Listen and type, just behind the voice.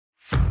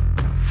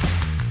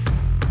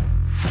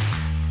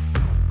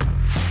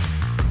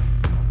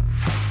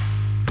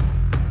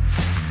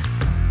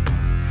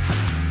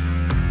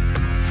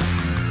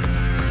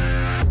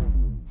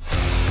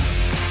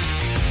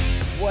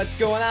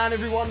going on,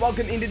 everyone?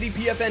 Welcome into the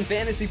PFN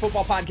Fantasy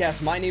Football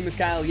Podcast. My name is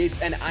Kyle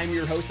Yates, and I'm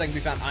your host. I can be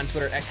found on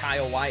Twitter at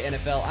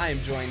KyleYNFL. I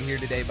am joined here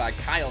today by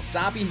Kyle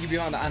Soppe. He can be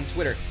found on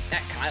Twitter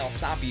at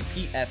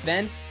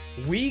KyleSoppePFN.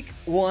 Week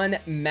 1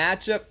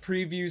 matchup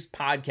previews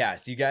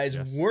podcast. You guys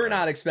were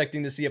not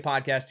expecting to see a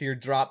podcast here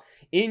drop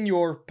in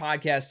your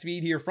podcast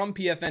feed here from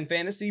PFN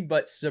Fantasy,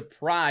 but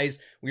surprise,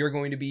 we are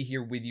going to be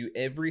here with you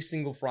every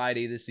single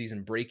Friday this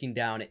season, breaking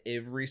down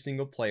every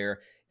single player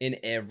in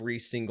every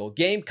single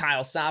game.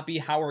 Kyle Soppe,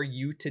 how are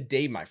you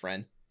today, my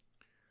friend?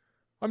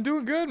 I'm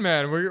doing good,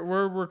 man.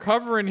 We're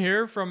recovering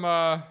here from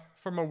a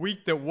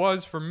week that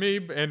was for me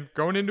and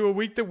going into a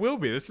week that will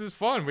be. This is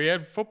fun. We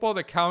had football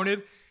that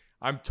counted.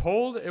 I'm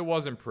told it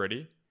wasn't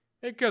pretty,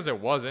 because it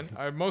wasn't.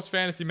 Most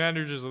fantasy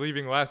managers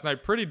leaving last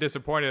night pretty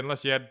disappointed,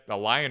 unless you had a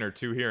lion or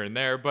two here and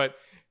there. But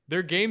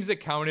they're games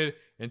that counted,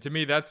 and to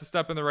me, that's a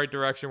step in the right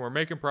direction. We're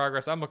making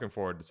progress. I'm looking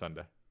forward to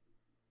Sunday.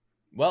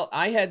 Well,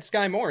 I had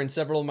Sky Moore in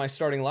several of my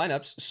starting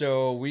lineups,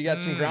 so we got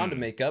some ground to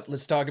make up.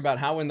 Let's talk about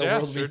how in the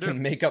world we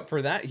can make up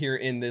for that here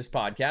in this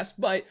podcast.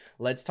 But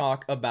let's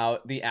talk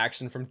about the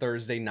action from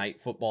Thursday Night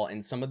Football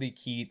and some of the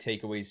key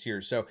takeaways here.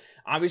 So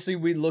obviously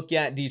we look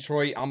at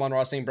Detroit.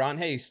 Amon-Ra St. Brown,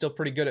 hey, he's still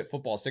pretty good at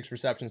football. 6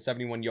 receptions,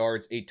 71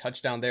 yards, 8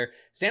 touchdown there.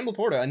 Sam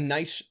Laporta, a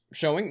nice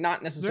showing.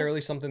 Not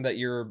necessarily something that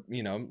you're,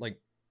 like,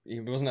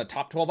 it wasn't a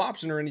top 12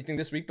 option or anything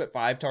this week, but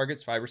 5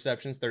 targets, 5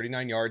 receptions,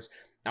 39 yards.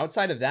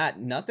 Outside of that,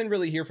 nothing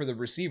really here for the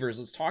receivers.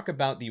 Let's talk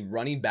about the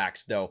running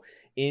backs, though.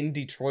 In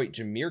Detroit,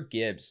 Jahmyr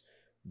Gibbs,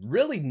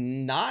 really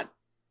not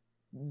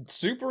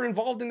super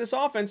involved in this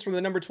offense from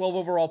the number 12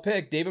 overall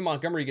pick. David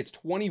Montgomery gets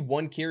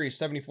 21 carries,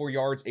 74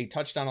 yards, a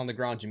touchdown on the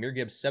ground. Jahmyr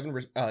Gibbs,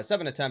 7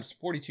 attempts,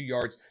 42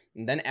 yards,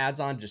 and then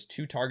adds on just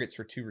 2 targets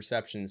for 2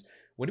 receptions.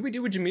 What do we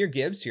do with Jahmyr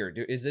Gibbs here?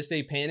 Is this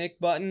a panic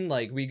button?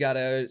 Like, we got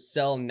to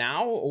sell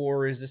now,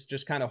 or is this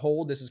just kind of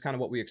hold? This is kind of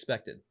what we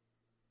expected.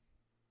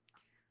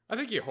 I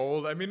think you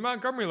hold. I mean,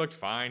 Montgomery looked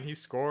fine. He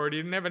scored. He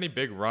didn't have any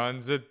big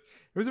runs. It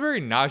was a very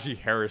Najee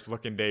Harris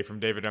looking day from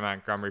David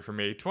Montgomery for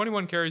me.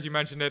 21 carries, you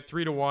mentioned it,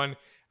 3-1.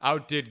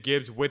 Outdid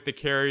Gibbs with the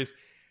carries.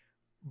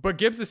 But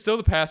Gibbs is still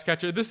the pass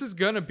catcher. This is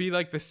going to be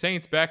like the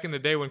Saints back in the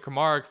day when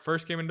Kamara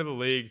first came into the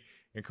league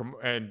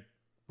and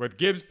with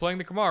Gibbs playing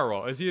the Kamara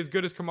role. Is he as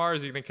good as Kamara?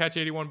 Is he going to catch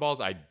 81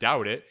 balls? I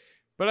doubt it.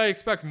 But I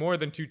expect more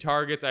than 2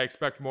 targets. I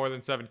expect more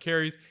than 7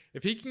 carries.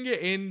 If he can get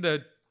in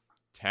the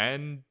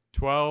 10,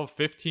 12,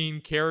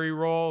 15 carry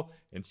role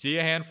and see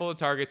a handful of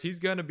targets, he's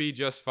going to be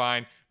just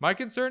fine. My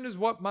concern is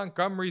what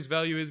Montgomery's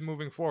value is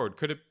moving forward.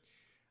 I'm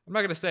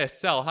not going to say a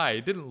sell high.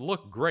 It didn't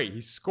look great.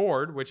 He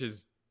scored, which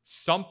is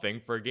something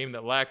for a game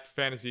that lacked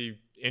fantasy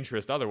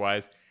interest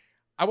otherwise.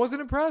 I wasn't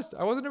impressed.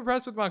 I wasn't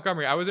impressed with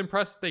Montgomery. I was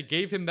impressed that they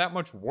gave him that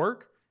much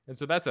work. And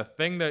so that's a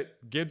thing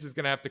that Gibbs is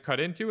going to have to cut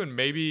into. And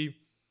maybe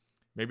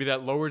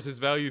that lowers his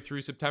value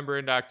through September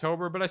into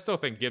October. But I still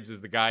think Gibbs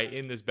is the guy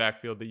in this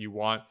backfield that you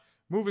want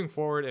moving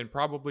forward and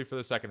probably for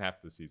the second half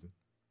of the season.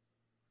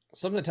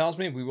 Something tells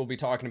me we will be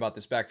talking about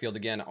this backfield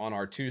again on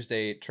our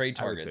Tuesday Trade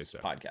Targets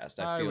podcast.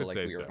 I feel like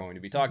we are going to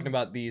be talking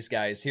about these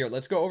guys here.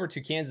 Let's go over to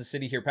Kansas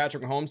City here.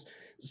 Patrick Mahomes,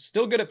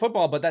 still good at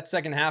football, but that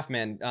second half,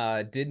 man,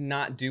 did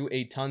not do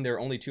a ton there.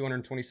 Only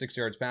 226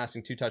 yards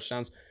passing, 2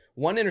 touchdowns.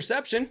 1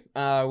 interception,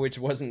 which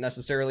wasn't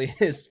necessarily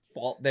his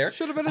fault there.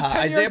 Should have been a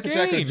 10-yard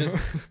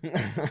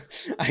gain.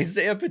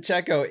 Isaiah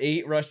Pacheco,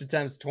 8 rush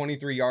attempts,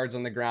 23 yards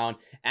on the ground,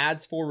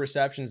 adds 4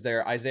 receptions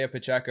there. Isaiah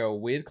Pacheco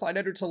with Clyde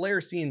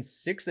Edwards-Helaire seeing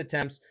 6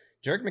 attempts.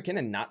 Jerick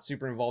McKinnon not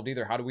super involved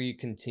either. How do we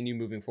continue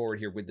moving forward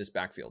here with this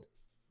backfield?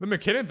 The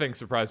McKinnon thing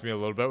surprised me a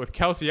little bit. With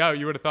Kelsey out,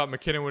 you would have thought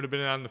McKinnon would have been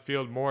on the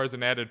field more as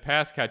an added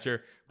pass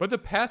catcher, but the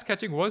pass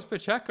catching was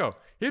Pacheco.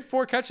 He had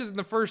 4 catches in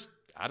the first,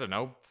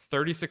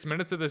 36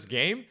 minutes of this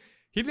game.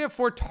 He didn't have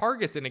 4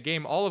 targets in a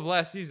game all of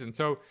last season.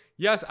 So,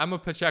 yes, I'm a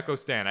Pacheco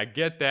stan. I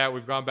get that.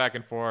 We've gone back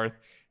and forth.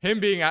 Him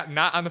being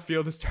not on the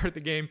field to start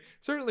the game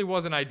certainly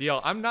wasn't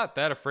ideal. I'm not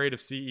that afraid of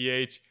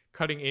CEH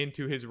cutting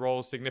into his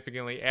role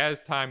significantly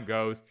as time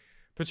goes.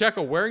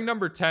 Pacheco wearing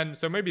number 10,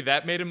 so maybe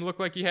that made him look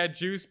like he had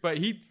juice, but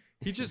he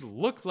just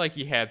looked like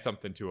he had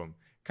something to him.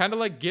 Kind of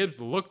like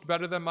Gibbs looked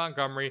better than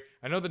Montgomery.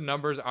 I know the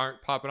numbers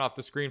aren't popping off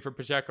the screen for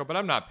Pacheco, but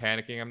I'm not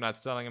panicking. I'm not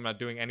selling. I'm not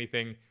doing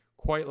anything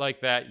quite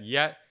like that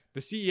yet.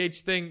 The CEH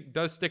thing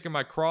does stick in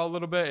my craw a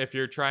little bit if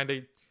you're trying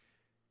to,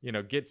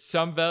 get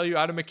some value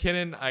out of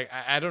McKinnon.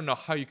 I don't know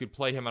how you could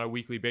play him on a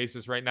weekly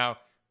basis right now.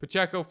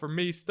 Pacheco, for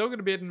me, still going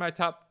to be in my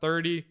top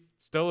 30.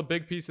 Still a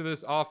big piece of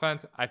this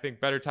offense. I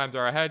think better times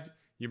are ahead.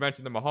 You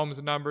mentioned the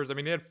Mahomes numbers. I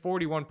mean, he had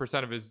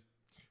 41% of his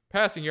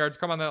passing yards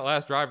come on that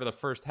last drive of the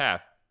first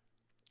half.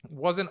 It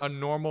wasn't a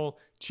normal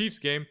Chiefs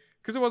game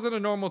because it wasn't a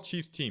normal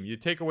Chiefs team. You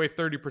take away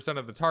 30%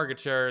 of the target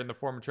share in the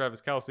form of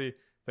Travis Kelce,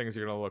 things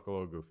are going to look a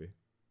little goofy.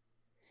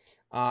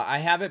 I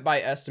have it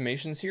by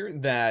estimations here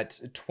that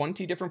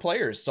 20 different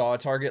players saw a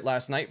target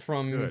last night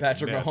from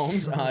Patrick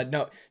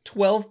Mahomes.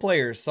 12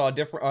 players saw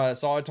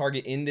a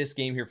target in this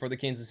game here for the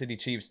Kansas City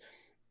Chiefs.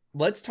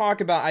 Let's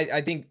talk about,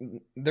 I think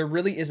there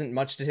really isn't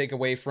much to take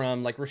away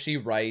from like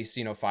Rashee Rice,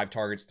 5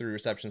 targets, 3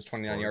 receptions,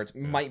 29 yards.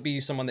 Yeah. Might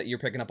be someone that you're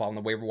picking up on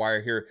the waiver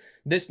wire here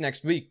this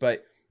next week.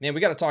 But man, we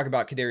got to talk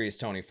about Kadarius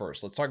Toney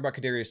first. Let's talk about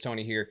Kadarius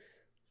Toney here.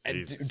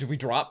 Do we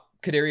drop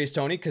Kadarius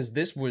Toney? Because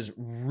this was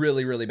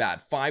really, really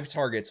bad. 5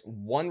 targets,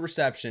 1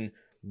 reception,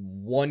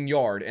 1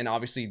 yard, and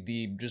obviously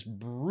the just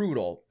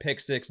brutal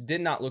pick six.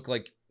 Did not look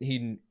like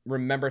he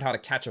remembered how to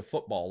catch a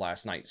football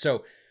last night.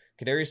 So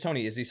Kadarius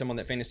Toney, is he someone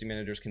that fantasy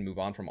managers can move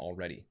on from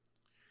already?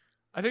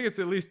 I think it's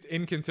at least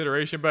in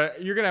consideration,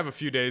 but you're going to have a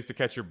few days to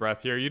catch your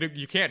breath here.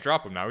 You can't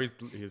drop him now.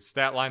 His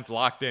stat line's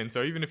locked in,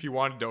 so even if you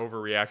wanted to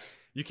overreact,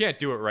 you can't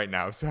do it right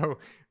now. So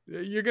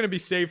you're going to be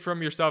saved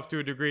from yourself to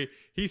a degree.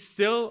 He's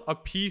still a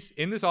piece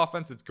in this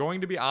offense that's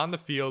going to be on the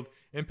field,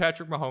 and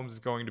Patrick Mahomes is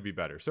going to be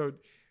better. So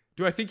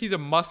do I think he's a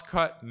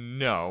must-cut?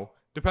 No.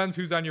 Depends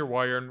who's on your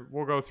wire, and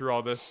we'll go through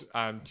all this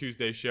on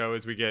Tuesday's show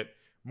as we get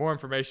more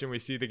information. We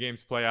see the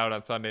games play out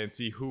on Sunday and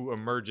see who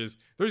emerges.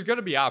 There's going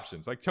to be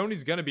options. Like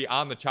Toney's going to be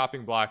on the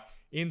chopping block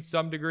in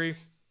some degree.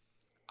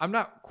 I'm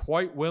not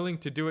quite willing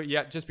to do it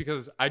yet just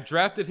because I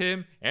drafted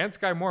him and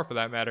Sky Moore for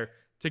that matter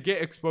to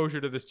get exposure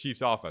to this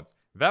Chiefs offense.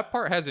 That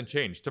part hasn't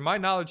changed. To my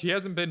knowledge, he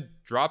hasn't been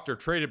dropped or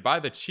traded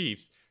by the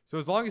Chiefs. So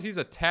as long as he's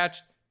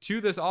attached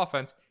to this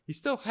offense, he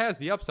still has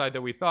the upside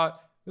that we thought.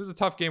 This is a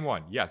tough game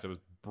one. Yes, it was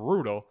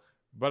brutal,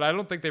 but I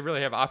don't think they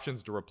really have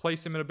options to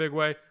replace him in a big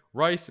way.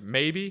 Rice,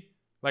 maybe.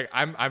 Like,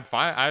 I'm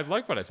fine. I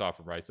like what I saw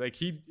from Rice. Like,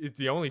 he is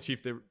the only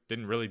Chief that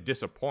didn't really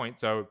disappoint.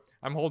 So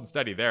I'm holding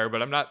steady there,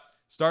 but I'm not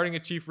starting a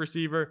Chief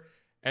receiver.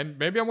 And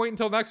maybe I'm waiting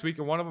until next week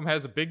and one of them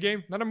has a big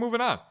game. Then I'm moving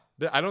on.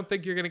 I don't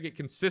think you're going to get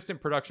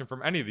consistent production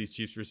from any of these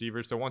Chiefs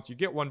receivers. So once you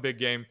get one big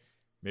game,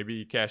 maybe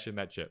you cash in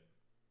that chip.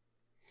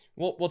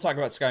 We'll talk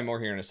about Sky Moore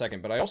here in a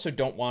second, but I also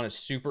don't want to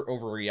super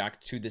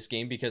overreact to this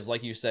game because,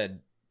 like you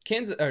said,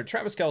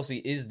 Travis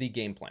Kelce is the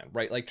game plan,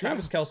 right? Like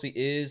Travis Kelce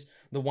is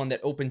the one that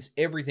opens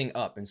everything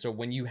up. And so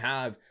when you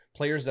have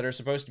players that are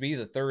supposed to be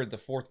the third, the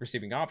fourth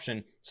receiving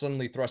option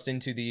suddenly thrust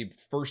into the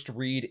first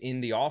read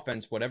in the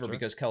offense, whatever,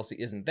 because Kelce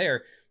isn't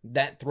there,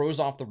 that throws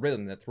off the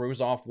rhythm, that throws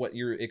off what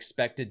you're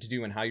expected to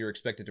do and how you're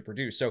expected to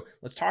produce. So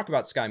let's talk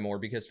about Sky Moore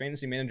because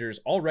fantasy managers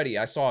already,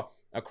 I saw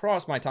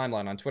across my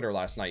timeline on Twitter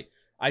last night,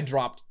 I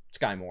dropped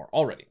Sky Moore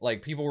already.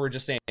 Like people were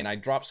just saying I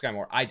dropped Sky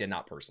Moore. I did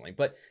not personally,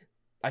 but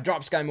I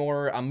dropped Sky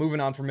Moore. I'm moving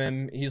on from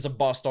him. He's a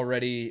bust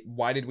already.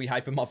 Why did we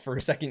hype him up for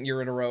a second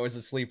year in a row as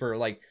a sleeper?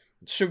 Like,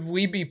 should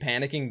we be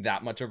panicking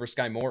that much over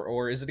Sky Moore?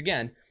 Or is it,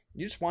 again,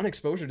 you just want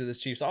exposure to this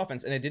Chiefs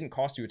offense and it didn't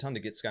cost you a ton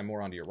to get Sky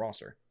Moore onto your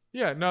roster?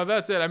 Yeah, no,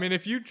 that's it. I mean,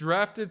 if you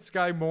drafted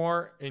Sky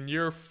Moore and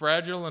you're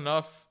fragile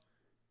enough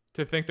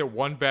to think that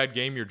one bad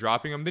game you're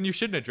dropping him, then you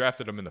shouldn't have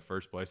drafted him in the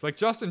first place. Like,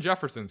 Justin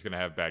Jefferson's going to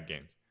have bad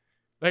games.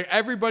 Like,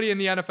 everybody in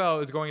the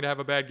NFL is going to have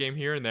a bad game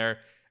here and there.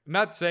 I'm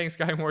not saying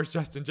Sky Moore is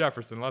Justin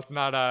Jefferson. Let's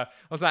not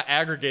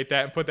aggregate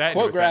that and put that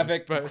quote into a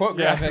graphic. Sentence. But quote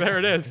yeah, graphic.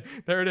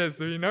 There it is.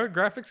 So, you know,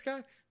 graphics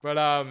guy. But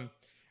I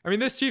mean,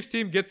 this Chiefs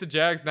team gets the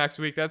Jags next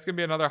week. That's gonna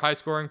be another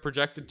high-scoring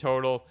projected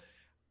total.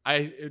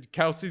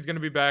 Kelce's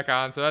gonna be back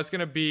on, so that's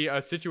gonna be a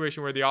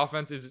situation where the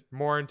offense is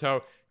more in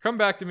tow. Come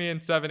back to me in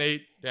 7,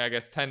 8, I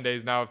guess 10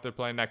 days now if they're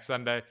playing next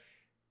Sunday,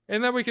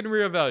 and then we can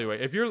reevaluate.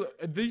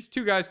 If these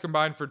two guys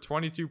combined for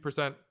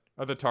 22%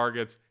 of the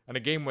targets and a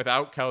game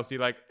without Kelce,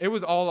 like it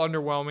was all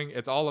underwhelming.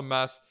 It's all a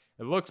mess.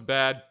 It looks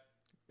bad.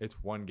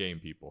 It's one game,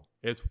 people.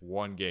 It's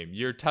one game.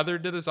 You're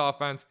tethered to this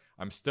offense.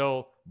 I'm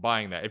still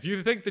buying that. If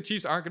you think the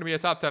Chiefs aren't going to be a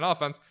top 10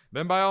 offense,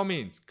 then by all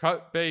means,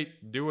 cut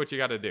bait, do what you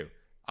got to do.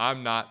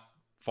 I'm not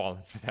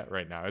falling for that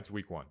right now. It's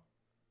week 1.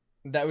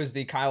 That was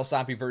the Kyle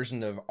Soppe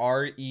version of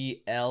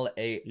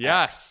RELAX.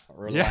 Yes.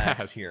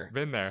 Relax here.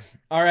 Been there.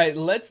 All right,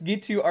 let's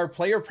get to our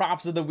player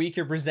props of the week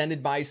here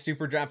presented by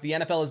SuperDraft. The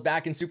NFL is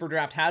back and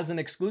SuperDraft has an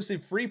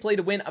exclusive free play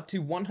to win up to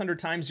 100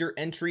 times your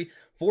entry.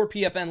 For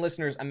PFN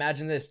listeners,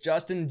 imagine this.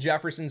 Justin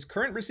Jefferson's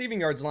current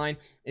receiving yards line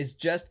is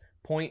just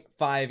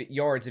 0.5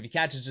 yards. If he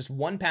catches just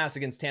one pass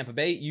against Tampa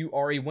Bay, you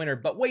are a winner.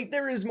 But wait,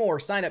 there is more.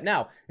 Sign up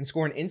now and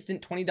score an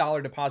instant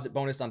 $20 deposit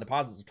bonus on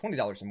deposits of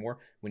 $20 or more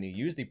when you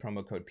use the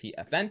promo code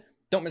PFN.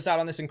 Don't miss out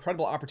on this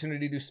incredible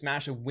opportunity to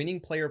smash a winning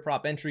player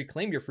prop entry,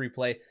 claim your free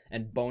play,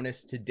 and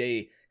bonus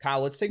today.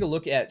 Kyle, let's take a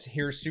look at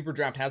here.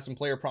 SuperDraft has some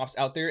player props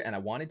out there, and I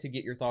wanted to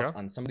get your thoughts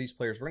on some of these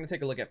players. We're going to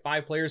take a look at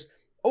 5 players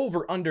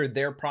over under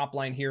their prop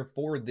line here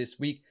for this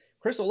week.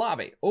 Chris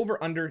Olave,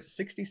 over under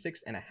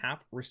 66.5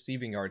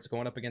 receiving yards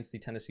going up against the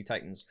Tennessee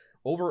Titans.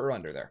 Over or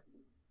under there?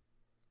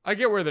 I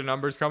get where the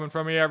number's coming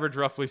from. He averaged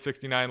roughly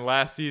 69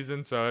 last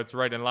season, so it's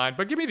right in line.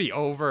 But give me the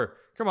over.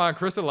 Come on,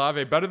 Chris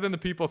Olave, better than the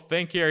people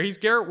think here. He's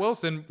Garrett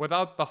Wilson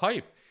without the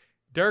hype.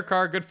 Derek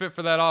Carr, good fit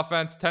for that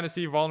offense.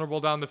 Tennessee, vulnerable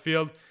down the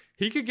field.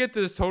 He could get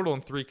this total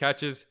in 3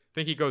 catches.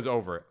 Think he goes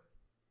over it.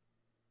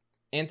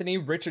 Anthony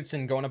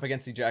Richardson going up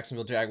against the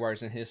Jacksonville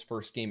Jaguars in his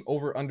first game.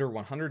 Over under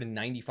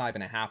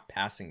 195.5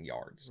 passing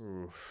yards.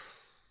 Oof.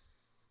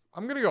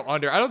 I'm going to go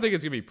under. I don't think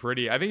it's going to be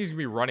pretty. I think he's going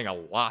to be running a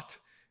lot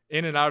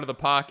in and out of the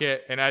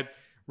pocket. And at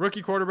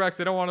rookie quarterbacks,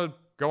 they don't want to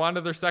go on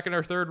to their second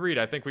or third read.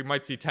 I think we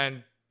might see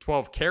 10,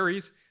 12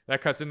 carries.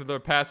 That cuts into the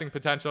passing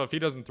potential. If he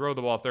doesn't throw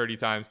the ball 30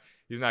 times,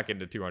 he's not getting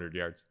to 200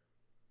 yards.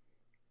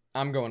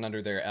 I'm going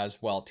under there as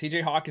well.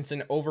 TJ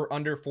Hawkinson over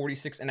under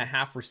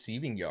 46.5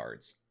 receiving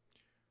yards.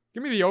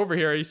 Give me the over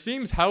here. He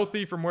seems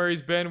healthy from where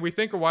he's been. We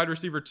think a wide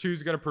receiver 2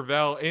 is going to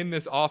prevail in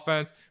this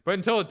offense. But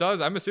until it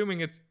does, I'm assuming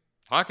it's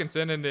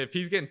Hawkinson. And if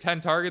he's getting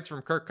 10 targets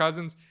from Kirk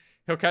Cousins,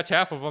 he'll catch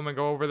half of them and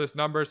go over this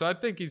number. So I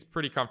think he's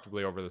pretty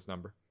comfortably over this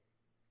number.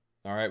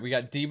 All right, we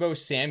got Deebo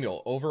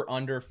Samuel over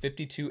under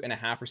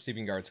 52.5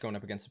 receiving yards going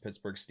up against the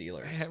Pittsburgh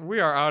Steelers. Man,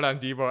 we are out on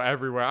Deebo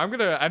everywhere. I'm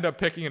going to end up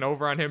picking an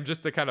over on him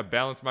just to kind of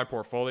balance my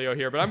portfolio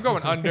here, but I'm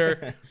going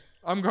under.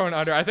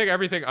 I think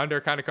everything under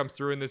kind of comes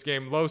through in this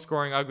game. Low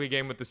scoring, ugly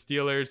game with the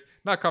Steelers.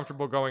 Not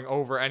comfortable going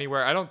over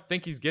anywhere. I don't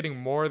think he's getting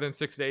more than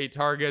 6 to 8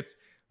 targets.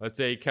 Let's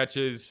say he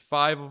catches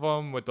 5 of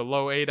them with the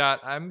low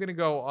ADOT. I'm going to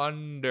go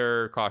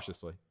under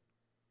cautiously.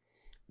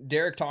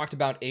 Derek talked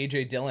about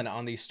A.J. Dillon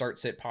on the Start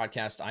Sit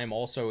podcast. I'm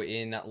also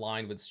in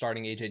line with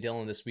starting A.J.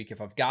 Dillon this week if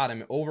I've got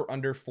him. Over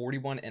under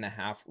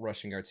 41.5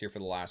 rushing yards here for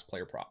the last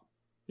player prop.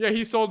 Yeah,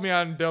 he sold me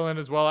on Dillon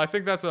as well. I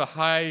think that's a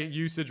high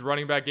usage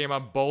running back game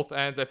on both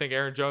ends. I think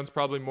Aaron Jones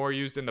probably more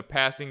used in the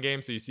passing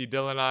game. So you see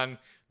Dillon on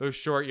those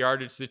short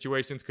yardage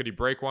situations. Could he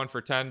break one for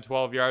 10,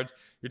 12 yards?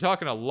 You're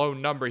talking a low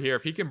number here.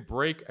 If he can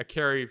break a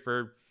carry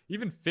for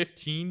even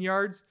 15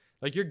 yards,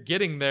 like you're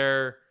getting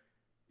there.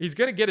 He's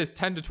going to get his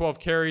 10 to 12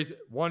 carries,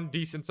 one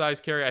decent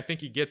sized carry. I think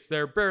he gets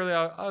there barely.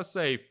 I'll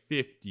say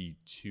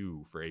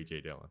 52 for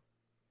A.J. Dillon.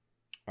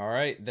 All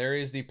right, there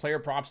is the player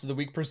props of the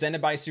week presented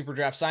by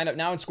SuperDraft. Sign up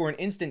now and score an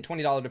instant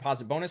 $20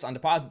 deposit bonus on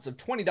deposits of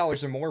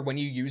 $20 or more when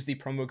you use the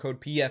promo code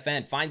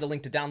PFN. Find the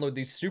link to download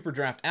the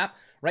SuperDraft app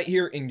right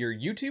here in your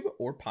YouTube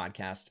or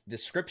podcast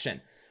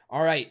description.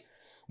 All right,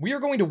 we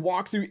are going to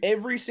walk through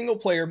every single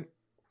player.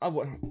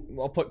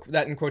 I'll put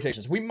that in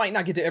quotations. We might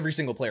not get to every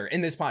single player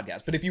in this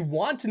podcast, but if you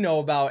want to know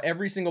about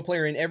every single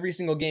player in every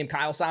single game,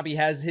 Kyle Soppe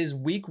has his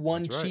week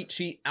 1 cheat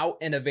sheet out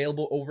and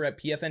available over at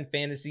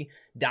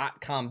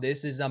pfnfantasy.com.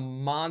 This is a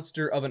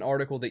monster of an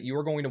article that you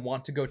are going to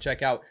want to go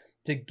check out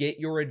to get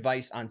your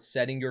advice on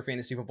setting your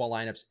fantasy football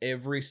lineups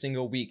every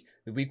single week.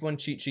 The week 1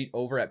 cheat sheet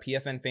over at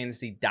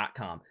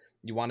pfnfantasy.com.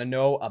 You want to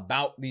know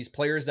about these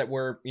players that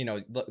we're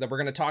going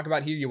to talk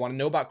about here. You want to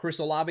know about Chris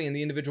Olave and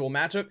the individual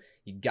matchup.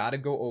 You got to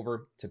go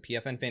over to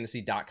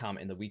pfnfantasy.com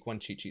in the week 1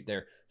 cheat sheet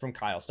there from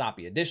Kyle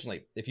Soppe.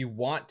 Additionally, if you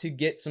want to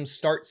get some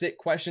start sit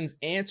questions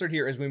answered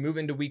here as we move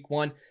into week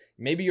 1,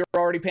 maybe you're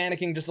already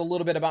panicking just a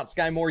little bit about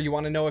Sky Moore. You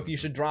want to know if you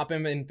should drop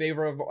him in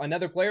favor of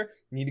another player.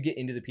 You need to get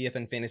into the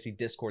PFN Fantasy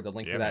Discord. The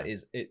link for that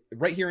is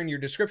right here in your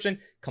description.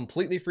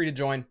 Completely free to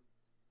join.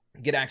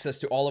 Get access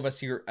to all of us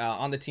here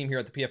on the team here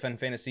at the PFN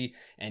Fantasy,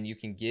 and you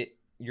can get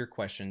your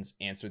questions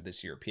answered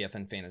this year.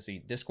 PFN Fantasy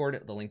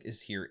Discord. The link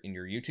is here in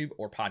your YouTube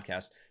or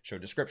podcast show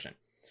description.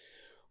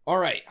 All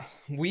right,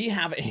 we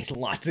have a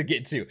lot to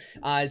get to.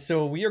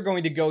 So we are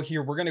going to go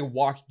here. We're going to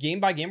walk game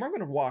by game. We're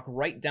going to walk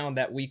right down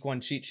that week 1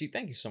 cheat sheet.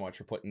 Thank you so much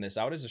for putting this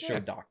out as a show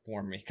doc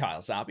for me, Kyle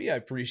Soppe. I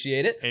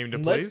appreciate it.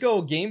 Let's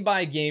go game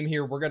by game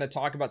here. We're going to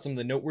talk about some of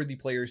the noteworthy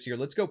players here.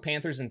 Let's go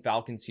Panthers and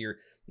Falcons here.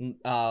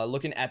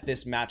 Looking at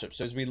this matchup.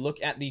 So as we look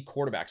at the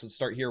quarterbacks, let's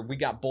start here. We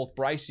got both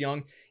Bryce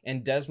Young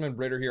and Desmond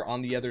Ridder here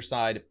on the other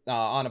side,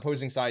 on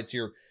opposing sides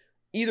here.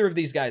 Either of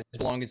these guys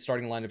belong in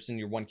starting lineups in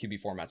your 1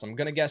 QB formats. I'm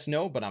going to guess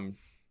no, but I'm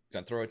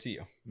going to throw it to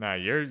you. Nah,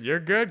 you're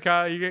good,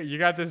 Kyle. You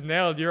got this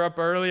nailed. You're up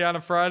early on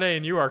a Friday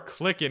and you are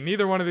clicking.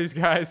 Neither one of these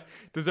guys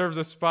deserves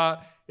a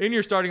spot in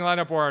your starting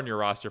lineup or on your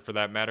roster for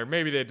that matter.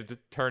 Maybe they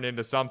turn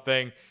into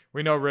something.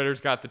 We know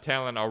Ritter's got the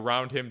talent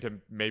around him to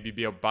maybe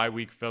be a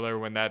bye-week filler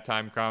when that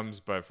time comes,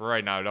 but for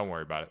right now, don't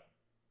worry about it.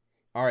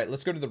 All right,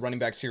 let's go to the running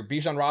backs here.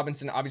 Bijan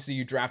Robinson, obviously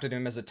you drafted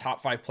him as a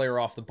top 5 player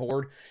off the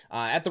board.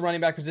 At the running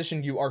back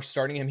position, you are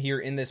starting him here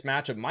in this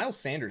matchup. Miles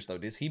Sanders, though,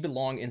 does he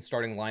belong in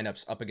starting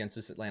lineups up against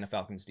this Atlanta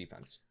Falcons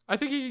defense? I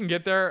think he can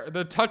get there.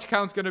 The touch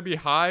count's going to be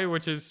high,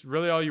 which is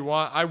really all you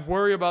want. I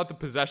worry about the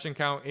possession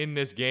count in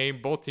this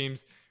game. Both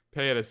teams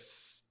play at a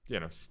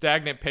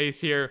stagnant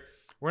pace here.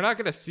 We're not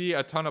going to see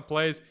a ton of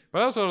plays,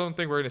 but I also don't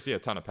think we're going to see a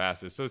ton of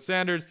passes. So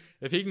Sanders,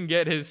 if he can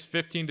get his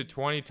 15 to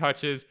 20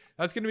 touches,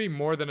 that's going to be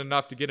more than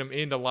enough to get him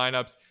into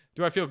lineups.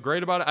 Do I feel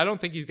great about it? I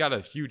don't think he's got a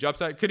huge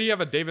upside. Could he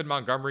have a David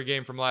Montgomery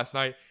game from last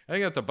night? I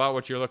think that's about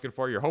what you're looking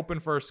for. You're hoping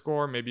for a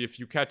score, maybe a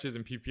few catches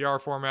in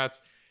PPR formats.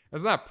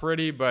 It's not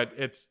pretty, but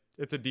it's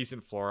a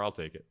decent floor. I'll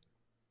take it.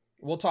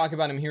 We'll talk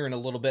about him here in a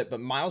little bit, but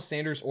Miles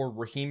Sanders or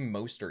Raheem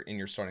Mostert in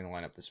your starting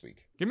lineup this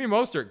week? Give me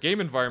Mostert. Game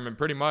environment,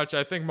 pretty much.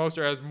 I think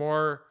Mostert has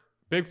more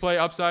big play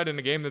upside in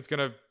a game that's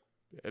going to...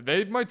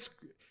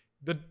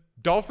 The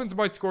Dolphins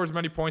might score as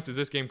many points as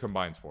this game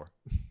combines for.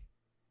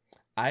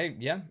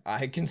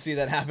 I can see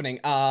that happening.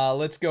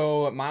 Let's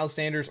go Miles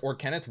Sanders or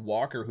Kenneth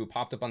Walker, who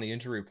popped up on the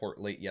injury report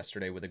late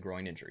yesterday with a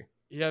groin injury.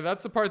 Yeah,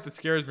 that's the part that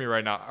scares me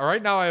right now.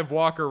 Right now I have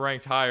Walker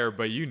ranked higher,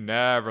 but you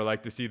never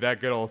like to see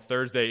that good old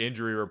Thursday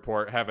injury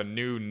report have a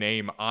new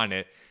name on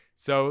it.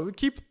 So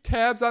keep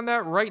tabs on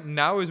that right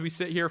now as we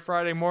sit here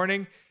Friday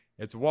morning.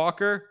 It's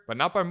Walker, but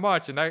not by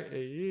much, and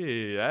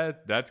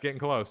that's getting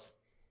close.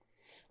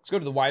 Let's go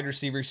to the wide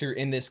receivers here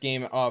in this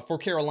game. For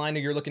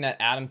Carolina, you're looking at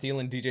Adam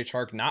Thielen, DJ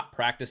Chark not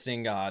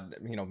practicing,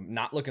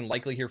 not looking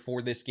likely here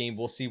for this game.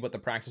 We'll see what the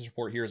practice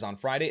report here is on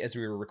Friday, as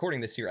we were recording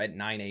this here at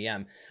 9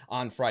 a.m.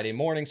 on Friday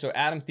morning. So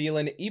Adam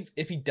Thielen,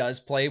 if he does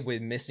play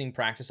with missing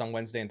practice on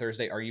Wednesday and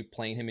Thursday, are you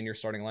playing him in your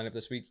starting lineup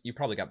this week? You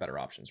probably got better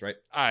options, right?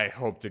 I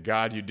hope to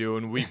God you do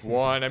in week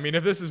 1. I mean,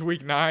 if this is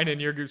week 9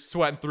 and you're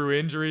sweating through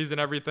injuries and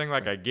everything,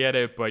 like, I get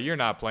it, but you're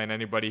not playing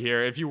anybody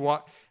here.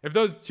 If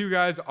those two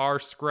guys are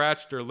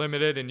scratched or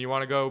limited and you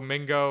want to go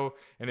Mingo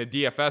in a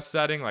DFS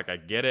setting, like, I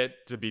get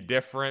it to be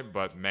different,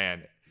 but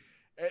man,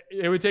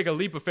 it would take a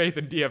leap of faith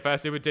in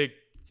DFS. It would take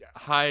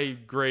high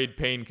grade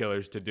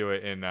painkillers to do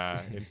it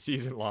in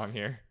season long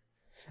here.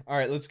 All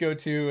right, let's go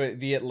to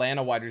the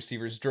Atlanta wide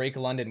receivers. Drake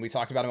London, we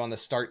talked about him on the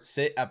start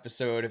sit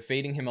episode,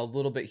 fading him a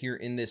little bit here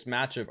in this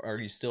matchup. Are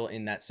you still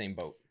in that same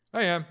boat?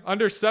 I am.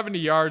 Under 70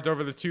 yards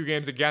over the 2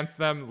 games against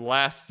them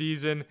last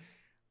season.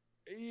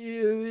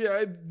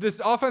 Yeah, this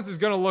offense is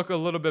going to look a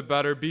little bit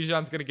better.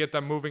 Bijan's going to get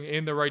them moving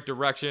in the right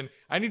direction.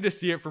 I need to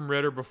see it from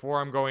Ridder before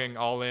I'm going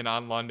all in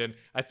on London.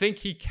 I think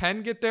he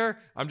can get there.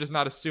 I'm just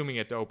not assuming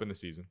it to open the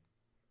season.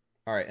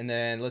 All right, and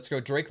then let's go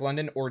Drake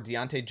London or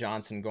Deontay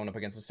Johnson going up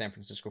against the San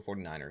Francisco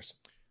 49ers.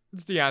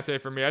 It's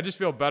Deontay for me. I just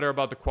feel better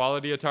about the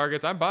quality of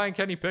targets. I'm buying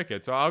Kenny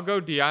Pickett, so I'll go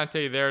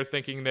Deontay there,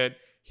 thinking that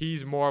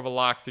he's more of a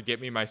lock to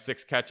get me my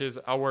 6 catches.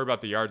 I'll worry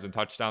about the yards and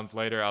touchdowns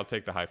later. I'll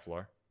take the high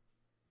floor.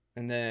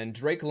 And then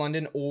Drake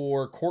London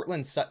or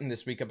Courtland Sutton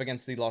this week up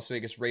against the Las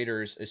Vegas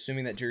Raiders,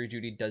 assuming that Jerry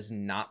Jeudy does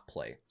not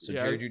play. So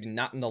Jerry Jeudy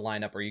not in the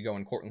lineup. Are you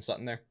going Courtland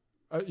Sutton there?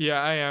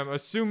 Yeah, I am.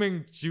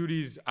 Assuming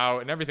Judy's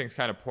out and everything's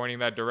kind of pointing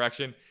that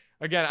direction.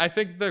 Again, I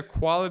think the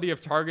quality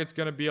of target's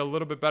going to be a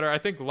little bit better. I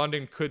think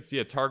London could see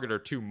a target or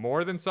 2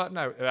 more than Sutton.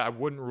 I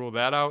wouldn't rule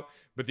that out.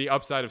 But the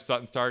upside of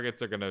Sutton's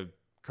targets are going to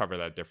cover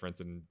that difference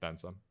and then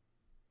some.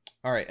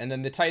 All right, and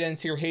then the tight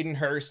ends here, Hayden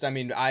Hurst. I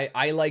mean,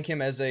 I like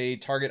him as a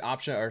target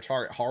option or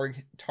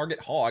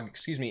target hog,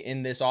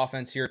 in this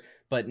offense here,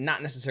 but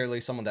not necessarily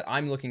someone that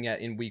I'm looking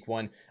at in week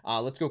 1.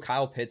 Let's go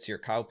Kyle Pitts here.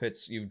 Kyle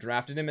Pitts, you've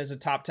drafted him as a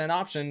top 10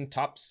 option,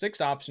 top 6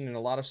 option in a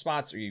lot of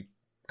spots. Are you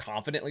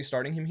confidently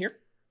starting him here?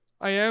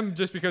 I am,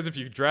 just because if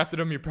you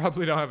drafted him, you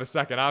probably don't have a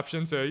second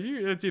option. So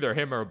it's either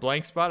him or a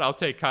blank spot. I'll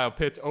take Kyle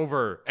Pitts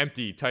over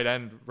empty tight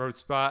end road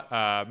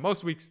spot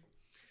most weeks.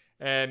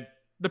 And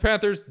the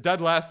Panthers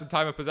dead last in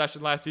time of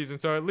possession last season.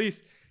 So at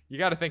least you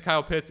got to think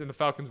Kyle Pitts and the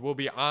Falcons will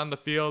be on the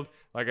field.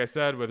 Like I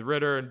said, with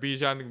Ridder and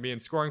Bijan going to be in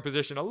scoring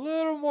position a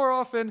little more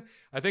often.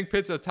 I think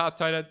Pitts is a top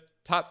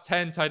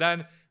 10 tight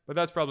end, but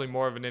that's probably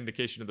more of an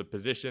indication of the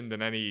position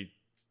than any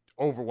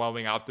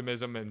overwhelming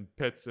optimism in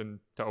Pitts and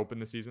to open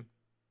the season.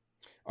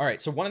 All right,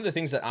 so one of the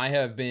things that I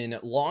have been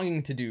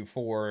longing to do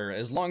for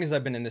as long as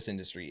I've been in this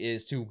industry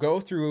is to go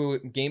through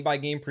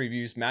game-by-game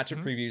previews,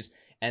 matchup previews,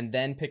 and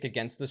then pick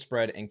against the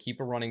spread and keep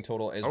a running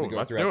total as we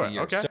go throughout the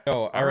year. Okay.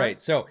 So, all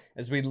right, so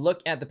as we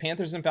look at the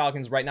Panthers and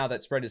Falcons, right now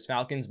that spread is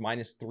Falcons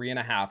minus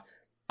 3.5.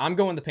 I'm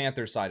going the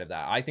Panthers side of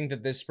that. I think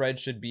that this spread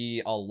should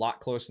be a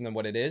lot closer than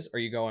what it is. Are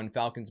you going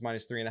Falcons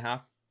minus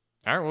 3.5?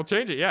 All right, we'll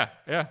change it. Yeah.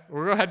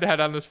 We'll go head-to-head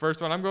on this first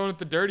one. I'm going with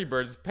the Dirty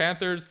Birds.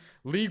 Panthers,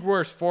 league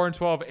worst,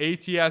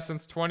 4-12 ATS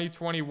since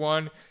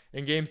 2021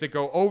 in games that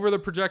go over the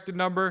projected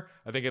number.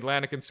 I think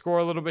Atlanta can score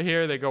a little bit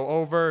here. They go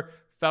over.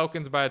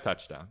 Falcons by a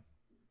touchdown.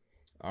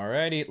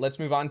 Alrighty, let's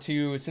move on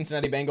to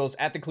Cincinnati Bengals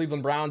at the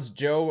Cleveland Browns.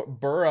 Joe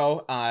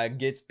Burrow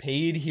gets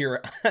paid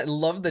here. I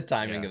love the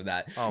timing of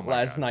that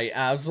last night.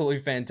 Absolutely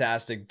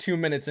fantastic. 2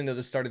 minutes into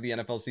the start of the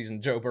NFL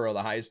season, Joe Burrow,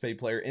 the highest paid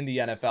player in the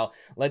NFL.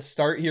 Let's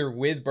start here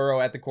with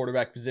Burrow at the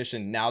quarterback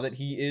position. Now that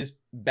he is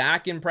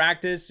back in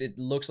practice, it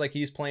looks like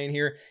he's playing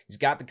here. He's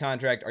got the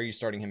contract. Are you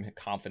starting him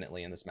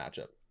confidently in this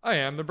matchup? I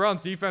am. The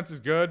Browns defense is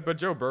good, but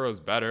Joe Burrow's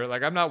better.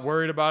 Like, I'm not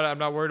worried about it. I'm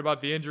not worried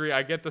about the injury.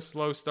 I get the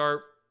slow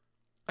start.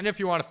 And if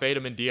you want to fade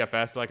him in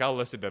DFS, like, I'll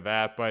listen to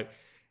that. But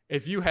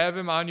if you have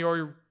him on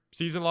your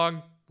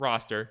season-long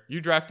roster,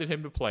 you drafted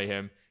him to play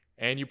him,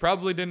 and you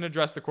probably didn't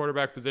address the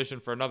quarterback position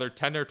for another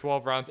 10 or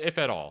 12 rounds, if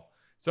at all.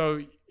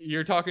 So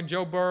you're talking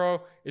Joe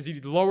Burrow. Is he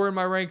lower in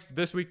my ranks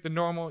this week than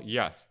normal?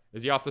 Yes.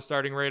 Is he off the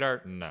starting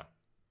radar? No.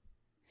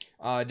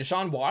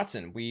 Deshaun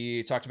Watson,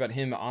 we talked about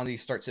him on the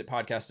Start Sit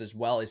podcast as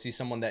well. Is he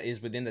someone that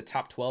is within the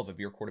top 12 of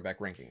your quarterback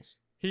rankings?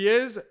 He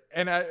is,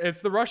 and it's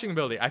the rushing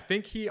ability. I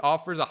think he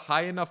offers a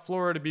high enough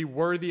floor to be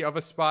worthy of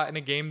a spot in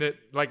a game that,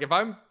 like, if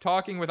I'm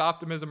talking with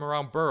optimism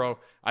around Burrow,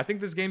 I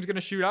think this game's going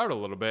to shoot out a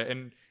little bit.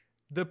 And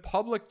the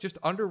public just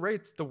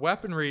underrates the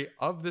weaponry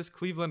of this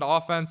Cleveland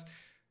offense.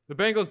 The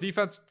Bengals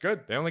defense,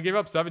 good. They only gave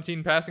up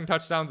 17 passing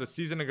touchdowns a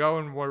season ago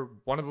and were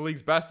one of the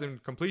league's best in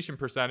completion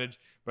percentage.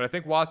 But I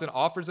think Watson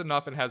offers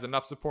enough and has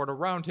enough support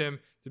around him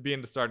to be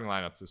in the starting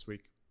lineups this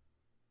week.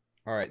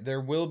 All right, there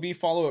will be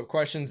follow-up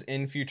questions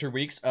in future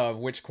weeks of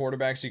which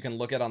quarterbacks you can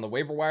look at on the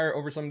waiver wire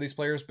over some of these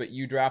players, but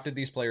you drafted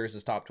these players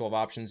as top 12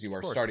 options. You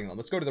are starting them.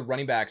 Let's go to the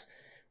running backs.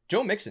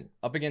 Joe Mixon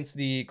up against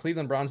the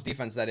Cleveland Browns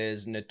defense that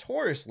has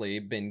notoriously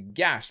been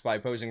gashed by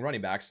opposing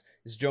running backs.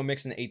 Is Joe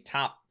Mixon a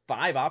top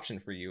 5 option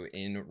for you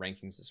in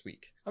rankings this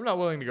week. I'm not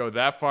willing to go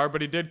that far,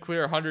 but he did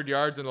clear 100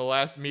 yards in the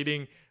last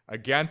meeting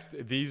against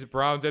these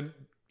Browns. And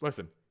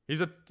listen,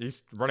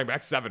 he's running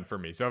back 7 for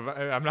me. So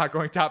I'm not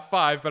going top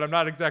 5, but I'm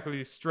not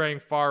exactly straying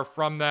far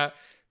from that.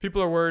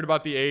 People are worried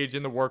about the age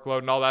and the workload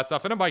and all that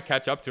stuff, and it might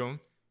catch up to him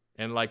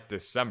in like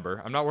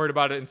December. I'm not worried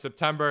about it in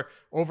September.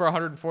 Over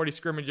 140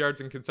 scrimmage yards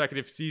in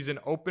consecutive season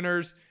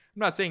openers. I'm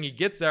not saying he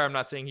gets there. I'm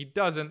not saying he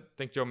doesn't. I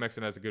think Joe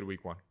Mixon has a good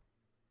week 1.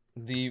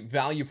 The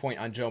value point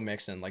on Joe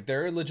Mixon, like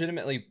there are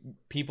legitimately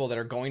people that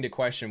are going to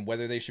question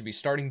whether they should be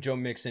starting Joe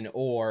Mixon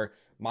or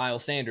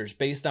Miles Sanders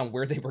based on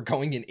where they were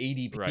going in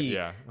ADP. Right,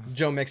 yeah.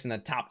 Joe Mixon, a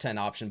top 10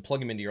 option.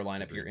 Plug him into your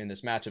lineup here in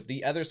this matchup.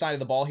 The other side of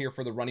the ball here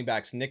for the running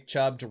backs, Nick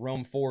Chubb,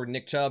 Jerome Ford.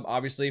 Nick Chubb,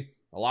 obviously,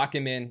 lock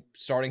him in,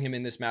 starting him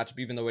in this matchup,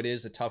 even though it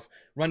is a tough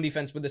run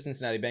defense with the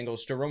Cincinnati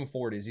Bengals. Jerome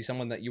Ford, is he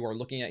someone that you are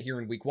looking at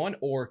here in week 1,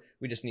 or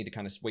we just need to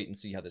kind of wait and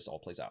see how this all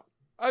plays out?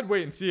 I'd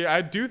wait and see.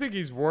 I do think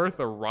he's worth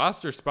a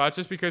roster spot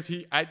just because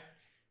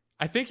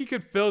I think he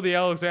could fill the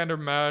Alexander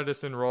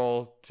Madison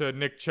role to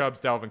Nick Chubb's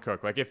Dalvin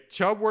Cook. Like if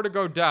Chubb were to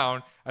go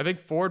down, I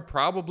think Ford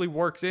probably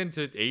works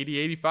into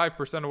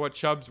 80-85% of what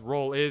Chubb's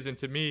role is. And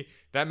to me,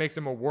 that makes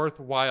him a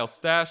worthwhile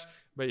stash.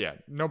 But yeah,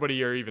 nobody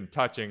you're even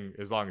touching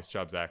as long as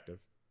Chubb's active.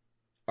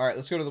 All right,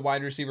 let's go to the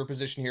wide receiver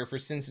position here for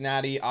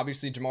Cincinnati.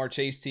 Obviously, Jamar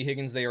Chase, T.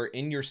 Higgins, they are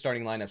in your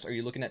starting lineups. Are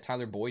you looking at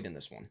Tyler Boyd in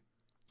this one?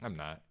 I'm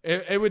not.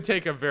 It would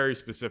take a very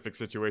specific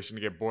situation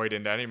to get Boyd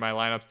into any of my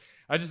lineups.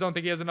 I just don't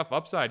think he has enough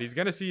upside. He's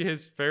going to see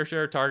his fair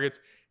share of targets.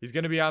 He's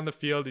going to be on the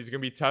field. He's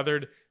going to be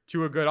tethered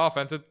to a good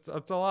offense. It's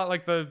a lot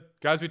like the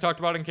guys we talked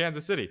about in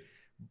Kansas City.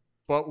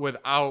 But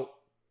without,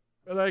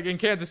 like in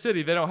Kansas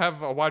City, they don't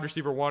have a wide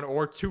receiver 1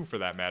 or 2 for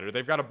that matter.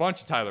 They've got a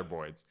bunch of Tyler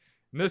Boyds.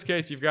 In this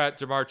case, you've got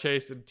Jamar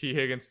Chase and T.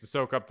 Higgins to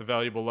soak up the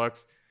valuable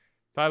looks.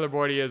 Tyler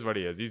Boyd, he is what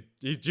he is.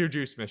 He's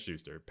Juju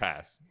Smith-Schuster.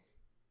 Pass.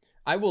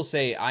 I will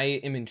say I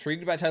am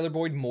intrigued by Tyler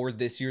Boyd more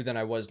this year than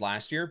I was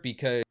last year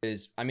because,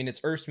 I mean, it's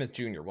Irv Smith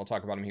Jr. We'll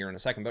talk about him here in a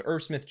second, but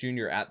Irv Smith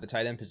Jr. at the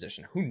tight end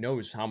position, who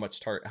knows how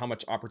much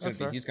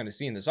opportunity he's going to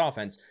see in this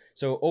offense.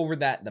 So over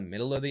the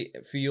middle of the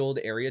field,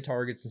 area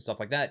targets and stuff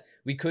like that,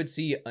 we could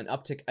see an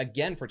uptick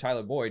again for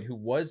Tyler Boyd, who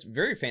was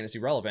very fantasy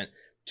relevant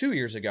 2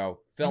 years ago,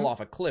 fell off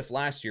a cliff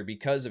last year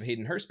because of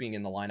Hayden Hurst being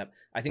in the lineup.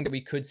 I think that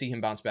we could see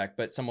him bounce back,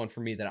 but someone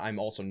for me that I'm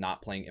also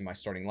not playing in my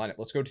starting lineup.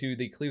 Let's go to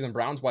the Cleveland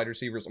Browns wide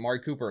receivers. Amari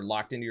Cooper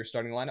locked into your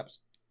starting lineups?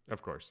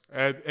 Of course.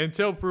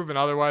 Until proven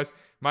otherwise,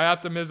 my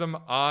optimism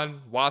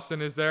on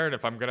Watson is there, and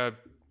if I'm going to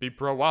be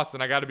pro Watson,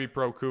 I got to be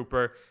pro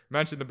Cooper.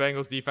 Mentioned the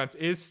Bengals defense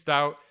is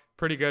stout,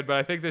 pretty good, but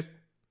I think they're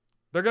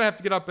going to have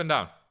to get up and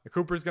down.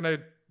 Cooper's going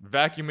to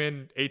vacuum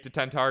in 8 to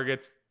 10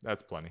 targets.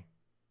 That's plenty.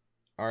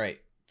 All right.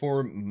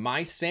 For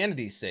my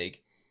sanity's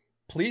sake,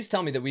 please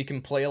tell me that we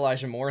can play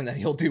Elijah Moore and that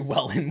he'll do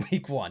well in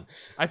week 1.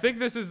 I think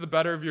this is the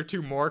better of your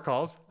 2 Moore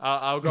calls.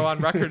 I'll go on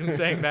record in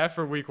saying that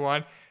for week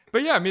 1.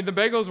 But yeah, I mean, the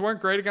Bengals weren't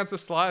great against the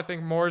slot. I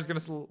think Moore is going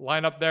to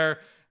line up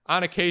there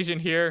on occasion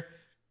here.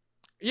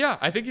 Yeah,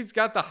 I think he's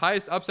got the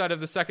highest upside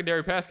of the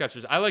secondary pass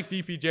catchers. I like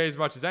DPJ as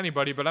much as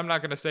anybody, but I'm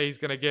not going to say he's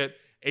going to get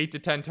 8 to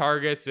 10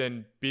 targets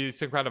and be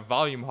some kind of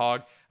volume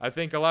hog. I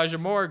think Elijah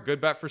Moore,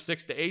 good bet for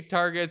 6 to 8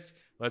 targets.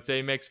 Let's say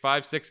he makes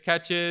 5-6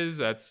 catches.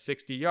 That's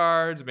 60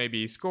 yards. Maybe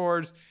he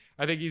scores.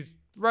 I think he's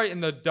right in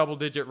the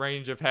double-digit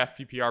range of half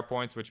PPR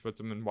points, which puts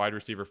him in wide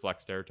receiver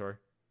flex territory.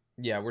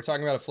 Yeah, we're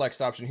talking about a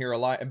flex option here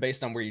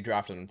based on where you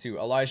drafted him, too.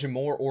 Elijah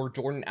Moore or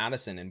Jordan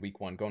Addison in week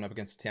 1 going up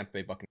against the Tampa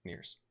Bay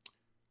Buccaneers.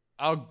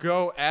 I'll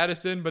go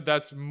Addison, but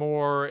that's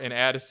more an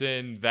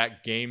Addison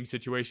that game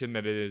situation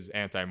than it is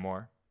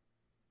anti-Moore.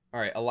 All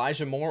right,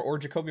 Elijah Moore or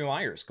Jacoby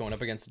Myers going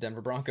up against the Denver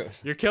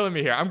Broncos. You're killing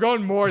me here. I'm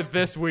going Moore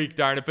this week,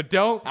 darn it. But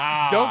don't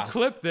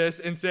clip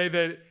this and say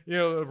that,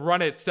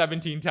 run it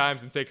 17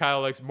 times and say Kyle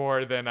likes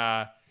Moore than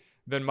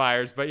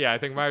Myers. But yeah, I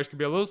think Myers could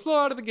be a little slow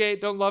out of the gate.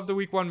 Don't love the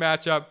week 1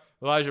 matchup.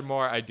 Elijah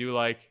Moore, I do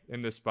like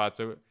in this spot.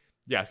 So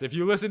yes, if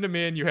you listen to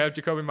me and you have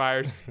Jacoby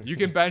Myers, you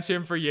can bench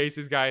him for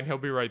Yates' guy and he'll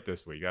be right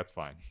this week. That's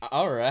fine.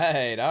 All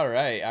right.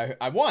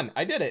 I won.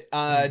 I did it.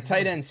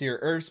 Tight ends here.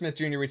 Irv Smith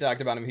Jr., we talked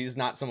about him. He's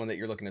not someone that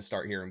you're looking to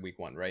start here in week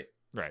 1, right?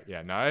 Right.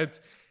 Yeah. No,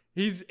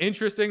 he's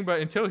interesting,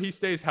 but until he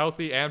stays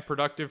healthy and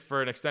productive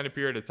for an extended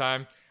period of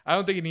time, I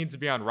don't think he needs to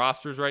be on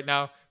rosters right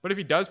now. But if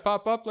he does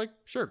pop up,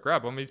 sure,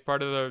 grab him. He's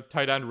part of the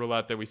tight end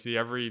roulette that we see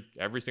every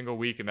single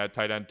week in that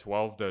tight end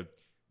 12 to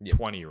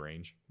 20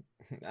 range.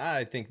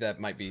 I think that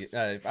might be,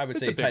 I would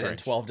say tight end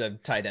 12 to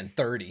tight end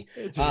 30.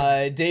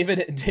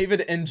 David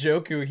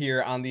Njoku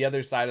here on the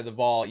other side of the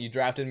ball. You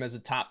drafted him as a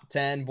top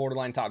 10,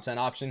 borderline top 10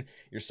 option.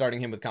 You're starting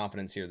him with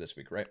confidence here this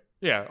week, right?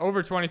 Yeah,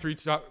 over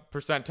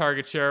 23%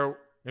 target share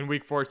in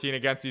week 14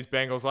 against these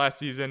Bengals last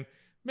season.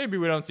 Maybe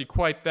we don't see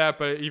quite that,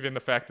 but even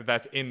the fact that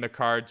that's in the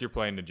cards, you're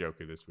playing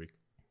Njoku this week.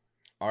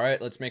 All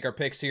right, let's make our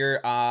picks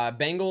here.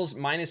 Bengals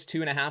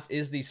 -2.5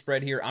 is the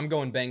spread here. I'm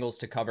going Bengals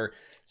to cover.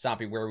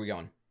 Soppy, where are we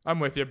going? I'm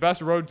with you.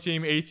 Best road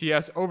team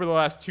ATS over the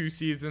last 2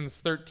 seasons,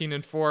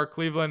 13-4.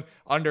 Cleveland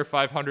under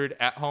 500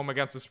 at home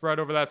against the spread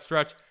over that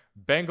stretch.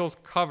 Bengals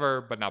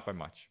cover, but not by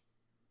much.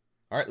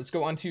 All right, let's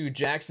go on to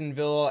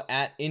Jacksonville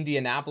at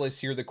Indianapolis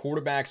here. The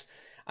quarterbacks.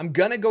 I'm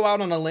going to go out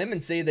on a limb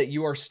and say that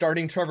you are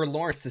starting Trevor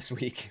Lawrence this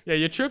week. Yeah,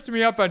 you tripped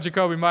me up on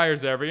Jakobi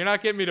Meyers there, but you're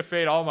not getting me to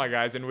fade all my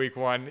guys in week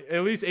one.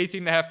 At least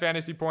 18.5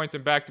 fantasy points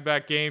in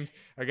back-to-back games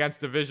against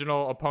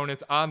divisional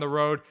opponents on the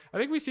road. I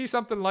think we see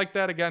something like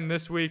that again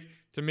this week.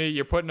 To me,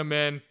 you're putting them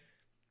in.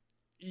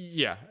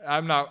 Yeah,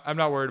 I'm not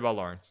worried about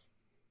Lawrence.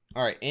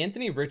 All right,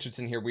 Anthony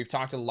Richardson here. We've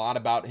talked a lot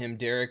about him.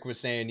 Derek was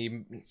saying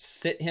you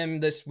sit him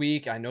this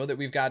week. I know that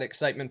we've got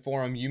excitement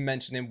for him. You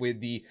mentioned him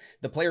with the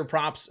player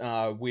props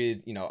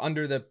with,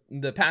 under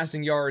the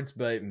passing yards,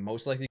 but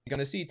most likely you're going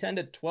to see 10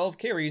 to 12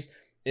 carries.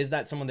 Is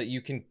that someone that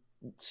you can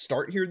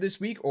start here this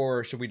week,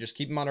 or should we just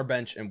keep him on our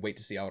bench and wait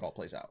to see how it all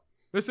plays out?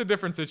 This is a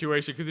different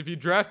situation because if you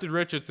drafted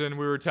Richardson,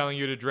 we were telling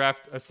you to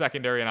draft a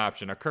secondary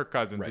option, a Kirk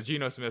Cousins, a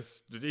Geno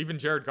Smith, even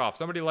Jared Goff,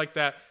 somebody like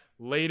that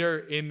later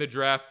in the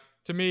draft.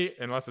 To me,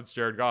 unless it's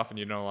Jared Goff and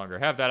you no longer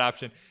have that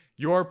option,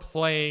 you're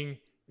playing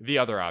the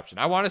other option.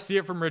 I want to see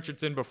it from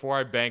Richardson before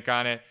I bank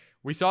on it.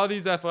 We saw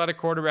these athletic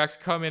quarterbacks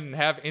come in and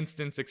have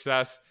instant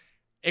success.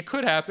 It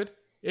could happen.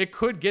 It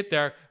could get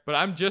there, but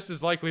I'm just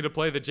as likely to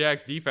play the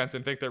Jags defense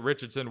and think that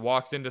Richardson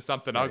walks into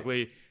something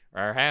ugly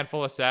or a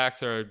handful of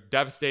sacks or a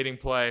devastating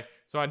play.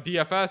 So on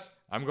DFS,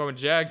 I'm going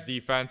Jags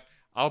defense.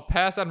 I'll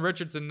pass on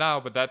Richardson now,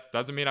 but that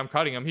doesn't mean I'm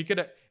cutting him. He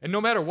could, and no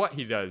matter what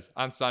he does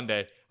on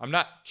Sunday, I'm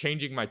not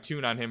changing my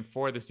tune on him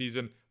for the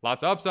season.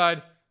 Lots of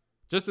upside,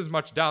 just as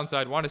much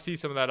downside. Want to see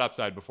some of that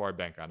upside before I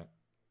bank on it.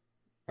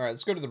 All right,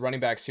 let's go to the running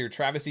backs here.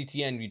 Travis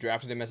Etienne, you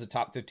drafted him as a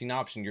top 15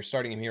 option. You're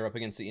starting him here up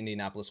against the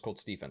Indianapolis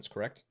Colts defense,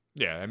 correct?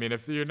 Yeah, I mean,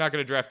 if you're not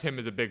going to draft him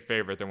as a big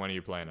favorite, then when are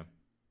you playing him?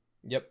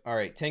 Yep. All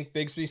right. Tank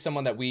Bigsby,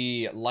 someone that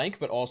we like,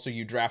 but also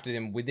you drafted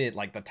him with it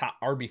like the top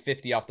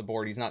RB50 off the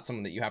board. He's not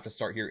someone that you have to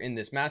start here in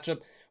this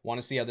matchup.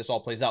 Want to see how this all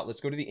plays out. Let's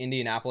go to the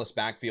Indianapolis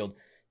backfield.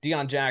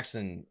 Deion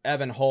Jackson,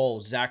 Evan Hull,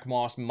 Zach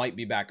Moss might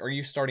be back. Are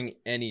you starting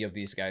any of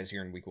these guys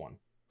here in week one?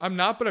 I'm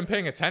not, but I'm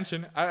paying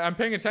attention. I'm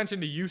paying attention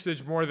to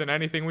usage more than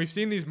anything. We've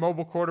seen these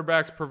mobile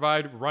quarterbacks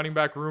provide running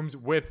back rooms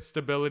with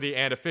stability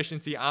and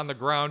efficiency on the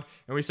ground,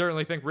 and we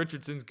certainly think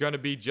Richardson's going to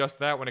be just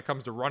that when it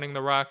comes to running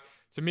the rock.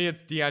 To me,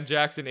 it's Deion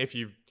Jackson if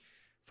you,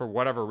 for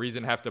whatever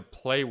reason, have to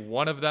play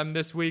one of them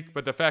this week.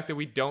 But the fact that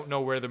we don't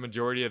know where the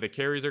majority of the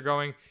carries are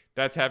going,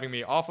 that's having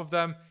me off of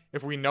them.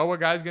 If we know a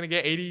guy's going to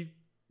get 80,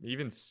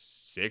 even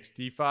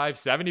 65,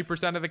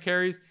 70% of the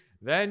carries,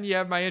 then you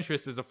have my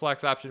interest as a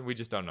flex option. We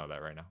just don't know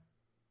that right now.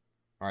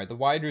 All right, the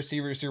wide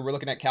receivers here, we're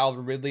looking at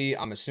Calvin Ridley.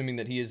 I'm assuming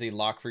that he is a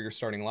lock for your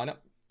starting lineup.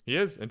 He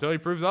is, until he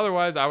proves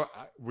otherwise.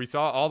 We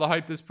saw all the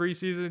hype this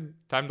preseason.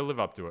 Time to live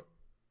up to it.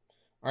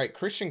 All right,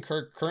 Christian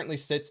Kirk currently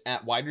sits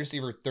at wide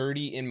receiver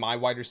 30 in my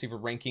wide receiver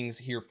rankings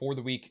here for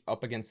the week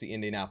up against the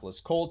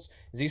Indianapolis Colts.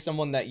 Is he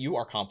someone that you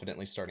are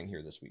confidently starting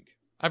here this week?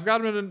 I've got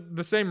him in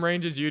the same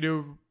range as you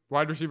do,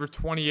 wide receiver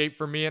 28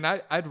 for me, and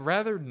I'd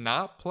rather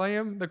not play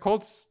him. The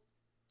Colts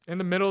in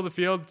the middle of the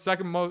field,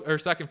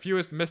 second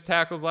fewest missed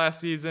tackles last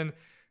season.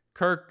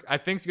 Kirk, I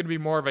think, is going to be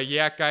more of a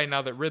yak guy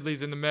now that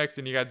Ridley's in the mix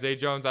and you got Zay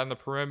Jones on the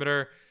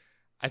perimeter.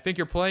 I think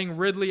you're playing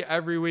Ridley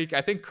every week.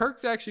 I think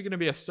Kirk's actually going to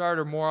be a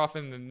starter more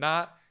often than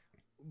not,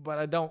 but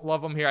I don't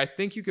love him here. I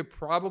think you could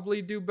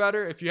probably do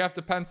better if you have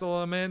to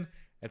pencil him in.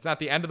 It's not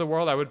the end of the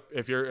world. I would,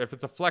 if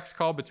it's a flex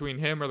call between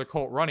him or the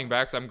Colt running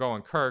backs, I'm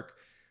going Kirk,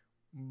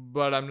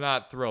 but I'm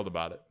not thrilled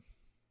about it.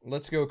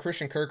 Let's go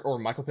Christian Kirk or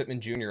Michael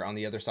Pittman Jr. on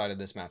the other side of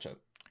this matchup.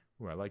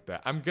 Ooh, I like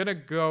that. I'm going to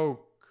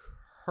go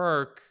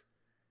Kirk,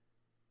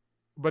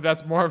 but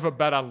that's more of a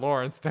bet on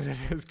Lawrence than it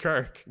is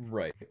Kirk.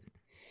 Right.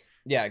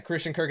 Yeah,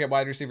 Christian Kirk at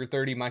wide receiver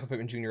 30, Michael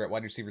Pittman Jr. at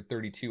wide receiver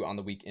 32 on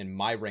the week in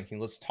my ranking.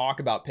 Let's talk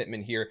about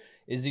Pittman here.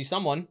 Is he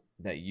someone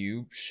that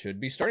you should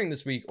be starting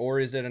this week, or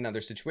is it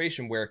another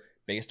situation where,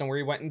 based on where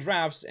he went in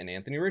drafts and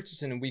Anthony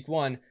Richardson in week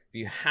one, if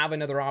you have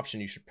another option,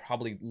 you should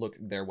probably look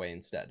their way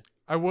instead?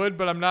 I would,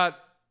 but I'm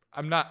not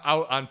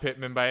out on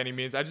Pittman by any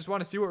means. I just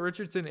want to see what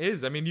Richardson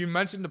is. I mean, you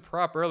mentioned the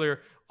prop earlier.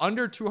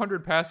 Under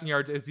 200 passing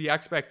yards is the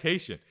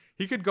expectation.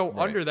 He could go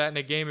under that in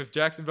a game if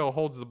Jacksonville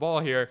holds the ball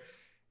here,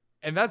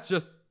 and that's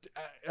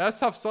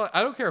tough. So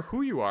I don't care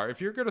who you are. If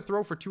you're going to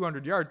throw for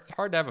 200 yards, it's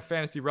hard to have a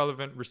fantasy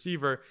relevant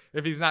receiver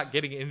if he's not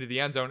getting into the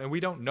end zone. And we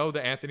don't know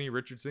that Anthony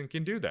Richardson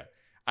can do that.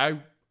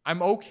 I'm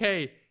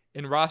okay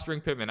in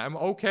rostering Pittman. I'm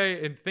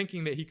okay in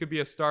thinking that he could be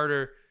a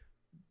starter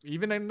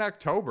even in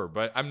October,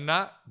 but I'm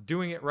not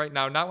doing it right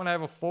now. Not when I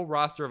have a full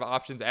roster of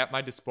options at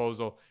my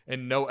disposal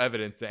and no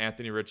evidence that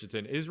Anthony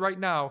Richardson is right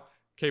now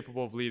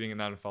capable of leading an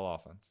NFL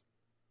offense.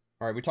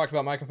 All right, we talked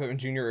about Michael Pittman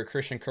Jr. or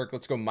Christian Kirk.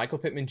 Let's go Michael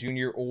Pittman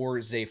Jr.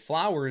 or Zay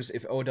Flowers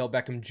if Odell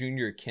Beckham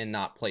Jr.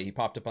 cannot play. He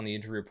popped up on the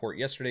injury report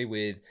yesterday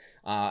with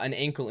an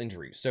ankle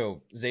injury.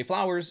 So Zay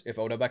Flowers, if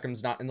Odell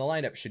Beckham's not in the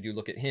lineup, should you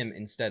look at him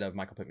instead of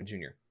Michael Pittman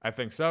Jr.? I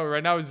think so.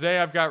 Right now, Zay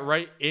I've got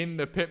right in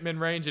the Pittman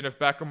range, and if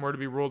Beckham were to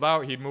be ruled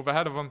out, he'd move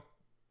ahead of him.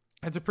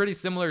 It's a pretty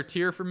similar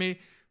tier for me,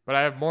 but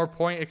I have more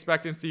point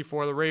expectancy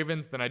for the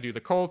Ravens than I do the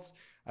Colts.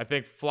 I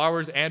think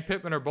Flowers and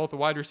Pittman are both the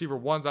wide receiver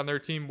ones on their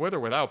team with or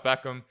without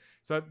Beckham.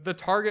 So the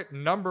target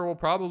number will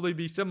probably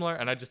be similar,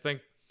 and I just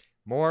think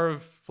more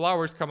of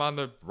Flowers come on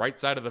the right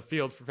side of the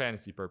field for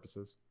fantasy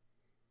purposes.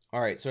 All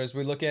right, so as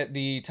we look at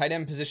the tight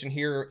end position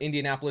here,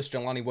 Indianapolis,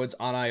 Jelani Woods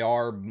on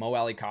IR, Mo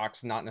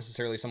Alie-Cox, not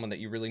necessarily someone that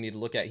you really need to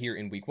look at here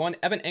in week 1.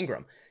 Evan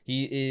Engram,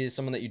 he is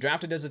someone that you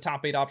drafted as a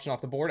top 8 option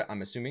off the board.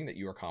 I'm assuming that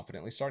you are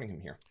confidently starting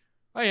him here.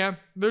 I am.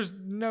 There's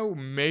no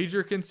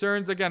major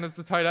concerns. Again, it's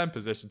a tight end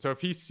position. So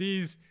if he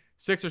sees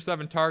 6 or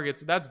 7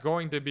 targets, that's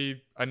going to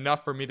be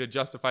enough for me to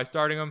justify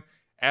starting him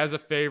as a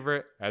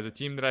favorite, as a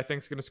team that I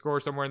think is going to score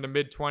somewhere in the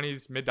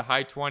mid-20s, mid to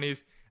high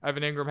 20s.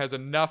 Evan Engram has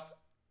enough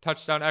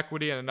touchdown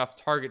equity and enough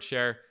target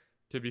share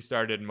to be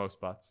started in most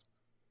spots.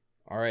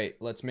 All right,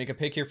 let's make a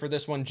pick here for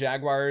this one.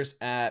 Jaguars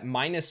at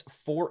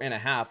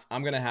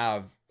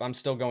 -4.5. I'm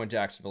still going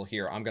Jacksonville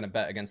here. I'm going to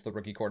bet against the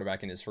rookie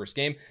quarterback in his first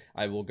game.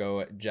 I will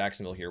go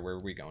Jacksonville here. Where are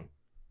we going?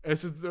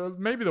 This is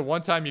maybe the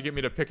one time you get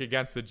me to pick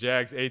against the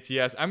Jags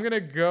ATS. I'm going to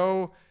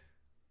go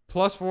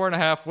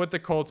 +4.5 with the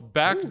Colts.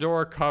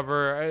 Backdoor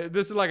cover.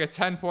 This is like a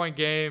 10-point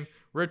game.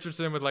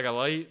 Richardson with like a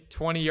late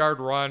 20-yard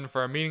run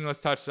for a meaningless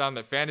touchdown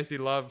that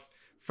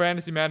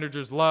fantasy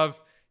managers love.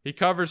 He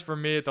covers for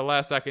me at the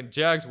last second.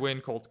 Jags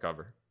win, Colts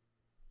cover.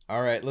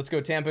 All right, let's go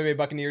Tampa Bay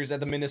Buccaneers at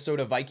the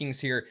Minnesota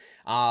Vikings here.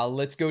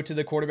 Let's go to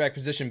the quarterback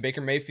position.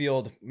 Baker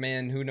Mayfield,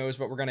 man, who knows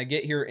what we're going to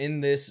get here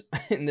in this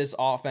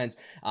offense.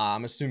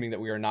 I'm assuming that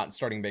we are not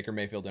starting Baker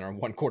Mayfield in our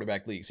one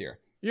quarterback leagues here.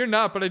 You're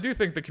not, but I do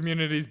think the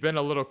community's been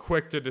a little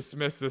quick to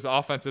dismiss this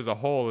offense as a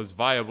whole as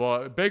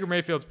viable. Baker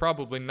Mayfield's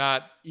probably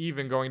not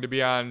even going to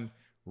be on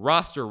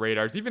roster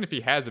radars, even if he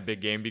has a big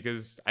game,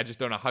 because I just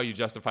don't know how you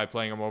justify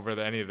playing him over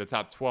any of the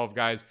top 12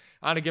 guys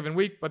on a given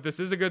week. But this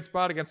is a good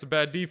spot against a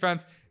bad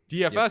defense.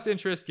 DFS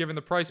interest, given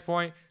the price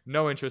point,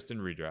 no interest in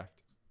redraft.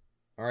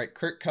 All right,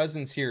 Kirk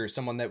Cousins here,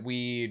 someone that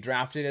we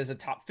drafted as a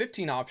top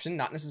 15 option,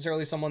 not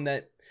necessarily someone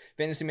that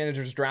fantasy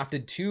managers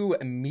drafted to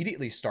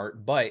immediately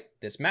start, but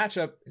this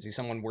matchup, is he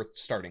someone worth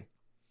starting?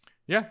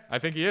 Yeah, I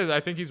think he is. I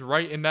think he's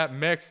right in that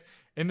mix.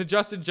 In the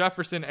Justin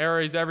Jefferson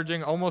era, he's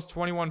averaging almost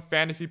 21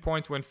 fantasy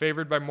points when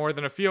favored by more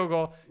than a field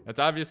goal. That's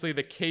obviously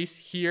the case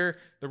here.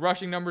 The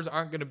rushing numbers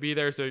aren't going to be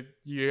there, so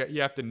you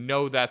have to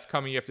know that's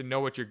coming. You have to know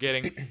what you're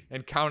getting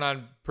and count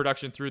on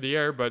production through the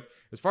air. But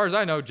as far as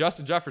I know,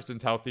 Justin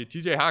Jefferson's healthy.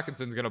 TJ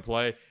Hawkinson's going to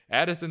play.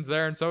 Addison's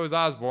there, and so is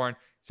Osborne.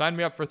 Sign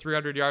me up for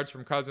 300 yards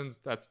from Cousins.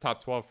 That's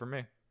top 12 for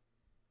me.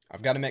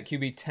 I've got him at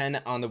QB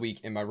 10 on the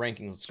week in my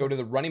rankings. Let's go to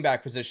the running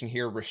back position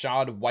here.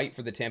 Rachaad White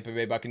for the Tampa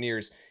Bay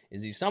Buccaneers.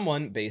 Is he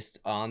someone, based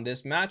on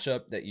this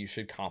matchup, that you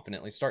should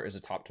confidently start as a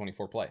top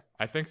 24 play?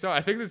 I think so.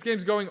 I think this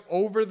game's going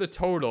over the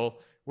total,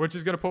 which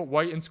is going to put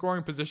White in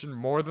scoring position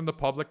more than the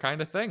public kind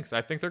of thinks.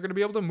 I think they're going to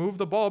be able to move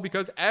the ball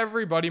because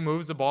everybody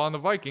moves the ball on the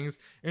Vikings,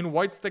 and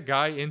White's the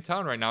guy in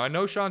town right now. I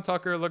know Sean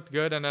Tucker looked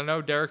good, and I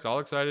know Derek's all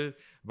excited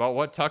about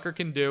what Tucker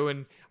can do,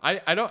 and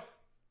I don't,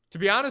 to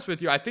be honest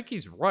with you, I think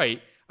he's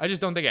right. I just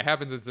don't think it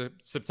happens in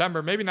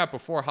September, maybe not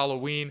before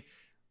Halloween.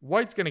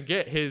 White's going to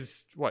get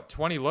his,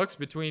 20 looks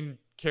between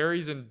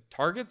carries and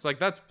targets? Like,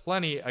 that's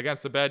plenty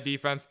against a bad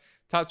defense.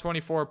 Top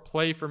 24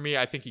 play for me.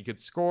 I think he could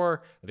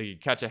score. I think he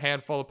could catch a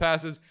handful of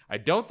passes. I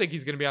don't think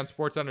he's going to be on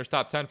SportsCenter's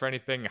top 10 for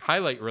anything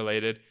highlight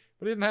related,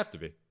 but he didn't have to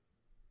be.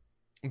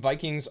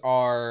 Vikings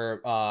are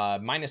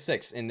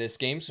 -6 in this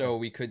game, so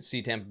we could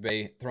see Tampa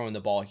Bay throwing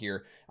the ball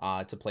here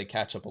to play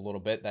catch up a little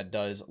bit. That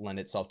does lend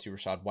itself to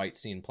Rachaad White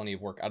seeing plenty of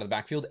work out of the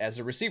backfield as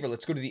a receiver.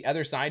 Let's go to the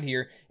other side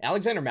here.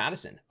 Alexander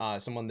Mattison,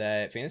 someone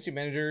that fantasy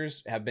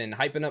managers have been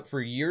hyping up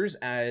for years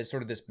as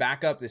sort of this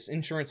backup, this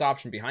insurance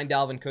option behind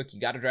Dalvin Cook. You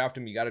got to draft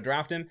him. You got to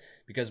draft him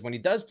because when he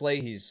does play,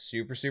 he's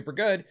super, super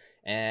good.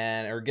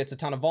 Or gets a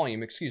ton of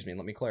volume. Excuse me,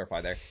 let me clarify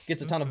there.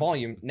 Gets a ton of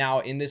volume. Now,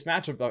 in this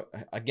matchup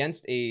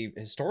against a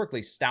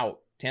historically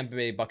stout Tampa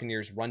Bay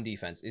Buccaneers run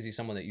defense, is he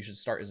someone that you should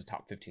start as a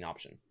top 15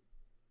 option?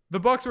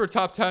 The Bucs were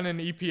top 10 in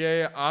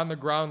EPA on the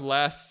ground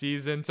last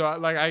season. So,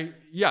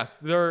 yes,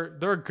 they're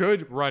a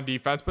good run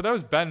defense, but that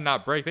was bend,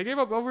 not break. They gave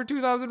up over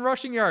 2,000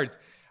 rushing yards.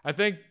 I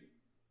think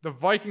the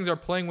Vikings are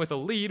playing with a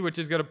lead, which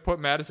is going to put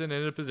Madison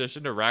in a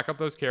position to rack up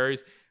those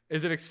carries.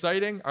 Is it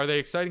exciting? Are they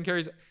exciting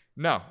carries?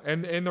 No.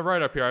 And in the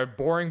write-up here, I have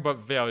boring but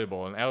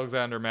valuable, an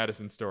Alexander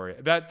Mattison story.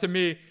 That, to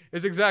me,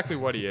 is exactly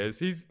what he is.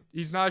 He's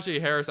Najee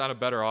Harris on a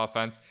better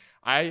offense.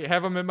 I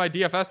have him in my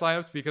DFS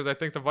lineups because I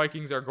think the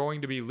Vikings are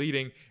going to be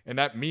leading, and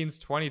that means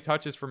 20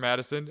 touches for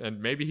Madison,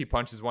 and maybe he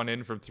punches one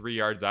in from 3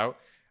 yards out.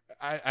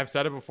 I've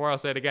said it before. I'll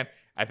say it again.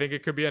 I think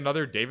it could be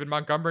another David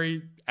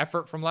Montgomery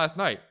effort from last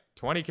night.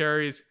 20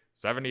 carries,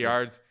 70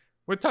 yards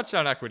with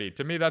touchdown equity.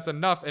 To me, that's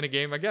enough in a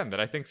game, again, that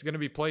I think is going to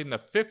be played in the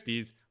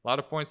 50s. A lot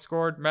of points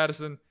scored.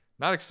 Madison,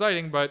 not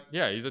exciting, but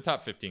yeah, he's a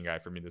top 15 guy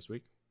for me this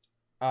week.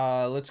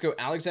 Let's go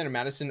Alexander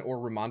Mattison or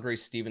Ramondre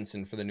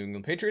Stevenson for the New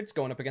England Patriots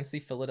going up against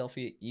the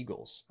Philadelphia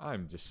Eagles.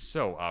 I'm just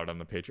so out on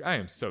the Patriots. I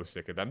am so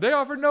sick of them. They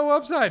offer no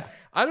upside.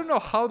 I don't know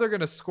how they're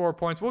going to score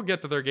points. We'll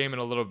get to their game in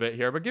a little bit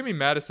here, but give me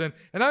Madison.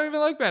 And I don't even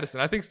like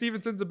Madison. I think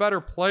Stevenson's a better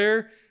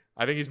player.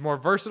 I think he's more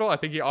versatile. I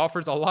think he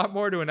offers a lot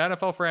more to an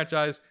NFL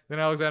franchise than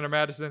Alexander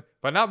Mattison,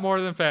 but not more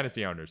than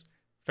fantasy owners.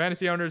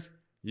 Fantasy owners,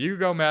 you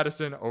go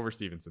Madison over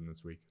Stevenson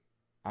this week.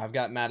 I've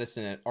got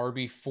Mattison at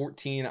RB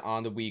 14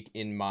 on the week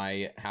in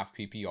my half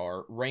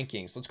PPR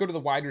rankings. Let's go to the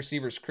wide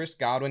receivers, Chris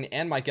Godwin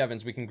and Mike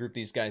Evans. We can group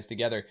these guys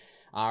together.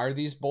 Are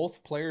these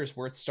both players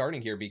worth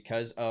starting here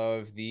because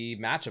of the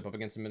matchup up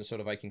against the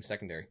Minnesota Vikings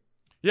secondary?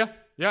 Yeah.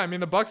 I mean,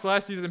 the Bucs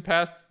last season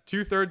passed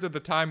 2/3 of the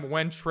time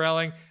when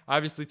trailing.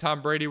 Obviously,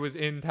 Tom Brady was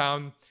in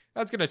town.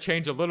 That's going to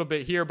change a little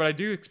bit here, but I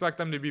do expect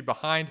them to be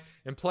behind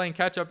and playing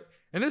catch up.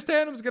 And this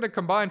tandem is going to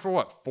combine for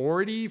what,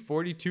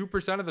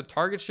 42% of the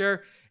target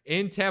share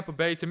in Tampa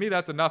Bay. To me,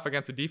 that's enough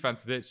against a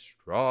defense that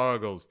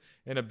struggles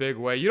in a big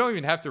way. You don't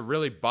even have to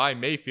really buy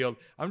Mayfield.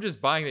 I'm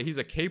just buying that he's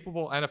a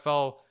capable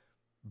NFL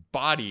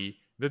body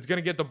that's going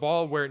to get the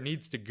ball where it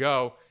needs to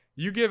go.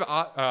 You give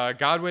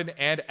Godwin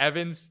and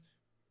Evans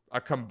a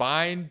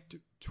combined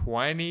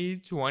 20,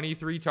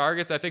 23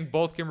 targets. I think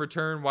both can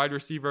return wide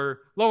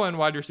receiver, low-end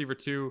wide receiver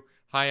 2,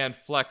 high-end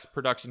flex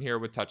production here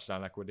with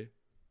touchdown equity.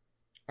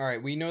 All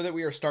right, we know that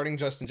we are starting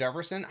Justin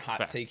Jefferson.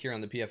 Hot take here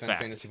on the PFN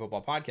Fantasy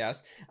Football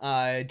Podcast.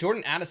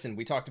 Jordan Addison,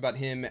 we talked about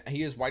him.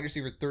 He is wide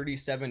receiver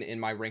 37 in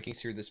my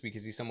rankings here this week.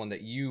 Is he someone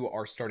that you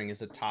are starting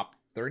as a top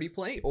 30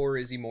 play, or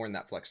is he more in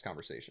that flex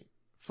conversation?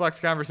 Flex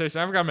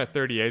conversation. I've got him at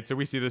 38, so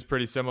we see this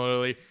pretty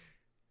similarly.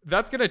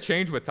 That's going to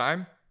change with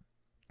time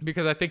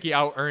because I think he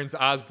out-earns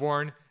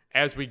Osborne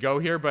as we go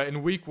here. But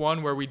in week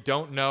 1 where we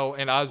don't know,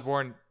 and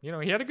Osborne, he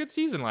had a good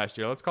season last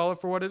year. Let's call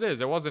it for what it is.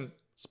 It wasn't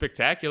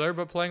spectacular,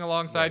 but playing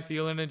alongside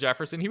Thielen and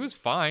Jefferson, he was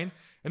fine.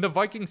 And the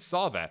Vikings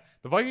saw that.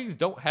 The Vikings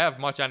don't have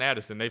much on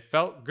Addison. They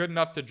felt good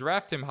enough to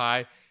draft him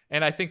high,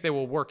 and I think they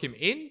will work him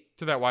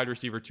into that wide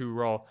receiver 2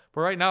 role.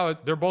 But right now,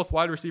 they're both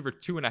wide receiver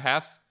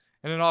 2.5s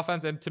in an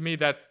offense. And to me,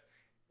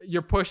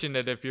 you're pushing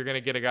it if you're going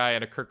to get a guy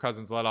in a Kirk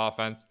Cousins-led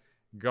offense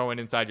going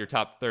inside your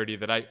top 30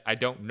 that I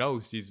don't know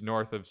sees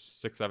north of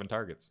 6-7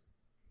 targets.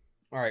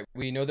 All right,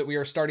 we know that we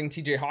are starting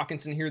TJ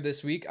Hawkinson here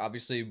this week.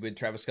 Obviously, with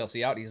Travis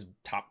Kelce out, he's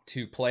top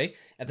 2 play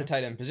at the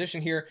tight end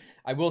position here.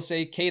 I will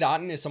say Cade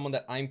Otton is someone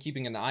that I'm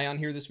keeping an eye on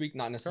here this week,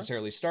 not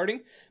necessarily starting,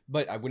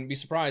 but I wouldn't be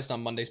surprised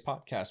on Monday's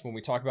podcast when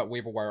we talk about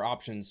waiver wire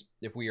options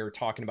if we are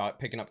talking about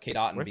picking up Cade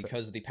Otton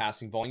because of the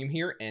passing volume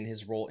here and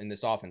his role in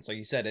this offense. Like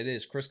you said, it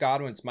is Chris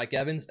Godwin, it's Mike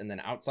Evans, and then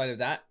outside of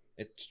that,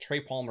 it's Trey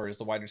Palmer is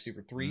the wide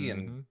receiver 3,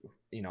 and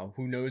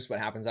who knows what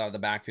happens out of the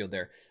backfield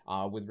there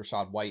with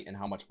Rachaad White and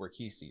how much work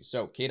he sees.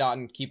 So Cade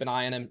Otton, keep an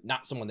eye on him.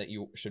 Not someone that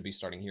you should be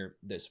starting here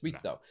this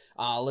week, though.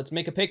 Let's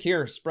make a pick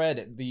here.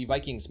 Spread the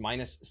Vikings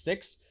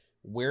 -6.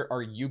 Where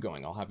are you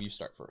going? I'll have you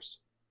start first.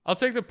 I'll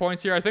take the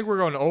points here. I think we're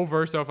going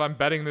over. So if I'm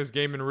betting this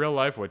game in real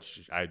life,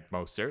 which I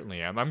most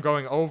certainly am, I'm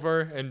going over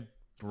and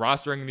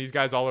rostering these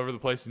guys all over the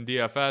place in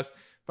DFS.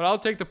 But I'll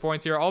take the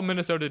points here. All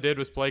Minnesota did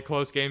was play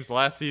close games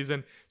last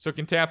season. So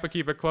can Tampa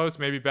keep it close?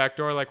 Maybe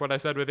backdoor like what I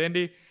said with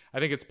Indy. I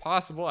think it's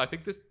possible. I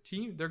think this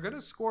team, they're going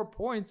to score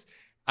points.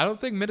 I don't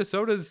think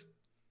Minnesota's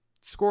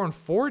scoring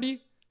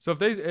 40. So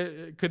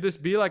if could this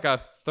be like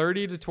a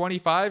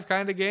 30-25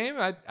 kind of game?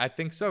 I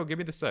think so. Give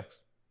me the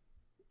 6.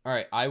 All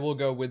right. I will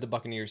go with the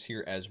Buccaneers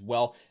here as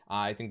well.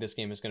 I think this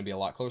game is going to be a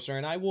lot closer,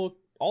 and I will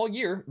all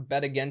year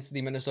bet against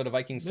the Minnesota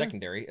Vikings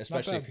secondary,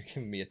 especially if you're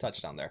giving me a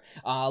touchdown there.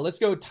 Let's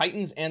go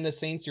Titans and the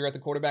Saints. You're at the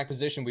quarterback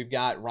position. We've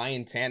got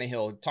Ryan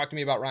Tannehill. Talk to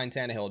me about Ryan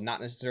Tannehill. Not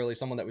necessarily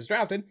someone that was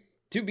drafted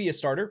to be a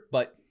starter,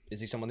 but is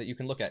he someone that you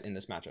can look at in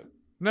this matchup?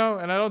 No,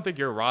 and I don't think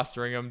you're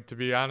rostering him, to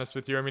be honest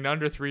with you. I mean,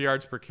 under 3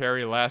 yards per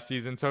carry last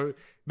season. So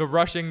the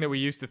rushing that we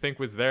used to think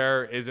was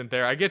there isn't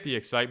there. I get the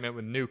excitement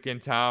with Nuke in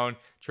town,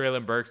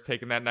 Treylon Burks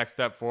taking that next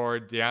step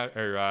forward,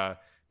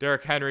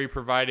 Derrick Henry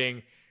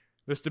providing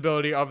the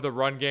stability of the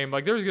run game.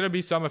 Like, there's going to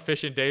be some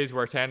efficient days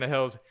where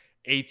Tannehill's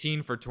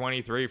 18 for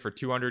 23 for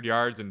 200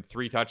 yards and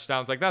 3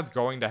 touchdowns. Like, that's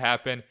going to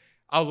happen.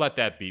 I'll let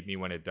that beat me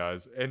when it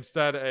does.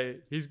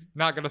 Instead, he's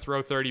not going to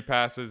throw 30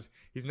 passes.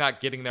 He's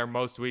not getting there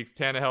most weeks.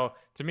 Tannehill,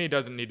 to me,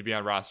 doesn't need to be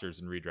on rosters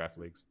in redraft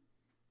leagues.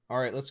 All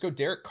right, let's go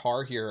Derek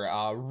Carr here.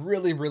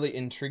 Really, really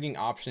intriguing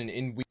option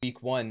in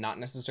week 1. Not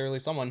necessarily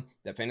someone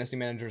that fantasy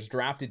managers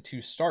drafted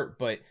to start,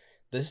 but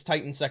this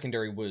Titans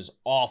secondary was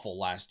awful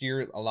last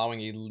year, allowing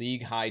a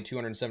league-high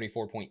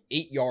 274.8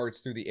 yards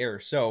through the air.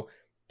 So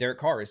Derek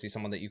Carr, is he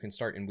someone that you can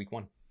start in week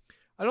 1?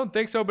 I don't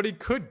think so, but he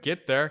could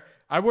get there.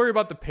 I worry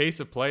about the pace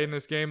of play in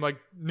this game. Like,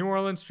 New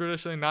Orleans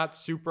traditionally not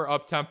super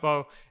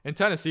up-tempo, and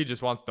Tennessee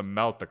just wants to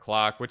melt the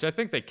clock, which I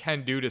think they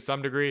can do to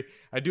some degree.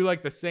 I do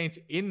like the Saints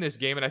in this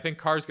game, and I think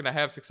Carr's going to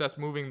have success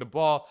moving the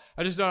ball.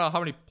 I just don't know how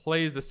many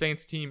plays the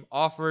Saints team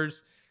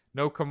offers.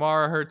 No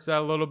Kamara hurts that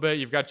a little bit.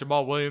 You've got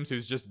Jamal Williams,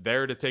 who's just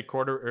there to take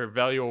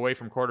value away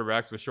from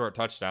quarterbacks with short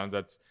touchdowns.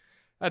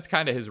 That's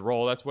kind of his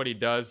role. That's what he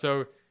does.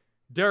 So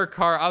Derek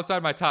Carr,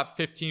 outside my top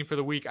 15 for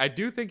the week, I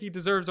do think he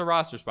deserves a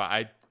roster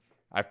spot.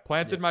 I've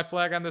planted my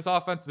flag on this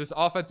offense. This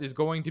offense is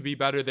going to be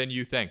better than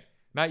you think.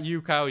 Not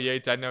you, Kyle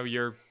Yates. I know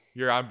you're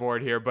on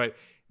board here, but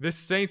this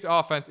Saints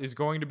offense is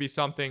going to be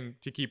something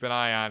to keep an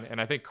eye on. And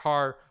I think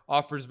Carr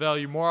offers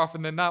value more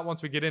often than not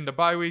once we get into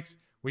bye weeks.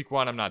 Week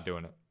 1, I'm not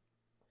doing it.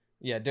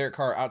 Yeah, Derek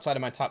Carr outside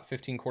of my top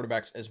 15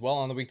 quarterbacks as well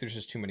on the week. There's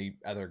just too many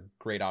other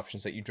great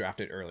options that you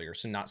drafted earlier,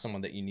 so not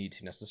someone that you need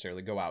to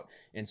necessarily go out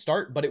and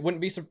start. But it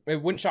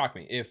wouldn't shock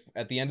me if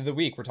at the end of the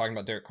week we're talking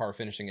about Derek Carr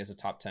finishing as a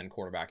top 10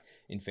 quarterback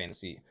in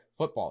fantasy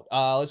football.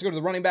 Let's go to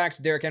the running backs.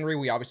 Derrick Henry,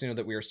 we obviously know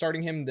that we are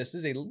starting him. This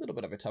is a little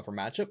bit of a tougher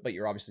matchup, but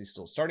you're obviously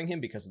still starting him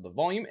because of the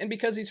volume and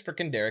because he's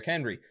freaking Derrick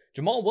Henry.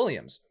 Jamal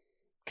Williams.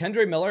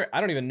 Kendre Miller, I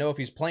don't even know if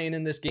he's playing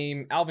in this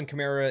game. Alvin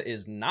Kamara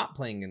is not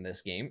playing in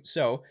this game.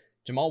 So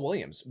Jamal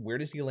Williams, where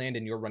does he land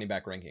in your running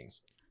back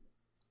rankings?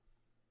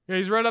 Yeah,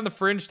 he's right on the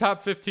fringe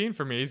top 15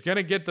 for me. He's going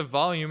to get the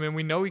volume, and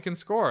we know he can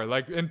score.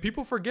 And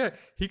people forget,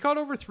 he caught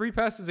over 3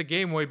 passes a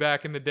game way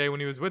back in the day when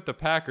he was with the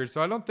Packers,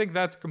 so I don't think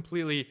that's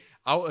completely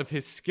out of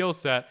his skill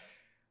set.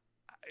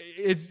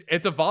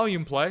 It's a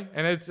volume play,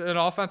 and it's an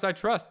offense I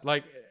trust.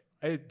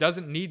 It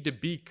doesn't need to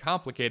be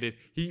complicated.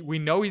 We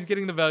know he's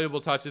getting the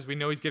valuable touches. We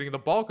know he's getting the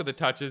bulk of the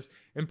touches.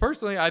 And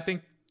personally, I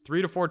think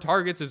 3 to 4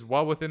 targets is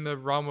well within the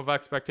realm of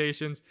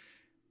expectations.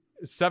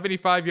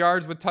 75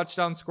 yards with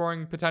touchdown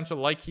scoring potential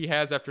like he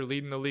has after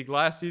leading the league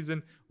last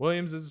season.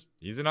 Williams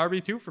he's an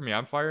RB2 for me.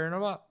 I'm firing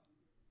him up.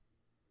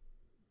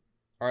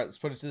 All right, let's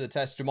put it to the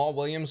test. Jamal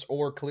Williams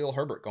or Khalil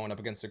Herbert going up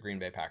against the Green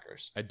Bay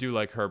Packers? I do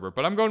like Herbert,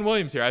 but I'm going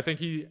Williams here. I think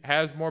he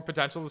has more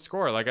potential to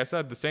score. Like I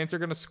said, the Saints are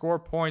going to score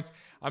points.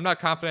 I'm not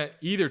confident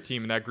either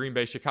team in that Green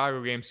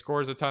Bay-Chicago game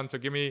scores a ton, so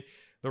give me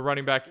the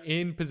running back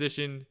in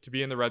position to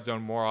be in the red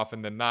zone more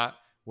often than not.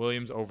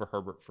 Williams over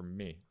Herbert for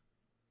me.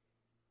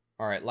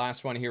 All right,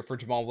 last one here for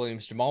Jamal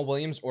Williams. Jamal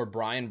Williams or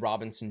Brian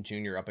Robinson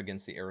Jr. up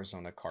against the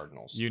Arizona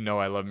Cardinals? You know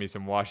I love me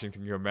some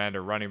Washington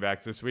Commander running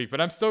backs this week,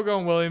 but I'm still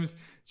going Williams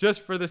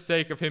just for the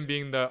sake of him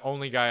being the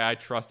only guy I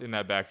trust in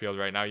that backfield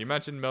right now. You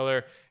mentioned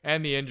Miller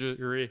and the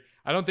injury.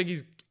 I don't think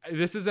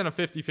this isn't a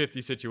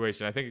 50-50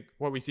 situation. I think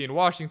what we see in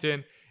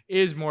Washington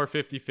is more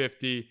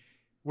 50-50,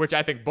 which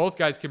I think both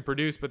guys can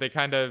produce, but they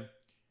kind of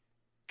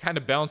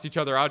balance each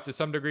other out to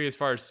some degree as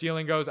far as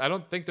ceiling goes. I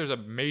don't think there's a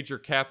major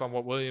cap on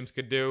what Williams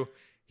could do.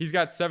 He's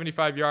got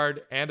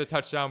 75-yard and a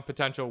touchdown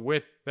potential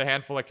with the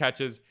handful of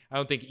catches. I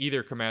don't think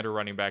either Commander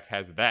running back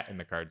has that in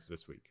the cards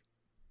this week.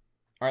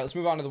 All right, let's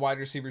move on to the wide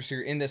receivers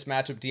here in this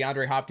matchup.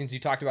 DeAndre Hopkins,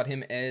 you talked about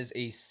him as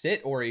a sit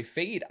or a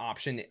fade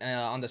option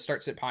on the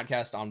Start Sit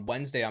podcast on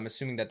Wednesday. I'm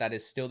assuming that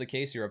is still the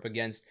case. You're up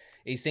against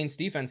a Saints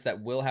defense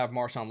that will have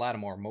Marshawn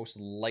Lattimore most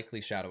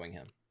likely shadowing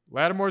him.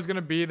 Lattimore's going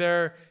to be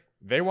there.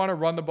 They want to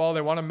run the ball.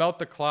 They want to melt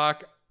the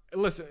clock.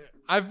 Listen,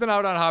 I've been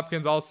out on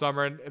Hopkins all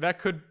summer, and that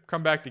could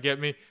come back to get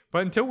me.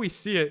 But until we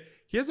see it,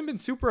 he hasn't been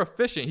super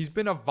efficient. He's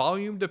been a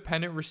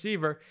volume-dependent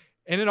receiver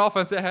in an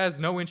offense that has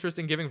no interest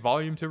in giving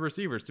volume to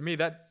receivers. To me,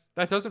 that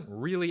doesn't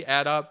really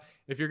add up.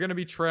 If you're going to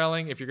be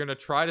trailing, if you're going to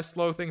try to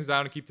slow things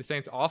down and keep the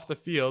Saints off the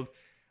field,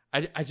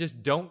 I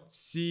just don't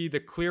see the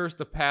clearest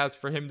of paths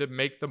for him to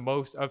make the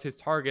most of his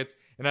targets.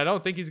 And I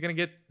don't think he's going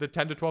to get the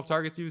 10 to 12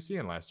 targets he was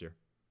seeing last year.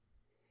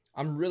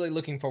 I'm really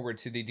looking forward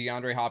to the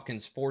DeAndre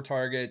Hopkins 4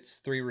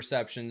 targets, 3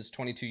 receptions,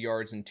 22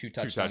 yards, and 2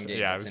 touchdown game.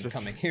 Yeah, that's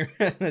incoming here.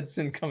 That's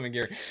incoming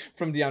here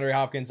from DeAndre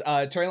Hopkins.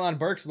 Treylon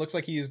Burks looks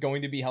like he is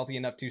going to be healthy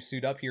enough to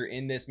suit up here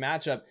in this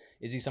matchup.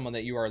 Is he someone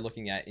that you are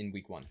looking at in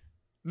week 1?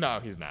 No,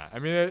 he's not. I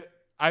mean,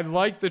 I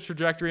like the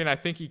trajectory, and I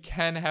think he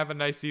can have a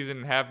nice season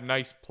and have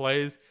nice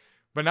plays.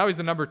 But now he's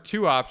the number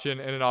 2 option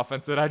in an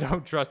offense that I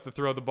don't trust to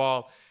throw the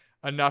ball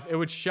enough. It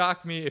would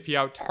shock me if he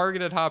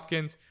out-targeted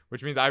Hopkins,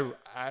 which means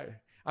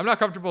I'm not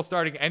comfortable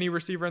starting any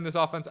receiver in this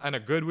offense on a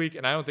good week,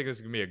 and I don't think this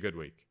is going to be a good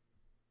week.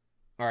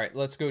 All right,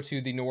 let's go to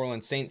the New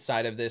Orleans Saints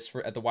side of this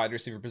at the wide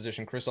receiver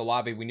position. Chris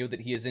Olave, we knew that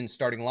he is in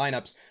starting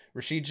lineups.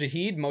 Rashid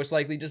Shaheed, most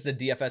likely just a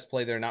DFS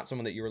play there, not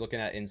someone that you were looking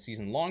at in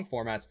season-long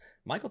formats.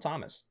 Michael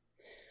Thomas.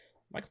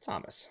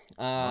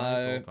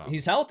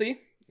 He's healthy.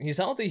 He's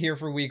healthy here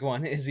for week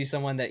 1. Is he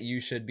someone that you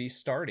should be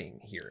starting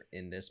here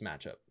in this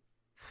matchup?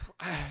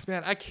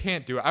 Man, I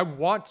can't do it. I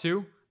want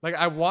to.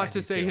 I want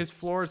to say his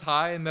floor is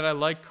high and that I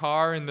like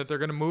Carr and that they're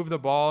going to move the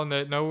ball and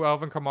that no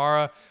Alvin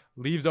Kamara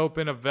leaves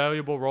open a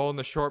valuable role in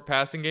the short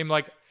passing game.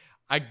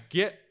 I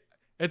get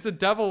it's a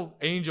devil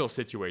angel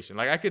situation.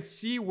 I could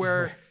see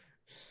where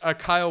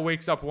Kyle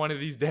wakes up one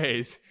of these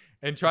days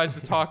and tries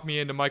to talk me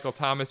into Michael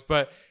Thomas,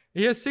 but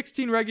he has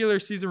 16 regular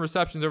season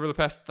receptions over the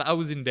past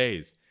 1,000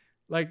 days.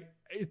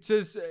 It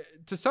says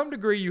to some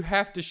degree, you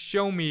have to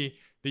show me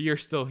that you're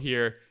still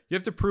here. You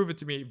have to prove it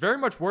to me. Very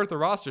much worth a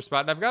roster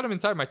spot, and I've got him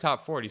inside my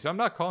top 40, so I'm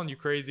not calling you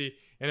crazy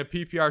in a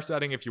PPR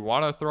setting if you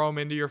want to throw him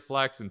into your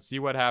flex and see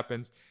what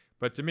happens.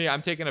 But to me,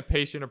 I'm taking a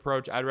patient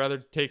approach. I'd rather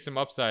take some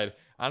upside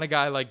on a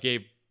guy like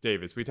Gabe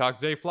Davis. We talked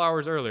Zay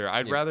Flowers earlier.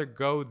 I'd rather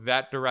go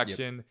that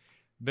direction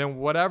than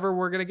whatever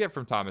we're going to get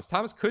from Thomas.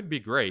 Thomas could be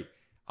great.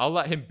 I'll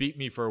let him beat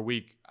me for a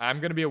week. I'm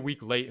going to be a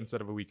week late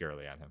instead of a week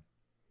early on him.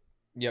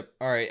 Yep.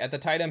 All right. At the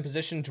tight end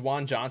position,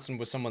 Juwan Johnson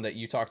was someone that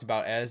you talked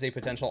about as a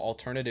potential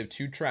alternative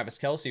to Travis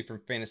Kelce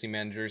from fantasy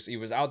managers. He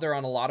was out there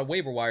on a lot of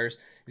waiver wires. Is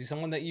he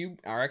someone that you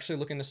are actually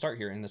looking to start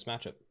here in this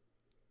matchup?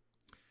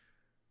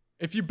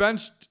 If you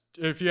benched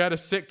if you had to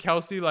sit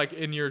Kelce like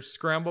in your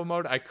scramble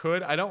mode, I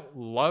could. I don't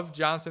love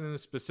Johnson in the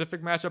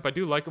specific matchup. I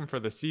do like him for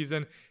the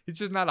season. He's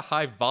just not a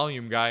high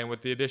volume guy. And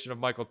with the addition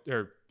of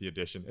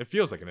it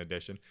feels like an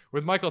addition.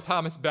 With Michael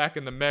Thomas back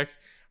in the mix,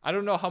 I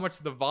don't know how much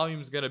the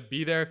volume is going to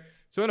be there.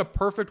 So in a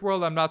perfect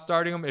world, I'm not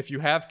starting him. If you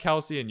have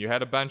Kelce and you had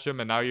to bench him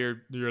and now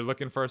you're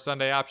looking for a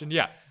Sunday option,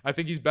 yeah, I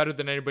think he's better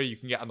than anybody you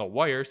can get on the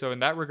wire. So in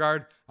that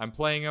regard, I'm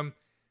playing him.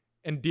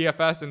 In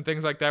DFS and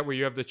things like that where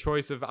you have the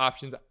choice of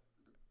options,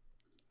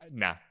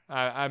 nah,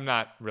 I'm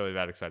not really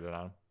that excited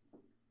on him.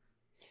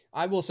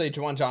 I will say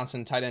Juwan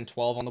Johnson, tight end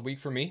 12 on the week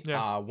for me.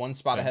 Yeah. One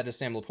spot ahead of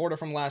Sam Laporta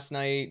from last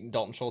night.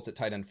 Dalton Schultz at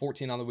tight end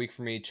 14 on the week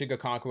for me.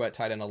 Chigakonkwo at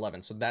tight end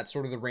 11. So that's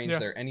sort of the range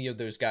there. Any of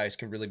those guys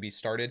can really be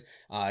started.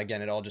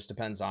 Again, it all just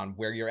depends on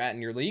where you're at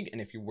in your league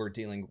and if you were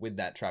dealing with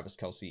that Travis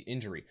Kelce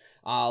injury.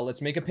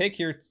 Let's make a pick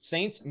here.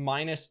 Saints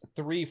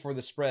 -3 for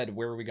the spread.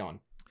 Where are we going?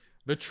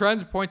 The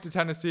trends point to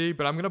Tennessee,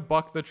 but I'm going to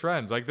buck the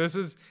trends. Like this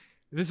is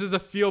a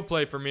feel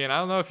play for me. And I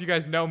don't know if you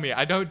guys know me.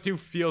 I don't do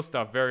feel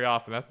stuff very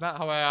often. That's not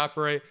how I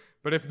operate.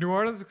 But if New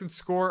Orleans can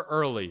score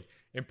early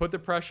and put the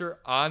pressure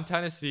on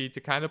Tennessee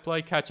to kind of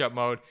play catch-up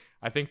mode,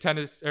 I think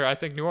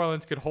New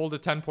Orleans could hold a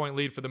 10-point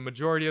lead for the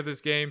majority of this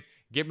game,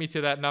 get me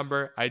to that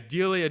number.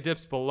 Ideally, it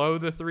dips below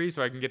the 3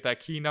 so I can get that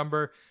key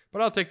number.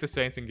 But I'll take the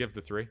Saints and give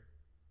the 3.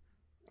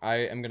 I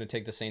am going to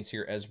take the Saints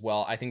here as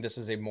well. I think this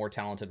is a more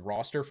talented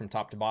roster from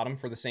top to bottom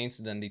for the Saints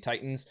than the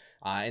Titans.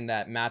 And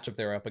that matchup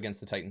there up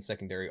against the Titans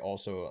secondary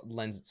also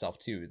lends itself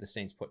to the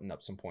Saints putting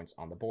up some points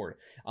on the board.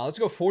 Let's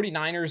go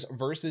 49ers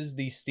versus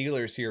the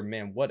Steelers here.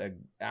 Man, what a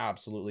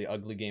absolutely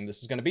ugly game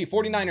this is going to be.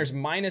 49ers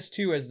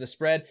 -2 as the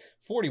spread,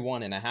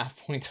 41.5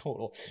 point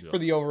total for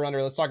the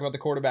over-under. Let's talk about the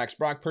quarterbacks.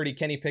 Brock Purdy,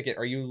 Kenny Pickett.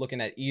 Are you looking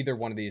at either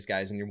one of these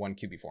guys in your 1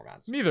 QB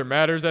formats? Neither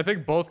matters. I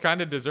think both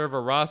kind of deserve a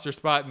roster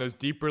spot in those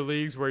deeper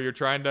leagues where you're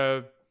trying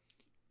to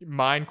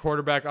mine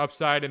quarterback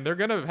upside, and they're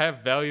going to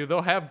have value.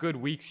 They'll have good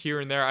weeks here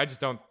and there. I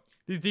just don't.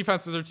 These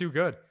defenses are too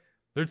good.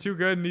 They're too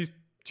good, and these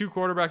two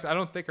quarterbacks I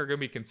don't think are going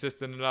to be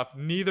consistent enough.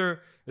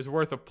 Neither is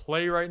worth a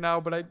play right now,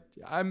 but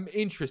I'm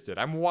interested.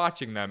 I'm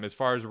watching them as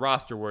far as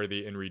roster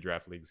worthy in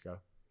redraft leagues go.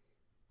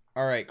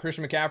 All right,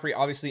 Christian McCaffrey,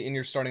 obviously in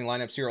your starting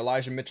lineups here.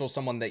 Elijah Mitchell,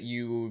 someone that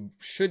you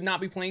should not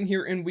be playing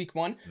here in week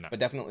 1, but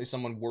definitely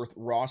someone worth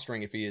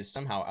rostering if he is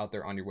somehow out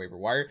there on your waiver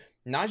wire.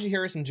 Najee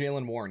Harris and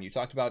Jaylen Warren. You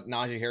talked about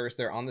Najee Harris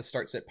there on the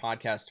Start Sit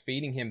podcast,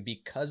 fading him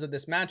because of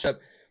this matchup.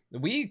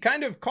 We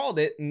kind of called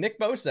it. Nick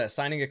Bosa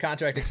signing a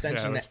contract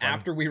extension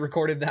after we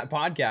recorded that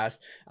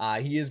podcast.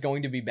 He is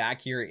going to be back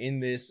here in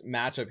this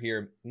matchup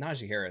here.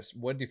 Najee Harris,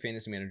 what do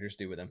fantasy managers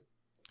do with him?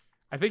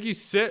 I think you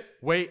sit,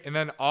 wait, and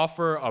then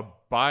offer a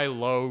buy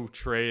low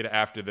trade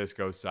after this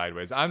goes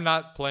sideways. I'm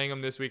not playing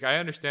him this week. I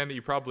understand that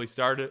you probably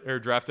started or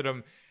drafted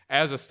him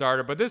as a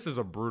starter, but this is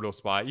a brutal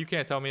spot. You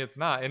can't tell me it's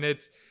not. And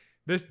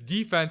this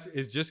defense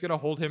is just going to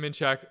hold him in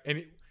check.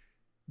 And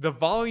the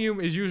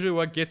volume is usually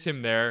what gets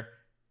him there.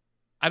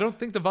 I don't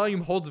think the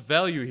volume holds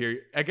value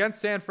here. Against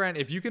San Fran,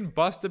 if you can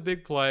bust a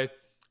big play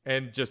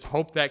and just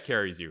hope that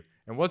carries you.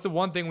 And what's the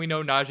one thing we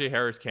know Najee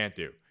Harris can't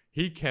do?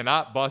 He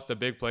cannot bust a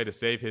big play to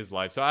save his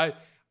life. So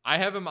I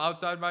have him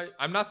outside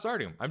I'm not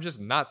starting him. I'm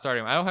just not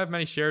starting him. I don't have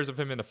many shares of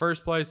him in the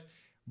first place,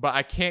 but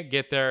I can't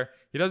get there.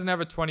 He doesn't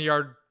have a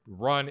 20-yard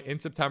run in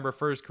September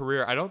for his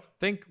career. I don't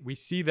think we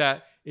see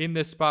that in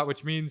this spot,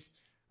 which means,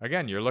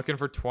 again, you're looking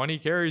for 20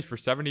 carries for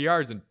 70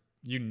 yards and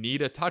you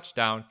need a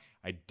touchdown.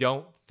 I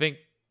don't think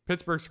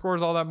Pittsburgh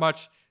scores all that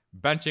much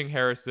benching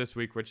Harris this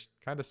week, which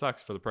kind of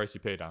sucks for the price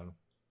you paid on him.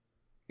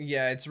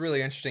 Yeah, it's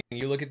really interesting.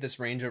 You look at this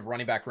range of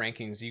running back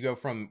rankings, you go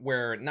from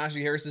where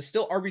Najee Harris is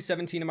still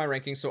RB17 in my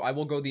rankings, so I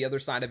will go the other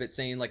side of it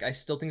saying, like, I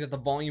still think that the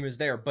volume is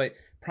there, but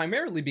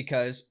primarily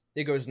because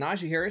it goes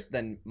Najee Harris,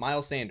 then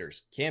Miles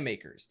Sanders, Cam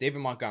Akers, David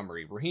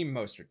Montgomery, Raheem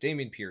Mostert,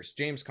 Damian Pierce,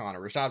 James Conner,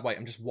 Rachaad White.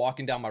 I'm just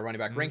walking down my running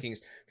back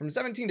rankings from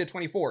 17 to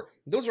 24.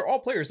 Those are all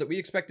players that we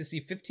expect to see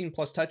 15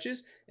 plus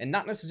touches and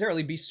not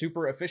necessarily be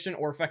super efficient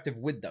or effective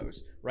with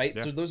those, right?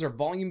 Yeah. So those are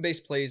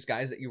volume-based plays,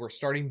 guys that you are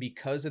starting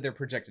because of their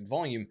projected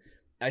volume.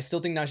 I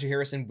still think Najee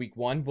Harris in week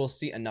 1 will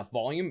see enough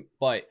volume,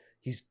 but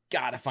he's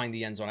got to find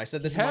the end zone. I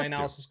said this in my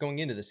analysis going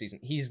into the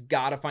season. He's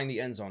got to find the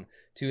end zone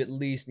to at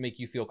least make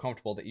you feel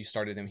comfortable that you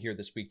started him here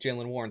this week.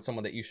 Jaylen Warren,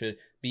 someone that you should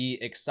be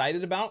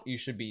excited about. You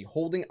should be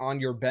holding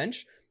on your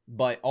bench,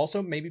 but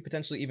also maybe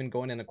potentially even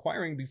going and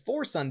acquiring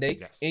before Sunday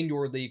in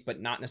your league, but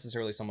not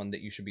necessarily someone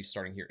that you should be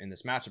starting here in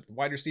this matchup. The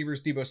wide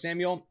receivers, Deebo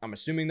Samuel, I'm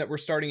assuming that we're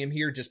starting him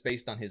here just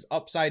based on his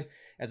upside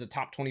as a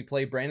top 20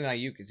 play. Brandon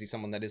Ayuk, is he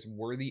someone that is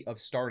worthy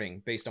of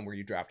starting based on where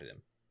you drafted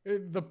him?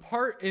 The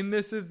part in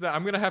this is that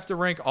I'm going to have to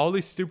rank all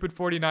these stupid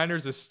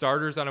 49ers as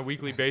starters on a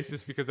weekly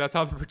basis because that's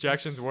how the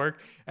projections work.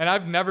 And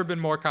I've never been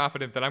more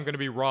confident that I'm going to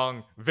be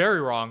wrong,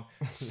 very wrong,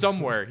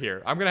 somewhere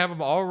here. I'm going to have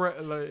them all,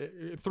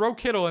 throw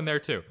Kittle in there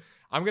too.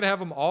 I'm going to have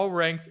them all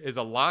ranked as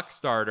a lock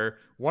starter.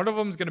 One of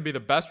them is going to be the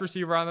best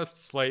receiver on the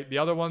slate. The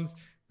other one's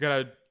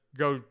going to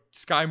go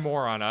Sky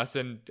Moore on us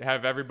and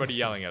have everybody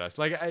yelling at us.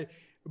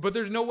 But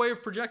there's no way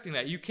of projecting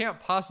that. You can't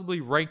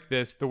possibly rank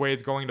this the way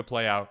it's going to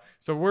play out.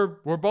 So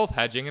we're both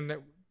hedging, and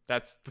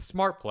that's the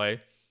smart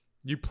play.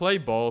 you play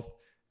both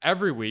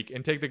every week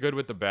and take the good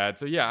with the bad.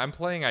 So yeah, I'm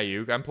playing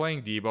Ayuk, I'm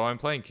playing Debo, I'm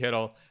playing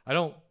Kittle. I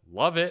don't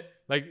love it.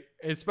 Like,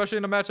 especially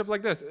in a matchup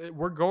like this,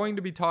 we're going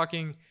to be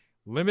talking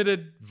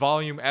limited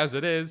volume as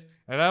it is.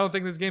 And I don't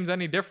think this game's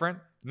any different.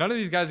 None of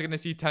these guys are going to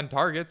see 10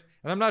 targets.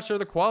 And I'm not sure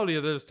the quality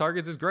of those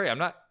targets is great. I'm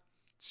not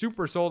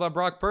super sold on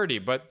Brock Purdy,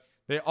 but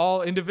they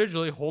all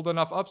individually hold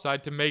enough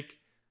upside to make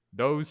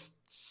those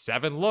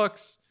 7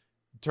 looks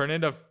turn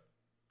into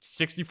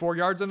 64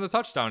 yards and a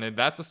touchdown. And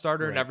that's a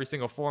starter in every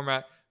single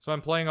format. So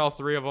I'm playing all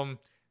 3 of them.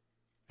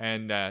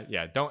 And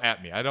yeah, don't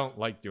at me. I don't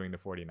like doing the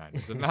 49ers.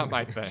 It's not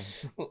my thing.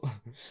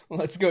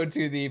 Let's go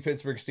to the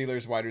Pittsburgh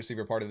Steelers wide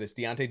receiver part of this.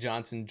 Deontay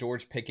Johnson,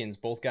 George Pickens,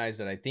 both guys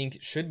that I think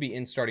should be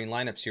in starting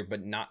lineups here,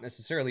 but not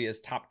necessarily as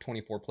top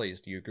 24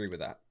 plays. Do you agree with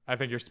that? I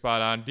think you're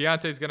spot on.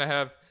 Deontay's going to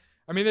have,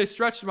 I mean, they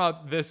stretched him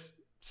out this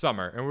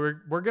summer, and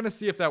we're going to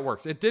see if that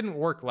works. It didn't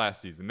work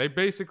last season. They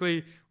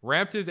basically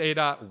ramped his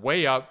ADOT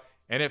way up,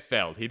 and it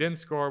failed. He didn't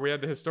score. We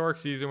had the historic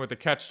season with the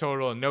catch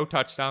total and no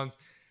touchdowns.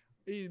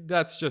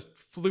 That's just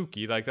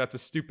fluky. Like, that's a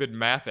stupid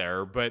math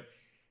error. But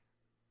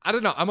I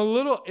don't know. I'm a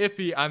little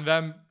iffy on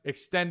them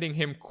extending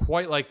him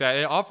quite like that.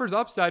 It offers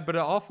upside, but it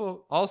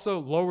also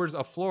lowers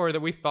a floor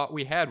that we thought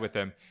we had with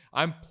him.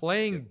 I'm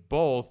playing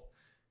both,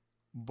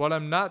 but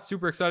I'm not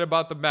super excited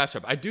about the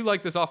matchup. I do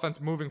like this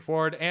offense moving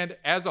forward. And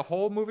as a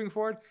whole moving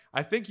forward,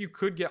 I think you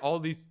could get all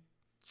these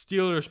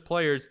Steelers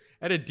players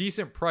at a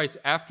decent price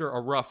after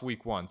a rough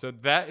week 1. So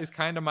that is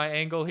kind of my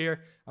angle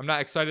here. I'm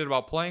not excited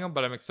about playing them,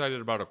 but I'm excited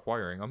about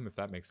acquiring them, if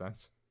that makes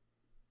sense.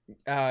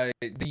 The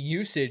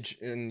usage,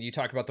 and you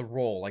talk about the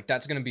role, like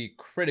that's going to be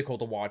critical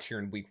to watch here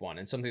in week 1.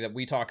 And something that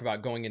we talk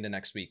about going into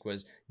next week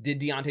was, did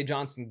Deontay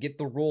Johnson get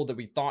the role that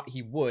we thought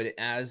he would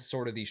as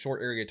sort of the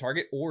short area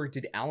target, or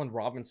did Allen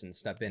Robinson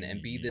step in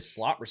and be this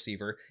slot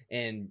receiver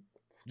and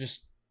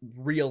just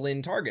reel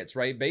in targets,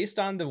 right? Based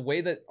on the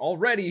way that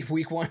already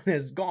week 1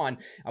 has gone,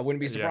 I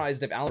wouldn't be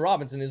surprised if Allen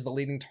Robinson is the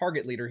leading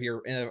target leader here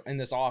in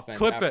this offense.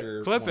 Clip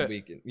it.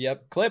 Week.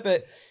 Yep, clip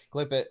it.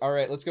 All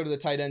right, let's go to the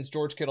tight ends.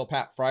 George Kittle,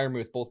 Pat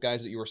Freiermuth, both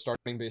guys that you were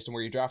starting based on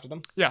where you drafted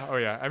them. Yeah, oh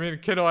yeah. I mean,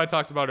 Kittle I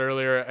talked about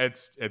earlier.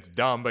 It's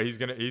dumb, but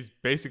he's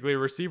basically a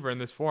receiver in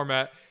this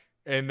format,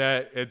 in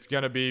that it's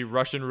gonna be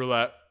Russian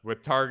roulette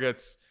with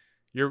targets.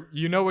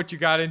 You know what you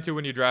got into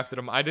when you drafted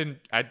him. I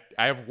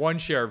have 1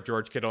 share of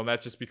George Kittle, and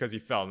that's just because he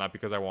fell, not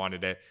because I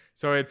wanted it.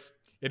 So it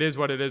is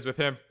what it is with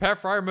him.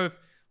 Pat Freiermuth,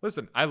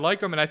 listen, I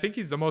like him, and I think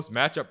he's the most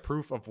matchup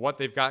proof of what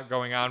they've got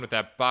going on with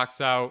that box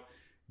out,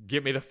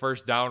 get me the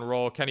first down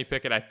role. Kenny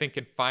Pickett, I think,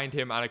 can find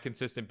him on a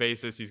consistent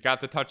basis. He's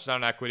got the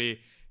touchdown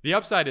equity. The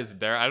upside isn't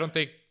there. I don't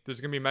think there's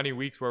going to be many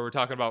weeks where we're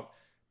talking about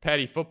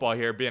Patty football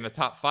here being a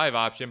top 5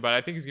 option, but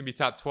I think he's going to be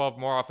top 12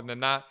 more often than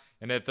not.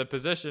 And at the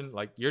position,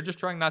 like, you're just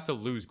trying not to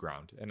lose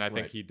ground. And I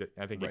think he does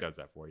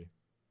that for you.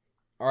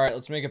 All right,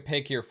 let's make a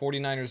pick here.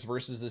 49ers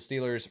versus the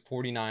Steelers.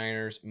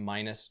 49ers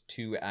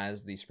 -2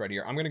 as the spread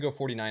here. I'm going to go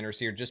 49ers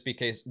here just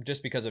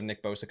because of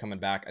Nick Bosa coming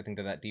back. I think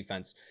that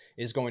defense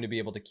is going to be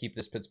able to keep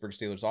this Pittsburgh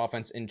Steelers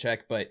offense in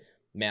check. But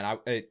man,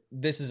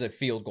 this is a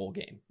field goal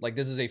game. Like,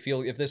 this is a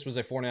field. If this was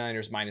a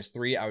 49ers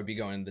 -3, I would be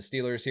going the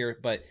Steelers here.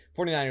 But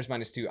 49ers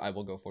 -2, I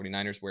will go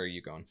 49ers. Where are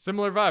you going?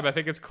 Similar vibe. I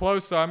think it's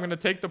close, so I'm going to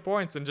take the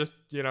points and just,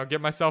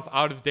 get myself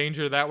out of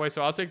danger that way.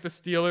 So I'll take the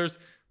Steelers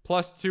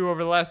 +2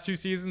 over the last 2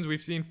 seasons.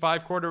 We've seen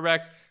 5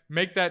 quarterbacks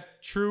make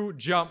that true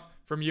jump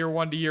from year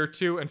 1 to year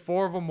 2, and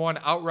 4 of them won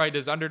outright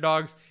as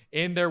underdogs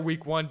in their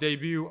week 1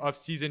 debut of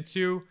season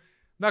 2. I'm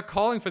not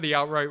calling for the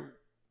outright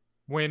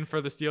win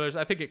for the Steelers.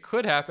 I think it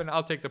could happen.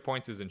 I'll take the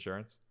points as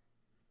insurance.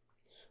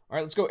 All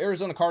right, let's go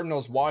Arizona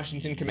Cardinals,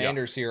 Washington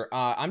Commanders here.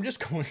 I'm just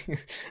going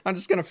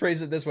to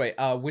phrase it this way.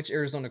 Which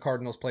Arizona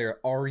Cardinals player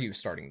are you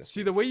starting this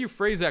week? The way you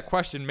phrase that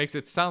question makes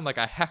it sound like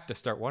I have to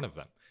start one of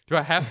them. Do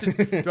I have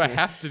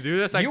to do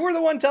this? You were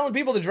the one telling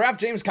people to draft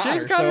James Conner.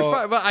 James Conner's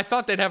fine, but I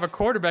thought they'd have a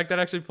quarterback that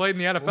actually played in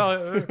the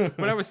NFL.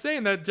 When I was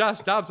saying that Josh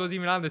Dobbs wasn't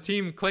even on the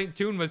team, Clayton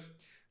Tune was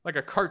like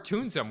a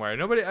cartoon somewhere.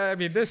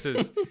 This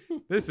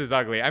is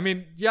ugly. I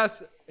mean,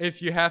 yes,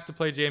 if you have to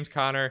play James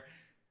Conner,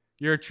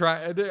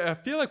 I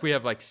feel like we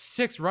have like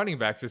 6 running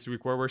backs this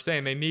week where we're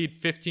saying they need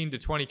 15 to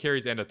 20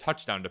 carries and a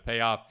touchdown to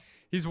pay off.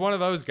 He's one of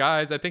those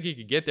guys. I think he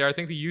could get there. I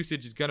think the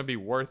usage is going to be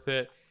worth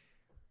it.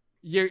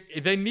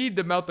 They need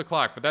to melt the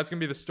clock, but that's going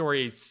to be the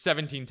story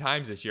 17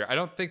 times this year. I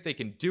don't think they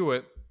can do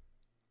it.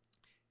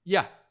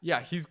 Yeah,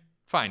 he's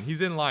fine.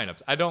 He's in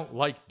lineups. I don't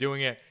like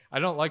doing it. I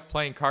don't like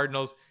playing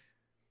Cardinals.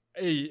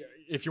 Hey,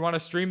 if you want to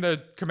stream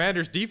the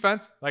Commanders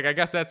defense, like, I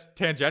guess that's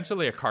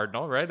tangentially a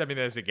Cardinal, right? I mean,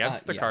 it's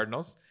against the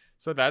Cardinals.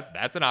 So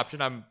that's an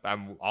option.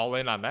 I'm all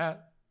in on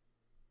that.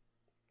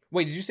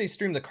 Wait, did you say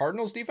stream the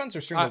Cardinals defense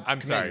or stream the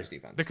Commanders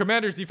defense? The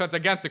Commanders defense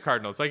against the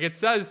Cardinals. Like, it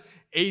says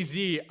AZ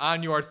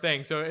on your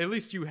thing, so at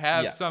least you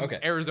have some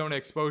Arizona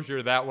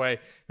exposure that way.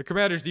 The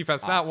Commanders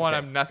defense, not one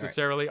I'm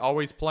necessarily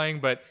always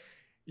playing, but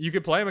you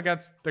could play him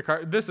against the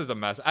Cardinals. This is a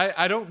mess.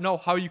 I don't know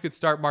how you could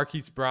start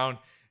Marquise Brown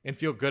and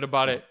feel good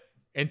about it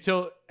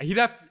until he'd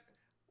have to.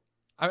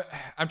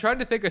 I'm trying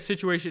to think a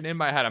situation in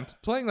my head. I'm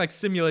playing like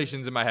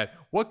simulations in my head.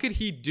 What could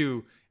he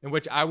do in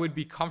which I would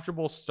be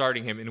comfortable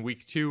starting him in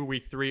week 2,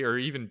 week 3, or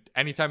even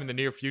anytime in the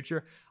near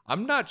future?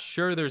 I'm not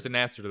sure there's an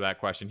answer to that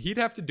question. He'd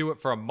have to do it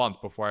for a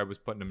month before I was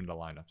putting him into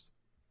lineups.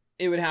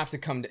 He would have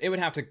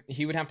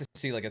to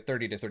see like a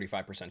 30 to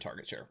 35%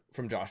 target share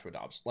from Joshua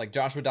Dobbs. Like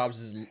Joshua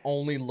Dobbs is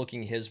only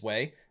looking his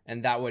way,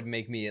 and that would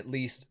make me at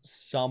least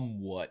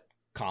somewhat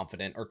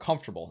confident or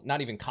comfortable,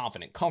 not even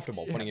confident,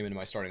 comfortable putting him into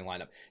my starting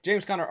lineup.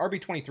 James Conner,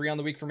 RB23 on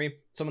the week for me.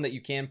 Someone that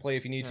you can play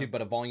if you need to,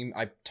 but a volume.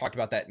 I talked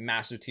about that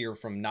massive tier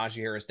from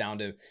Najee Harris down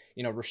to,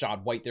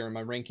 Rachaad White there in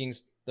my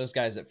rankings. Those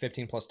guys at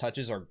 15 plus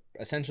touches are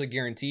essentially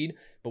guaranteed,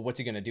 but what's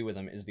he going to do with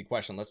them is the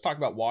question. Let's talk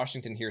about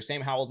Washington here.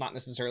 Sam Howell, not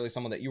necessarily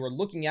someone that you were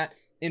looking at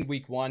in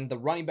week 1. The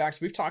running backs,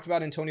 we've talked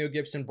about Antonio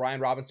Gibson,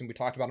 Brian Robinson. We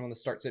talked about him on the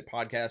Start Sit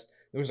podcast.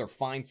 Those are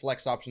fine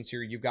flex options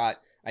here. You've got,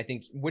 I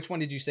think, which one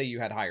did you say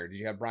you had higher? Did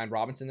you have Brian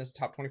Robinson as a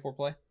top 24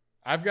 play?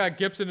 I've got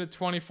Gibson at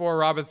 24,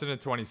 Robinson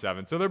at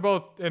 27. So they're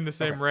both in the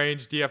same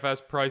range,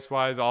 DFS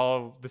price-wise,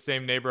 all the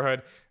same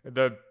neighborhood.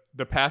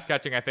 The pass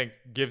catching, I think,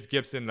 gives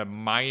Gibson the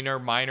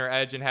minor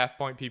edge in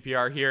half-point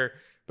PPR here.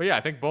 But yeah,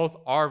 I think both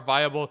are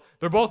viable.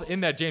 They're both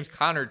in that James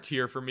Conner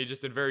tier for me,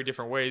 just in very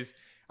different ways.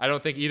 I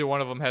don't think either one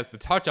of them has the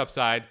touch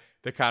upside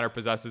that Conner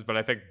possesses, but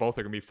I think both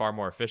are going to be far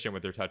more efficient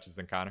with their touches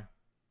than Conner.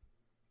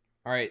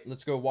 All right,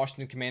 let's go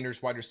Washington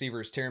Commanders wide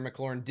receivers. Terry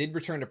McLaurin did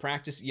return to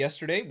practice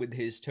yesterday with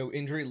his toe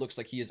injury. Looks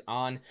like he is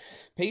on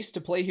pace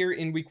to play here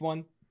in week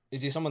 1.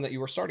 Is he someone that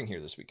you are starting here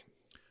this week?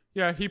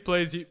 Yeah, he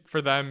plays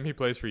for them. He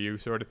plays for you,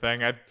 sort of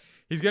thing.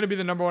 He's going to be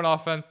the number one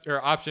offense or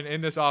option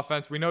in this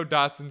offense. We know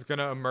Dotson's going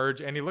to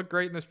emerge, and he looked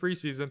great in this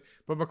preseason,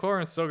 but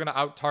McLaurin's still going to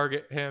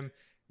out-target him.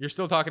 You're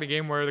still talking a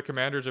game where the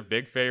Commanders are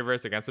big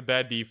favorites against a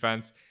bad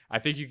defense. I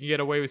think you can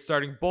get away with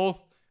starting both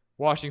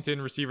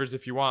Washington receivers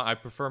if you want. I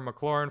prefer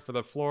McLaurin for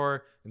the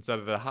floor instead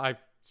of the high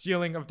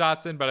ceiling of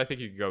Dotson, but I think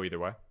you could go either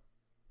way.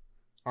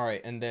 All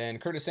right, and then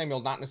Curtis Samuel,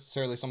 not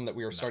necessarily someone that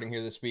we were starting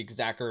here this week.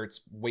 Zach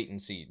Ertz, wait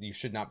and see. You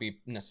should not be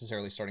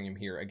necessarily starting him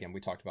here. Again, we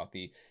talked about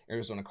the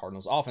Arizona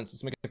Cardinals offense.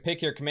 Let's make a pick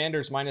here.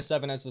 Commanders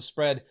 -7 as the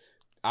spread.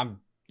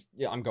 I'm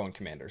going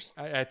Commanders.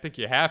 I think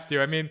you have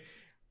to. I mean,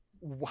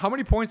 how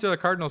many points are the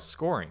Cardinals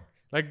scoring?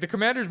 Like, the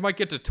Commanders might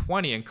get to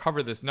 20 and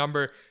cover this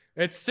number.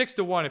 It's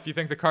 6-1 if you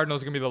think the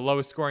Cardinals are going to be the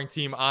lowest scoring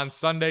team on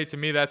Sunday. To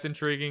me, that's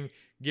intriguing.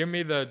 Give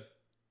me the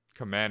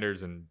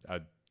Commanders and,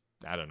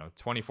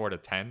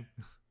 24-10.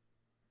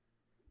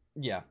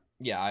 Yeah,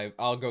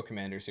 I'll go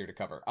Commanders here to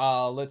cover.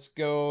 Let's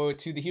go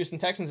to the Houston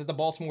Texans at the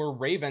Baltimore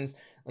Ravens.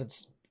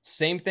 It's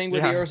same thing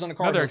with the Arizona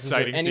Cardinals. Is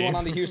there anyone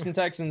on the Houston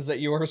Texans that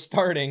you are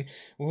starting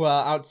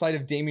outside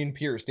of Dameon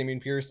Pierce?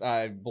 Dameon Pierce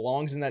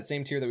belongs in that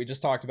same tier that we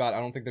just talked about.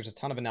 I don't think there's a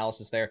ton of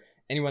analysis there.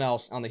 Anyone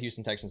else on the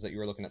Houston Texans that you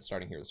are looking at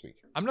starting here this week?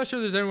 I'm not sure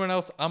there's anyone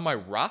else on my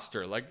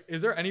roster. Like,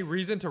 is there any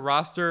reason to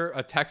roster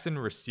a Texan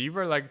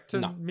receiver? Like,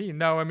 to me,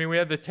 no. I mean, we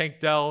had the Tank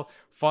Dell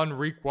fun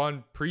week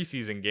 1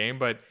 preseason game,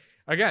 but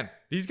again,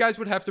 these guys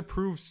would have to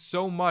prove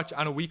so much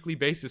on a weekly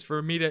basis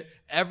for me to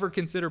ever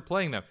consider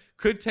playing them.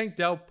 Could Tank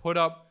Dell put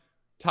up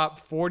top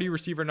 40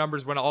 receiver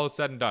numbers when all is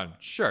said and done?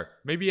 Sure.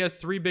 Maybe he has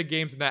 3 big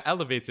games and that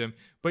elevates him,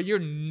 but you're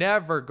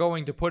never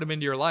going to put him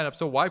into your lineup.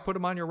 So why put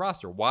him on your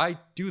roster? Why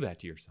do that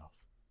to yourself?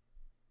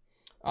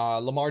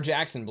 Lamar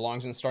Jackson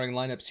belongs in starting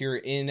lineups here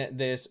in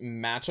this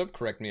matchup.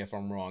 Correct me if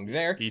I'm wrong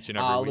there. Each and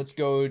every week. Let's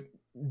go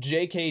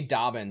J.K.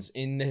 Dobbins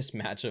in this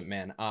matchup,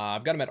 man.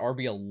 I've got him at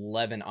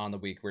RB11 on the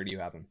week. Where do you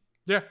have him?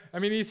 Yeah, I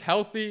mean, he's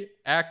healthy,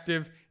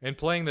 active, and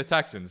playing the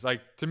Texans.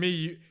 Like, to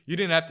me, you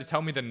didn't have to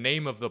tell me the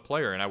name of the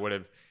player, and I would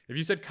have. If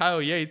you said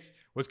Kyle Yates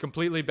was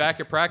completely back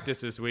at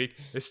practice this week,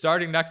 is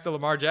starting next to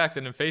Lamar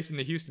Jackson and facing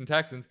the Houston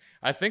Texans,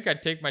 I think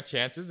I'd take my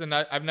chances. And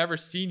I've never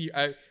seen you.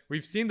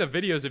 We've seen the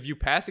videos of you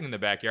passing in the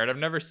backyard. I've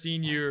never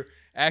seen your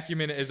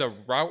acumen as a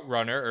route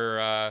runner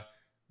or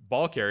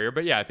ball carrier.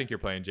 But yeah, I think you're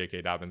playing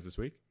J.K. Dobbins this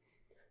week.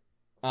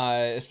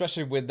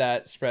 Especially with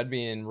that spread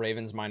being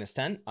Ravens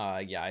 -10.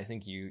 Yeah, I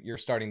think you're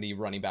starting the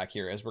running back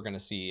here, as we're going to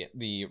see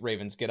the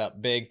Ravens get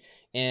up big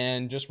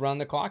and just run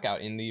the clock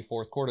out in the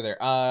fourth quarter there.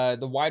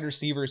 The wide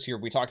receivers here,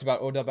 we talked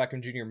about Odell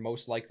Beckham Jr.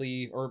 most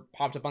likely, or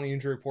popped up on the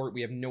injury report.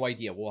 We have no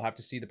idea. We'll have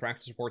to see the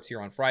practice reports here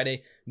on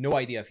Friday. No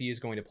idea if he is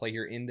going to play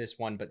here in this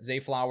one, but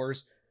Zay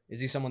Flowers, is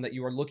he someone that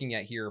you are looking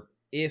at here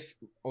if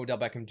Odell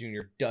Beckham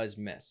Jr. does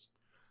miss?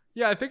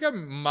 Yeah, I think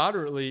I'm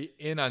moderately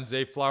in on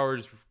Zay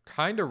Flowers,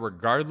 kind of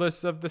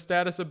regardless of the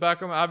status of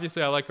Beckham.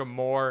 Obviously, I like him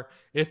more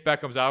if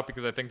Beckham's out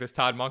because I think this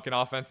Todd Monken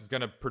offense is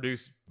going to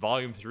produce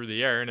volume through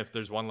the air, and if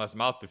there's one less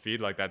mouth to feed,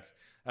 like that's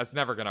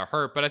never going to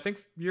hurt. But I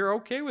think you're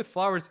okay with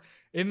Flowers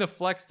in the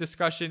flex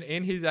discussion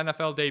in his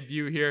NFL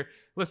debut here.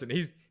 Listen,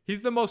 he's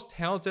the most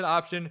talented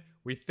option.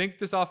 We think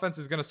this offense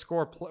is going to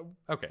score.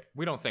 Okay,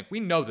 we don't think. We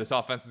know this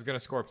offense is going to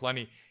score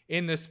plenty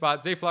in this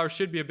spot. Zay Flowers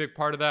should be a big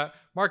part of that.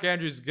 Mark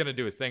Andrews is going to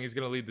do his thing. He's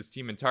going to lead this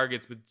team in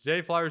targets, but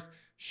Zay Flowers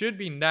should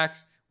be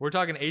next. We're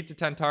talking 8 to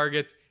 10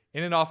 targets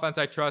in an offense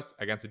I trust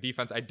against a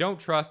defense I don't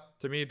trust.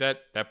 To me,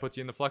 that puts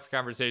you in the flex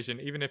conversation,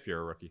 even if you're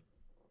a rookie.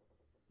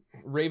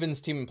 Ravens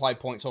team implied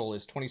point total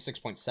is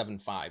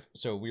 26.75.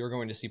 So we are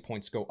going to see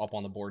points go up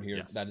on the board here.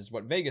 Yes. That is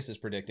what Vegas is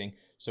predicting.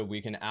 So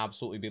we can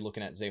absolutely be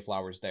looking at Zay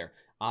Flowers there.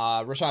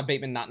 Rashad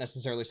Bateman, not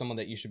necessarily someone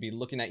that you should be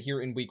looking at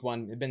here in week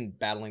 1. They've been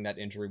battling that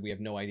injury. We have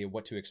no idea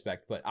what to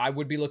expect, but I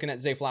would be looking at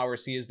Zay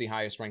Flowers. He is the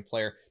highest ranked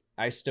player.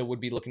 I still would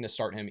be looking to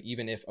start him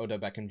even if Odell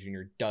Beckham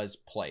Jr. does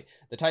play.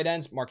 The tight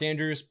ends, Mark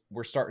Andrews,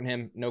 we're starting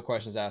him. No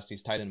questions asked.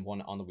 He's tight end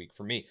 1 on the week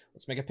for me.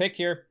 Let's make a pick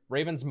here.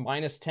 Ravens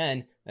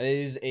 -10. That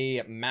is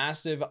a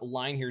massive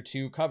line here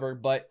to cover,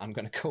 but I'm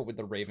going to go with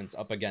the Ravens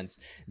up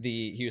against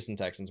the Houston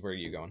Texans. Where are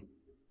you going?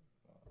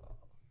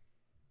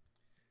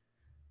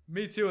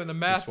 Me too, and the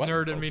math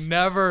nerd in me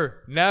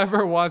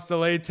never wants to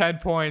lay 10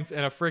 points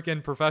in a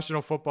freaking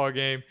professional football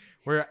game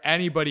where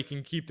anybody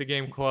can keep the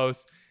game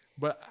close.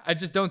 But I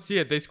just don't see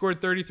it. They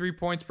scored 33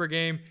 points per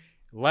game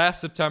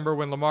last September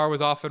when Lamar was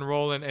off and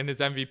rolling in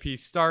his MVP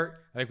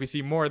start. I think we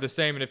see more of the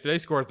same. And if they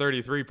score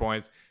 33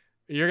 points,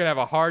 you're going to have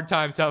a hard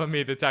time telling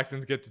me the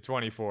Texans get to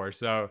 24.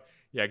 So,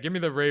 yeah, give me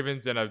the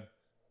Ravens in a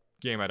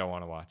game I don't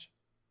want to watch.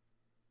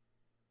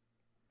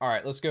 All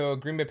right, let's go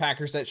Green Bay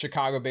Packers at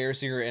Chicago Bears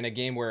here in a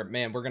game where,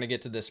 man, we're going to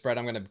get to this spread.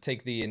 I'm going to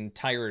take the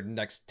entire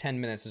next 10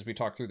 minutes as we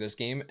talk through this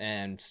game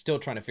and still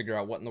trying to figure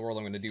out what in the world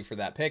I'm going to do for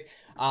that pick.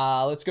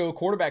 Let's go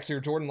quarterbacks here.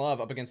 Jordan Love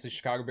up against the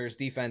Chicago Bears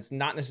defense.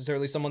 Not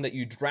necessarily someone that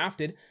you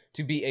drafted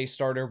to be a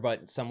starter,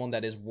 but someone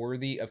that is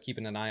worthy of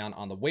keeping an eye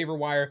on the waiver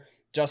wire.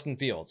 Justin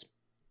Fields.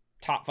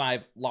 Top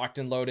 5 locked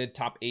and loaded,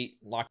 top 8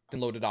 locked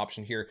and loaded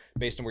option here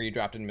based on where you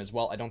drafted him as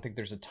well. I don't think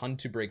there's a ton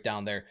to break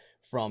down there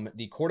from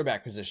the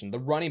quarterback position. The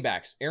running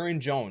backs, Aaron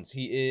Jones,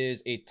 he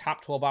is a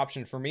top 12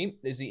 option for me.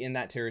 Is he in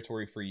that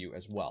territory for you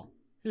as well?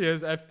 He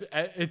is.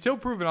 Until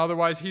proven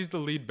otherwise, he's the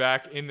lead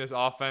back in this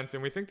offense,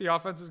 and we think the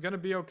offense is going to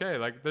be okay.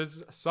 Like,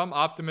 there's some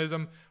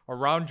optimism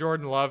around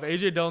Jordan Love.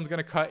 A.J. Dillon's going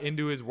to cut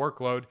into his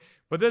workload,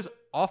 but this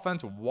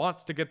offense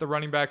wants to get the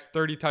running backs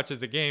 30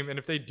 touches a game, and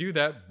if they do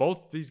that,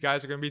 both these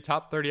guys are going to be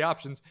top 30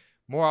 options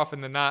more often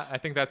than not. I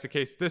think that's the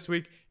case this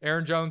week.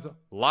 Aaron Jones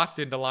locked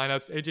into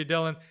lineups. A.J.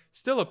 Dillon,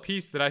 still a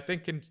piece that I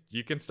think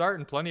you can start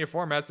in plenty of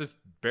formats. This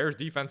Bears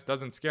defense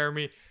doesn't scare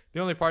me. The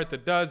only part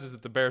that does is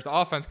that the Bears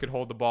offense could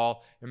hold the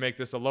ball and make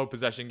this a low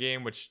possession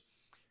game, which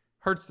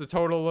hurts the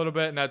total a little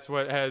bit, and that's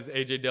what has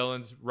A.J.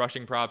 Dillon's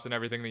rushing props and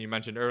everything that you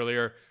mentioned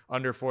earlier,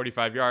 under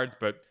 45 yards.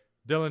 But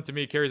Dillon, to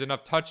me, carries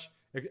enough touch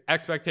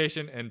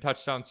expectation and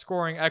touchdown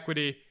scoring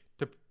equity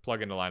to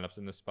plug into lineups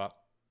in this spot.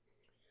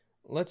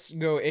 Let's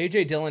go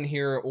A.J. Dillon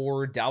here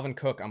or Dalvin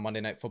Cook on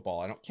Monday Night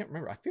Football. Can't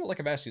remember. I feel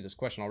like I've asked you this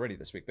question already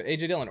this week, but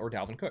A.J. Dillon or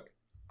Dalvin Cook?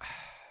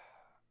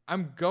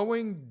 I'm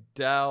going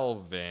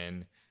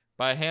Dalvin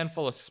by a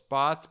handful of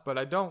spots, but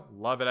I don't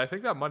love it. I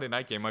think that Monday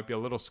night game might be a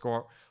little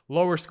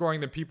lower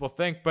scoring than people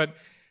think, but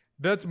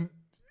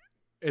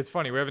it's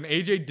funny. We have an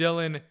A.J.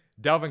 Dillon,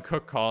 Dalvin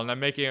Cook call, and I'm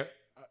making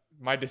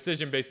my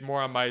decision based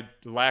more on my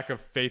lack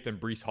of faith in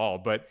Breece Hall,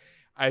 but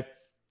I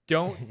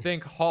don't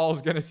think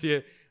Hall's going to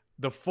see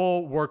the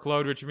full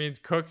workload, which means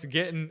Cook's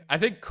getting, I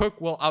think Cook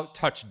will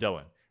out-touch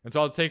Dillon. And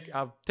so I'll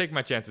take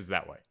my chances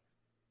that way.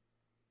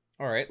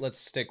 All right, let's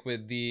stick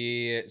with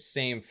the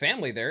same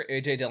family there,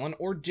 A.J. Dillon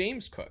or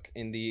James Cook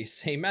in the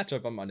same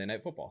matchup on Monday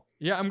Night Football.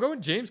 Yeah, I'm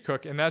going James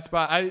Cook in that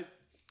spot.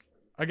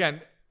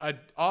 Again, an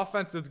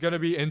offense that's going to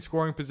be in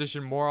scoring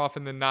position more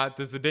often than not.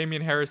 Does the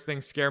Damian Harris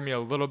thing scare me a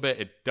little bit?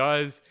 It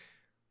does.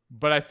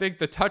 But I think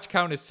the touch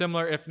count is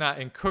similar, if not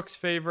in Cook's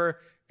favor,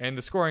 and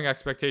the scoring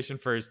expectation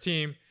for his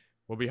team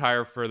will be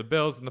higher for the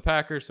Bills than the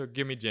Packers, so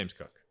give me James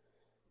Cook.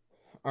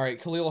 All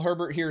right, Khalil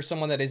Herbert here,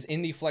 someone that is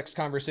in the flex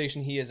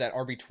conversation. He is at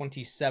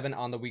RB27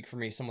 on the week for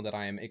me, someone that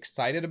I am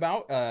excited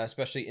about,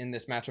 especially in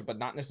this matchup, but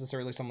not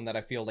necessarily someone that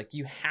I feel like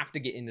you have to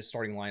get into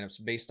starting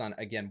lineups based on,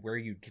 again, where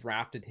you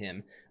drafted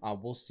him.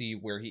 We'll see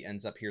where he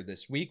ends up here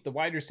this week. The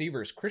wide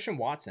receivers, Christian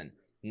Watson,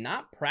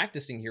 not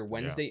practicing here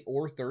Wednesday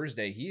or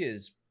Thursday. He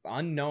is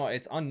unknown.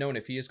 It's unknown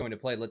if he is going to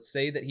play. Let's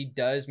say that he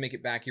does make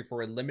it back here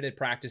for a limited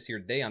practice here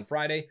today on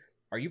Friday.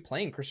 Are you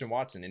playing Christian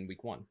Watson in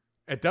week 1?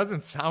 It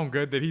doesn't sound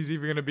good that he's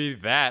even going to be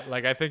that.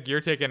 Like, I think you're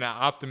taking an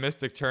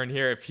optimistic turn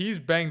here. If he's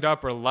banged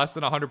up or less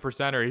than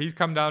 100% or he's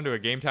come down to a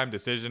game time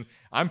decision,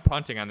 I'm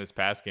punting on this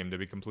pass game, to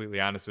be completely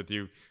honest with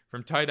you.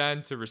 From tight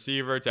end to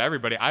receiver to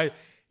everybody,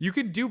 you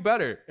can do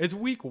better. It's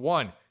week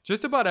 1.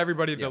 Just about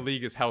everybody in the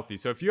league is healthy.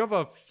 So if you have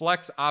a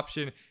flex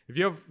option,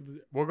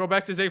 we'll go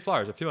back to Zay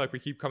Flowers. I feel like we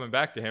keep coming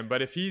back to him,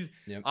 but if he's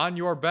on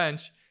your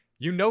bench,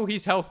 you know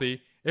he's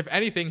healthy. If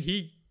anything,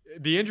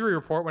 the injury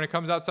report when it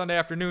comes out Sunday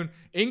afternoon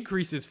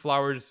increases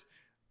Flowers'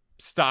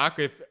 stock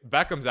if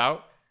Beckham's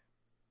out.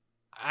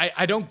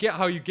 I don't get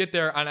how you get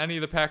there on any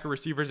of the Packer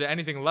receivers at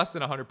anything less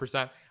than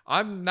 100%.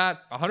 I'm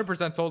not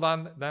 100% sold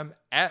on them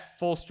at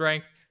full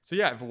strength. So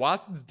yeah, if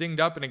Watson's dinged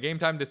up in a game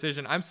time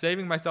decision, I'm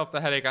saving myself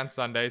the headache on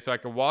Sunday so I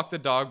can walk the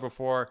dog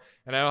before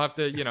and I don't have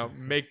to,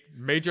 make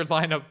major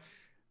lineup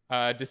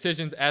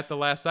decisions at the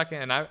last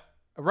second. And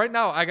right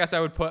now, I guess I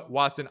would put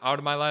Watson out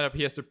of my lineup.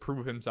 He has to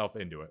prove himself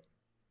into it.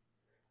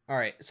 All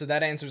right, so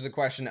that answers the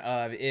question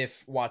of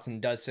if Watson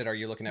does sit, are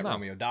you looking at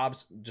Romeo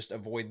Doubs? Just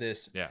avoid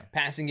this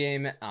passing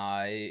game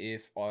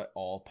if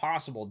all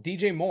possible.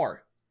 DJ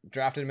Moore,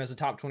 drafted him as a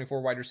top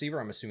 24 wide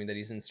receiver. I'm assuming that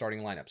he's in starting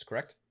lineups,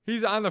 correct?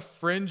 He's on the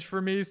fringe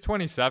for me. He's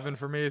 27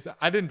 for me.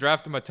 I didn't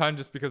draft him a ton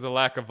just because of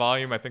lack of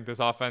volume. I think this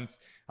offense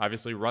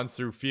obviously runs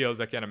through Fields.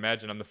 I can't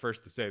imagine I'm the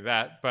first to say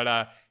that.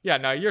 But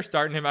no, you're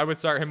starting him. I would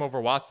start him over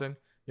Watson.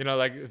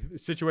 Like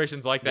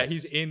situations like that.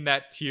 Yes. He's in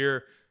that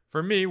tier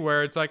for me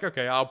where it's like,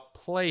 okay, I'll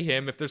play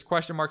him. If there's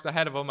question marks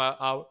ahead of him,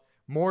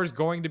 Moore's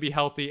going to be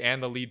healthy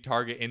and the lead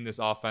target in this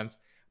offense.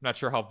 I'm not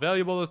sure how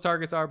valuable those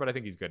targets are, but I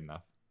think he's good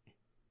enough.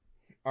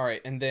 All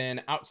right, and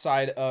then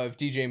outside of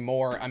DJ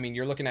Moore, I mean,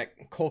 you're looking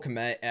at Cole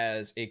Kmet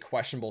as a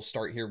questionable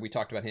start here. We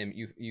talked about him.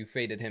 You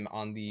faded him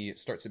on the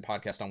Start Sit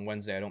podcast on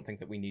Wednesday. I don't think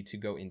that we need to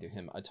go into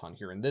him a ton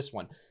here in this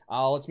one.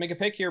 Let's make a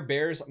pick here.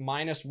 Bears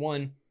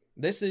 -1.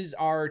 This is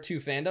our two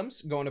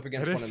fandoms going up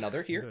against one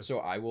another here. So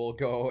I will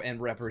go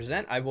and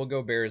represent. I will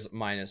go Bears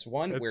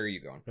 -1. Where are you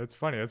going? It's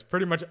funny. That's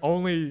pretty much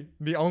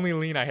the only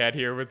lean I had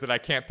here was that I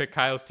can't pick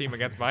Kyle's team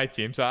against my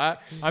team. So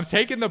I'm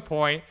taking the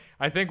point.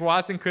 I think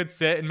Watson could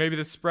sit and maybe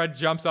the spread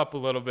jumps up a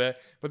little bit.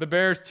 But the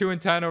Bears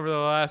 2-10 over the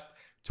last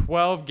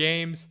 12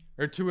 games,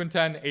 or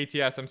 2-10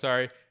 ATS, I'm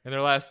sorry, in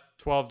their last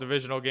 12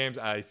 divisional games.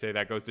 I say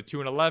that goes to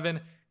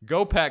 2-11.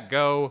 Go Pack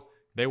Go.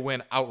 They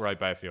win outright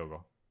by a field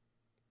goal.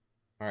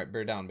 All right,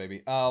 bear down,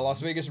 baby. Las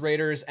Vegas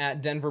Raiders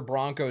at Denver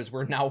Broncos.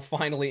 We're now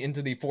finally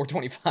into the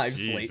 425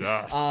 slate.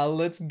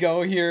 Let's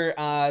go here.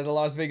 The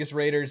Las Vegas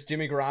Raiders,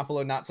 Jimmy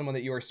Garoppolo, not someone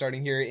that you are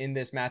starting here in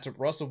this matchup.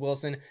 Russell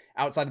Wilson,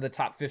 outside of the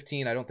top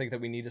 15. I don't think that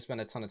we need to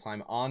spend a ton of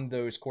time on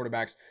those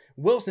quarterbacks.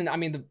 Wilson, I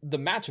mean, the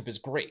matchup is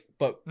great,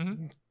 but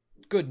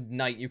good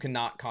night. You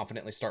cannot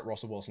confidently start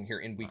Russell Wilson here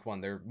in week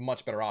 1. There are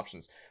much better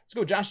options. Let's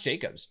go Josh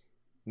Jacobs.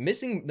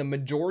 Missing the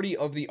majority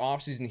of the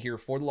offseason here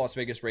for the Las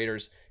Vegas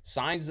Raiders,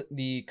 signs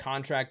the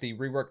contract, the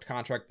reworked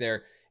contract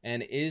there,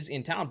 and is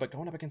in town. But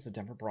going up against the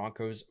Denver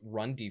Broncos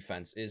run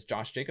defense, is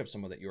Josh Jacobs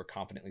someone that you are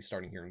confidently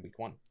starting here in week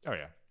 1? Oh,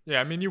 yeah. Yeah,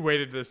 I mean, you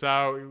waited this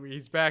out.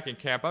 He's back in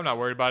camp. I'm not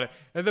worried about it.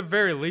 At the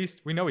very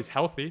least, we know he's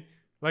healthy.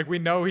 Like, we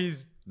know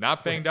he's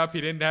not banged up.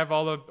 He didn't have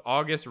all the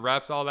August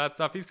reps, all that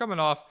stuff. He's coming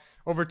off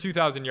over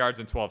 2,000 yards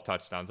and 12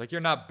 touchdowns. Like, you're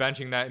not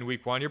benching that in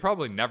week 1. You're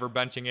probably never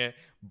benching it,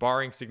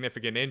 barring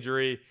significant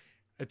injury.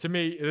 To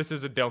me, this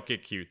is a don't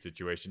get cute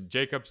situation.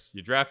 Jacobs,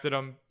 you drafted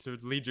him to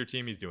lead your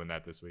team. He's doing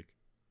that this week.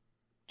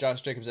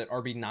 Josh Jacobs at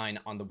RB9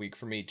 on the week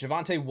for me.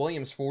 Javonte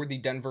Williams for the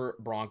Denver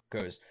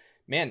Broncos.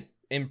 Man,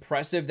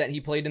 impressive that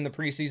he played in the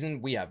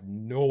preseason. We have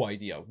no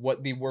idea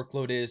what the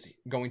workload is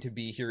going to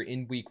be here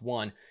in week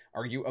 1.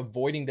 Are you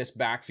avoiding this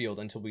backfield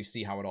until we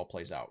see how it all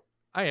plays out?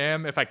 I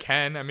am, if I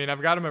can. I mean,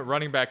 I've got him at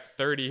running back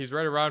 30. He's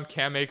right around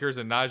Cam Akers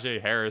and Najee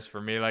Harris for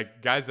me.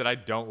 Like, guys that I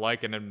don't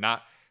like and am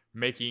not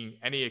making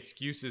any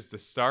excuses to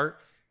start.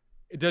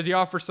 Does he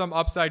offer some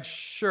upside?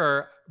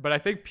 Sure. But I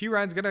think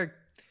Piron's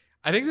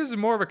I think this is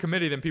more of a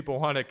committee than people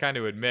want to kind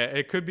of admit.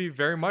 It could be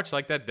very much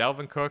like that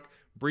Dalvin Cook,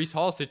 Breece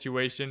Hall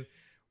situation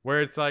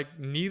where it's like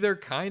neither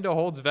kind of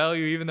holds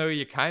value, even though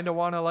you kind of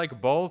want to like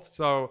both.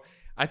 So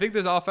I think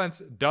this offense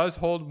does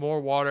hold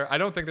more water. I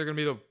don't think they're going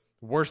to be the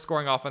worst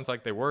scoring offense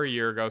like they were a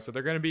year ago. So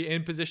they're going to be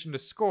in position to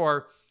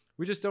score.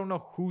 We just don't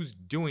know who's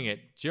doing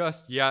it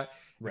just yet.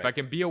 Right. If I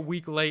can be a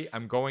week late,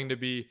 I'm going to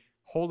be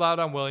hold out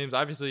on Williams.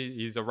 Obviously,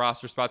 he's a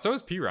roster spot. So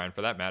is Piron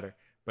for that matter.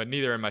 But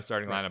neither in my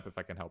starting lineup if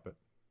I can help it.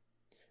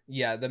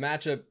 Yeah, the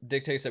matchup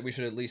dictates that we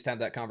should at least have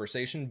that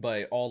conversation,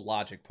 but all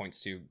logic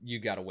points to you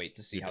got to wait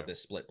to see how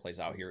this split plays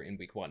out here in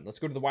week 1. Let's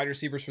go to the wide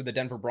receivers for the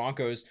Denver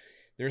Broncos.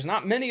 There's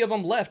not many of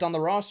them left on the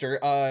roster.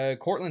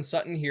 Courtland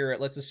Sutton here.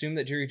 Let's assume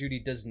that Jerry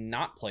Jeudy does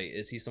not play.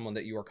 Is he someone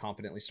that you are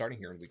confidently starting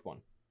here in week 1?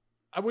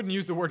 I wouldn't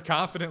use the word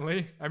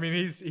confidently. I mean,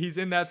 he's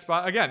in that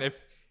spot. Again,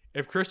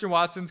 if Christian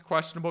Watson's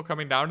questionable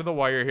coming down to the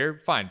wire here,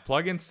 fine.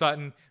 Plug in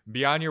Sutton,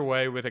 be on your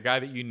way with a guy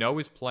that you know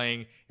is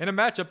playing in a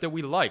matchup that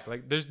we like.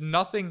 Like, there's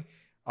nothing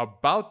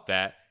about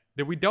that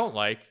we don't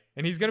like,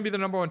 and he's going to be the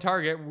number 1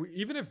 target.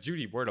 Even if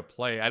Jeudy were to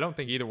play, I don't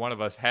think either one of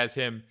us has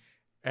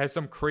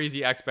some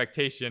crazy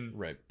expectation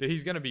that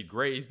he's going to be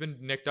great. He's been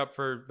nicked up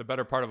for the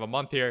better part of a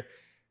month here.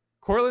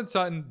 Courtland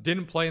Sutton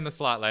didn't play in the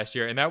slot last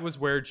year, and that was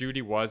where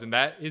Jeudy was, and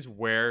that is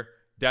where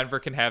Denver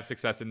can have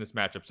success in this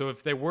matchup. So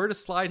if they were to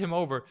slide him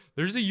over,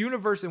 there's a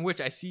universe in which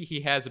I see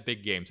he has a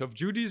big game. So if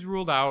Judy's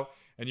ruled out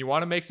and you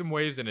want to make some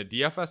waves in a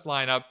DFS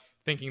lineup,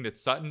 thinking that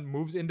Sutton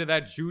moves into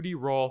that Jeudy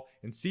role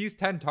and sees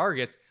 10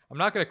 targets, I'm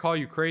not going to call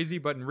you crazy,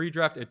 but in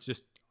redraft,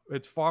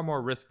 it's far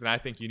more risk than I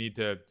think you need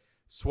to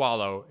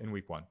swallow in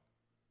week 1.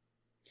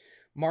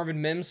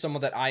 Marvin Mims,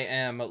 someone that I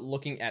am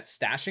looking at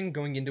stashing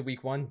going into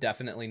week 1,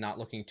 definitely not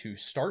looking to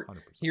start 100%.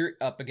 Here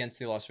up against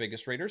the Las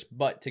Vegas Raiders,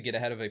 but to get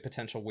ahead of a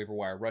potential waiver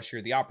wire rush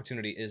here, the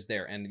opportunity is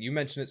there. And you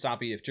mentioned it,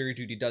 Soppy, if Jerry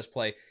Jeudy does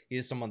play, he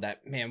is someone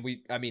that, man,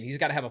 he's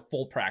got to have a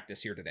full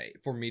practice here today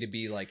for me to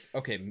be like,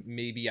 okay,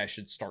 maybe I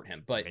should start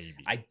him, but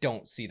I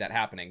don't see that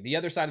happening. The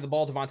other side of the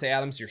ball, Devontae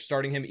Adams, you're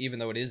starting him, even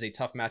though it is a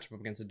tough matchup up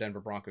against the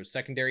Denver Broncos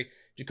secondary.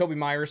 Jacoby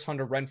Myers,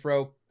 Hunter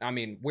Renfrow. I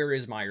mean, where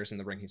is Myers in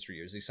the rankings for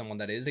you? Is he someone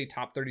that is a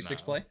top 36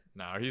 flex play?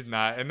 No, he's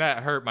not. And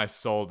that hurt my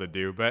soul to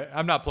do, but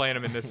I'm not playing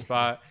him in this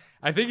spot.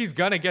 I think he's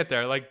going to get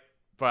there.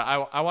 But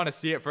I want to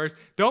see it first.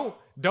 Don't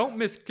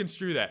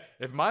misconstrue that.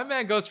 If my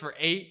man goes for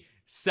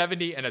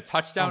 870 and a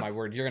touchdown, oh my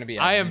word, you're going to be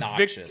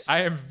obnoxious.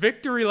 I am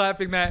victory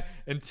lapping that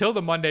until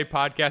the Monday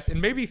podcast,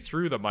 and maybe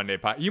through the Monday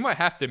podcast. You might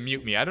have to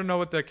mute me. I don't know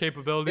what the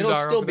capabilities are.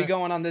 It'll still be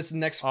going on this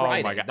next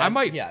Friday. Oh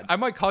my God. I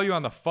might call you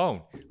on the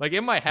phone. Like,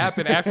 it might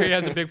happen after he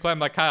has a big play. I'm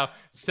like, Kyle,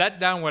 set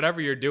down whatever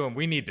you're doing.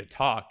 We need to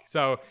talk.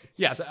 So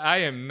yes, I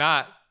am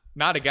not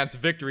against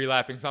victory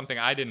lapping something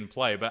I didn't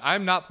play, but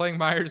I'm not playing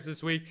Myers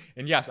this week.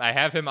 And yes, I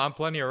have him on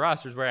plenty of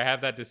rosters where I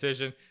have that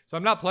decision. So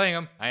I'm not playing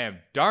him. I am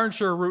darn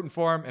sure rooting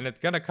for him, and it's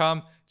going to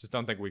come. Just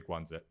don't think week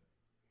one's it.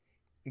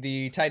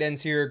 The tight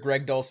ends here,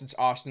 Greg Dulcich,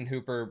 Austin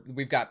Hooper.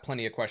 We've got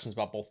plenty of questions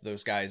about both of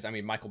those guys. I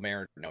mean, Michael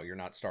Mayer, no, you're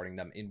not starting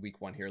them in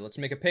week one here. Let's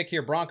make a pick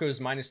here. Broncos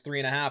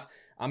 -3.5.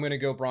 I'm going to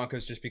go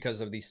Broncos just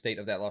because of the state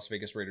of that Las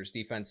Vegas Raiders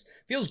defense.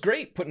 Feels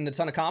great putting a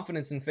ton of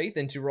confidence and faith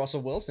into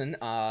Russell Wilson.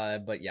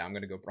 But yeah, I'm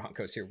going to go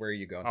Broncos here. Where are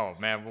you going? Oh,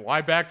 man,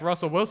 why back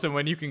Russell Wilson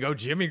when you can go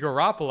Jimmy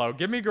Garoppolo?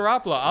 Give me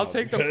Garoppolo. I'll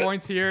take the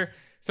points here.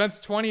 Since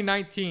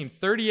 2019,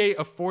 38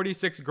 of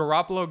 46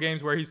 Garoppolo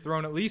games where he's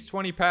thrown at least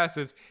 20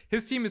 passes,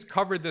 his team has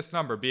covered this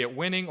number, be it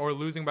winning or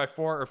losing by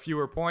 4 or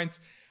fewer points.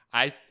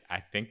 I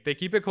think they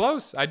keep it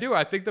close. I do.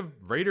 I think the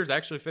Raiders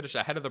actually finish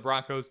ahead of the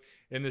Broncos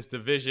in this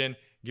division.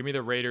 Give me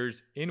the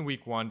Raiders in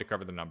week one to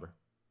cover the number.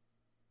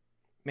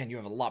 Man, you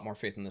have a lot more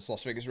faith in this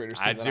Las Vegas Raiders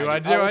team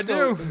I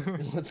do.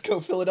 Let's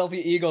go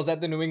Philadelphia Eagles at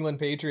the New England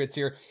Patriots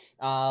here.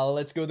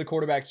 Let's go the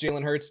quarterbacks.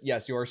 Jalen Hurts.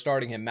 Yes, you are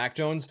starting him. Mac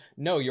Jones.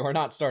 No, you are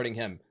not starting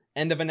him.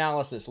 End of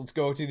analysis. Let's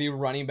go to the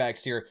running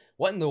backs here.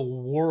 What in the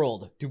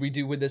world do we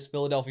do with this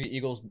Philadelphia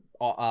Eagles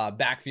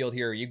backfield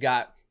here? You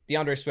got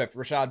DeAndre Swift,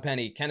 Rashad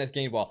Penny, Kenneth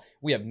Gainwell.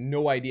 We have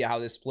no idea how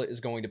this split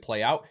is going to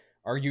play out.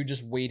 Are you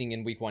just waiting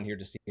in week one here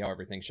to see how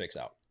everything shakes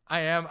out?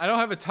 I am. I don't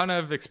have a ton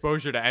of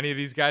exposure to any of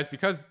these guys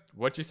because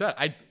what you said,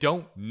 I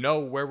don't know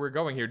where we're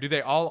going here. Do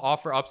they all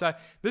offer upside?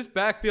 This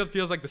backfield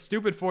feels like the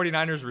stupid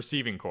 49ers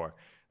receiving core.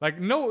 Like,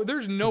 no,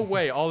 there's no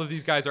way all of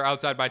these guys are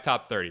outside my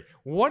top 30.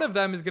 One of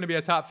them is going to be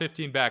a top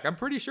 15 back. I'm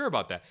pretty sure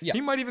about that. Yeah.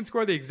 He might even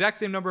score the exact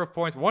same number of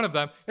points. One of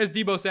them is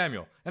Deebo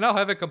Samuel, and I'll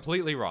have it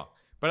completely wrong.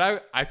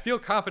 But I feel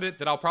confident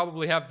that I'll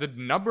probably have the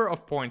number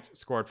of points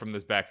scored from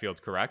this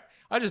backfield correct.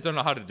 I just don't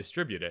know how to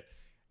distribute it.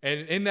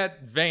 And in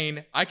that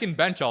vein, I can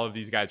bench all of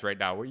these guys right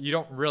now. You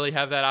don't really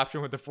have that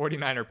option with the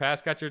 49er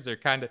pass catchers. They're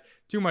kind of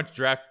too much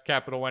draft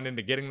capital went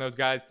into getting those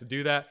guys to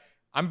do that.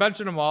 I'm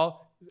benching them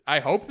all.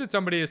 I hope that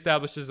somebody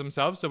establishes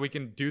themselves so we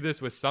can do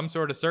this with some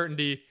sort of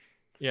certainty,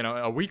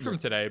 a week from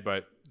today.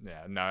 But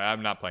yeah, no,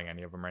 I'm not playing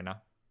any of them right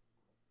now.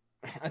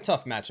 A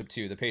tough matchup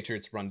too. The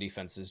Patriots' run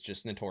defense is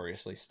just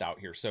notoriously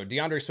stout here. So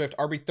DeAndre Swift,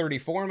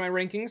 RB34 in my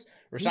rankings.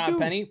 Rashad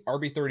Penny,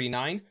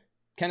 RB39.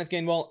 Kenneth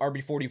Gainwell,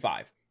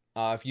 RB45.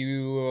 If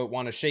you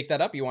want to shake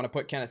that up, you want to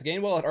put Kenneth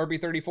Gainwell at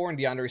RB34 and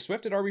DeAndre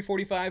Swift at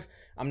RB45.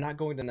 I'm not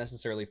going to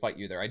necessarily fight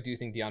you there. I do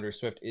think DeAndre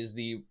Swift is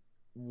the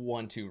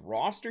 1-2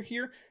 roster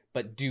here,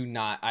 but do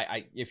not,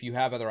 if you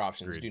have other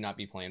options, do not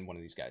be playing one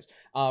of these guys.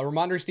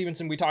 Ramondre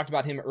Stevenson, we talked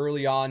about him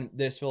early on.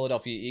 This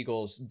Philadelphia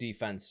Eagles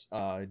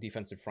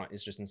defensive front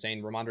is just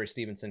insane. Ramondre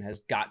Stevenson has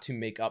got to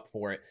make up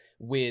for it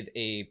with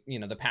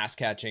the pass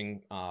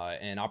catching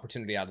and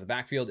opportunity out of the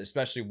backfield,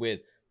 especially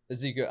with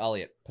Ezekiel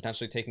Elliott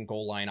potentially taking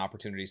goal line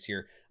opportunities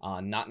here.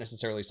 Not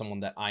necessarily someone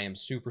that I am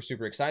super,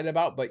 super excited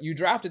about, but you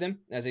drafted him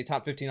as a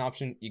top 15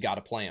 option. You got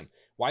to play him.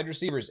 Wide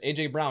receivers,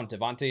 AJ Brown,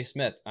 Devontae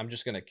Smith. I'm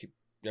just going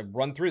to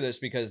run through this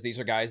because these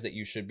are guys that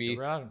you should be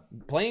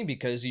playing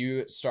because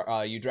you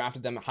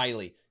drafted them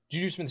highly.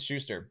 Juju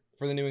Smith-Schuster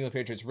for the New England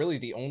Patriots, really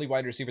the only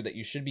wide receiver that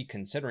you should be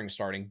considering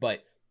starting,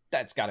 but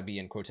that's got to be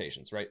in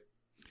quotations, right?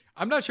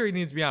 I'm not sure he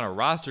needs to be on a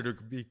roster, to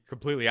be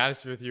completely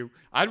honest with you.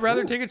 I'd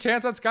rather take a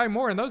chance on Sky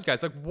Moore and those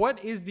guys. Like,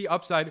 what is the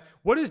upside?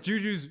 What is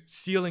Juju's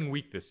ceiling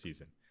week this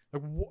season?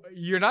 Like,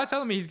 you're not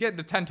telling me he's getting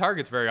to 10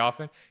 targets very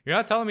often. You're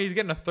not telling me he's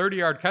getting a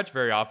 30-yard catch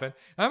very often.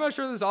 And I'm not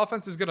sure this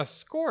offense is going to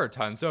score a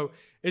ton. So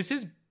is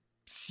his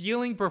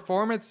ceiling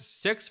performance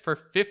 6 for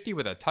 50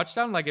 with a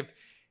touchdown? Like,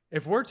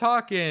 if we're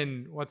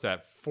talking,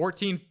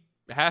 14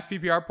 half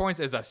PPR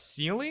points as a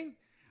ceiling,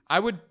 I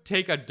would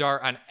take a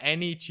dart on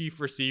any Chief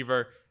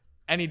receiver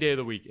any day of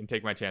the week and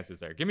take my chances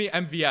there. Give me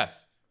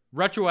MVS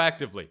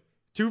retroactively.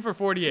 2 for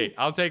 48.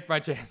 I'll take my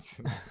chances.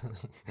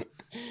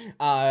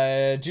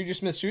 Juju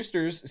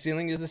Smith-Schuster's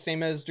ceiling is the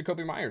same as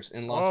Jacoby Myers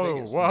in Las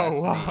Vegas.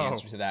 That's the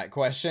answer to that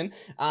question.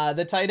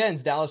 The tight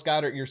ends, Dallas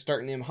Goedert, you're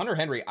starting him. Hunter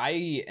Henry,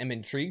 I am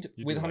intrigued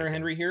with Hunter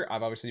Henry here.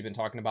 I've obviously been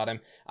talking about him.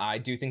 I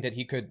do think that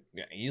he could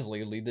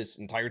easily lead this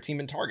entire team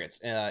in targets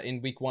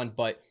in week one,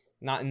 but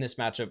not in this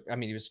matchup. I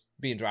mean, he was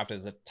being drafted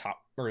as the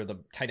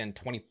tight end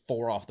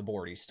 24 off the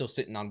board. He's still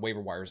sitting on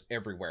waiver wires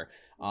everywhere.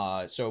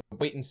 So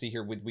wait and see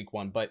here with week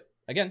one. But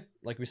again,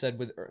 like we said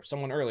with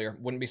someone earlier,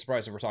 wouldn't be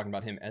surprised if we're talking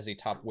about him as a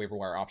top waiver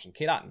wire option.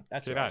 Cade Otton,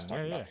 that's what I was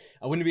talking about.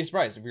 I wouldn't be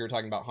surprised if we were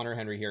talking about Hunter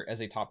Henry here as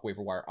a top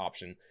waiver wire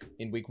option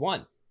in week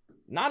one.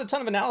 Not a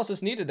ton of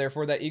analysis needed there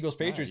for that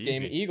Eagles-Patriots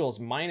game. Eagles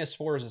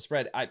 -4 as a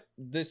spread.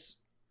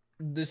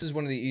 This is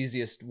one of the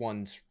easiest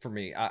ones for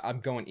me. I'm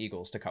going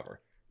Eagles to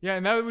cover. Yeah,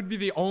 and that would be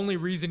the only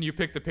reason you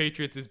pick the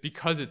Patriots is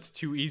because it's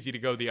too easy to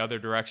go the other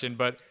direction.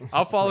 But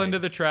I'll fall right. into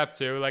the trap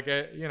too. Like,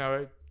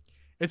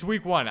 it's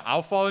week 1.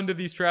 I'll fall into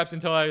these traps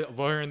until I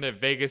learn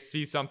that Vegas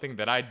sees something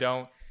that I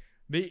don't.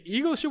 The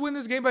Eagles should win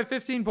this game by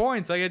 15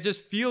 points. Like, it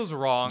just feels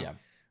wrong. Yeah.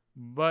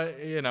 But,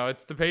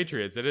 it's the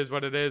Patriots. It is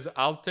what it is.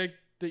 I'll take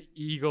the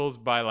Eagles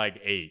by like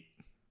 8.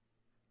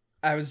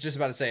 I was just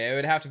about to say, it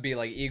would have to be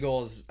like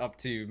Eagles up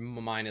to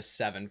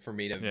 -7 for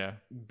me to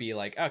be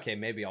like, okay,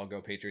 maybe I'll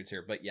go Patriots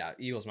here. But yeah,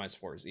 Eagles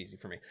 -4 is easy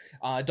for me.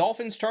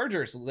 Dolphins,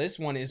 Chargers. This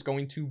one is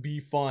going to be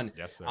fun.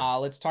 Yes, sir.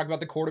 Let's talk about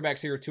the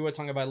quarterbacks here. Tua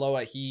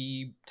Tagovailoa,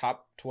 he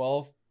top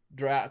 12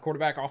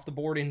 quarterback off the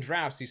board in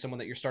drafts. He's someone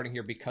that you're starting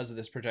here because of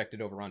this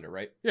projected over-under,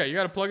 right? Yeah, you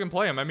got to plug and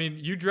play him. I mean,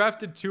 you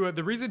drafted Tua.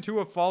 The reason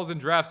Tua falls in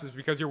drafts is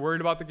because you're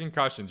worried about the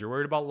concussions. You're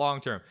worried about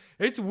long-term.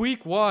 It's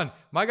week 1.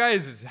 My guy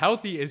is as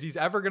healthy as he's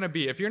ever going to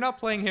be. If you're not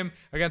playing him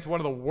against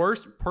one of the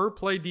worst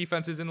per-play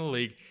defenses in the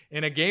league,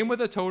 in a game with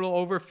a total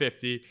over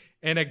 50,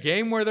 in a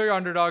game where they're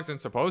underdogs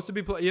and supposed to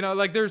be,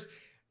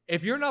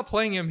 if you're not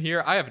playing him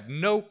here, I have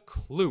no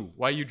clue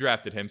why you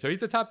drafted him. So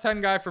he's a top 10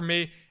 guy for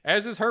me,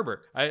 as is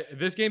Herbert.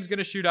 This game's going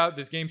to shoot out.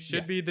 This game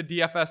should be the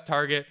DFS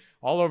target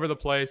all over the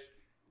place.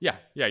 Yeah,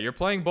 you're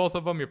playing both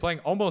of them. You're playing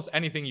almost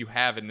anything you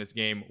have in this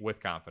game with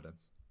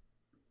confidence.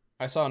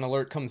 I saw an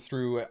alert come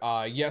through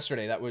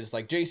yesterday that was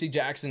like J.C.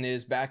 Jackson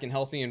is back and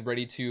healthy and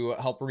ready to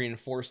help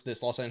reinforce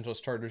this Los Angeles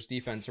Chargers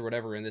defense or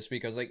whatever in this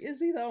week. I was like, is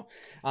he though?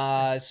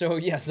 So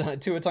yes,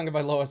 Tua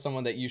Tagovailoa is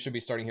someone that you should be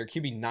starting here.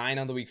 QB 9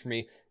 on the week for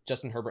me.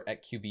 Justin Herbert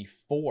at QB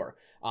 4.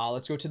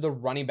 Let's go to the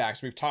running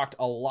backs. We've talked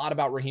a lot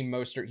about Raheem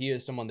Mostert. He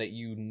is someone that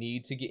you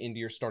need to get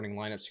into your starting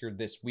lineups here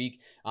this week.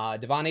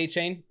 Devon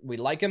Achane, we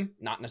like him.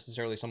 Not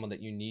necessarily someone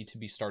that you need to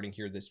be starting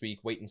here this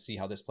week. Wait and see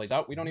how this plays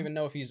out. We don't even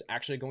know if he's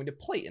actually going to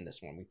play in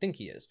this one. We think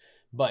he is,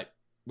 but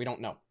we don't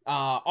know.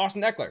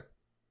 Austin Ekeler.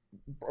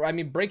 I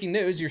mean, breaking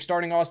news, you're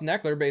starting Austin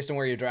Ekeler based on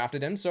where you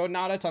drafted him, so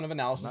not a ton of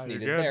analysis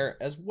needed there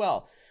as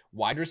well.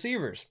 Wide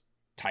receivers.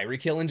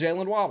 Tyreek Hill and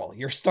Jalen Waddle.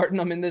 You're starting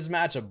them in this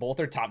matchup. Both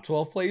are top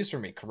 12 plays for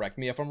me. Correct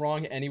me if I'm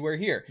wrong anywhere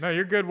here. No,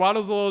 you're good.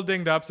 Waddle's a little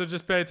dinged up, so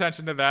just pay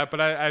attention to that.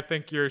 But I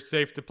think you're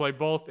safe to play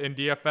both in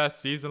DFS,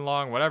 season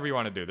long, whatever you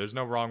want to do. There's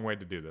no wrong way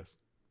to do this.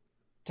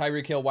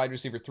 Tyreek Hill, wide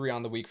receiver 3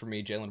 on the week for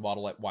me. Jalen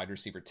Waddle at wide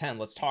receiver 10.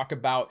 Let's talk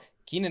about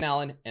Keenan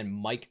Allen and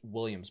Mike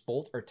Williams.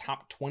 Both are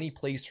top 20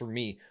 plays for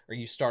me. Are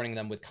you starting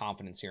them with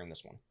confidence here in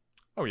this one?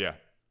 Oh, yeah.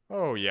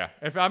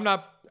 If I'm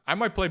not, I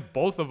might play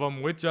both of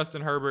them with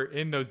Justin Herbert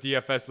in those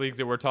DFS leagues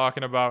that we're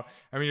talking about.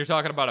 I mean, you're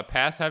talking about a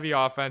pass-heavy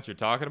offense. You're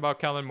talking about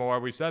Kellen Moore.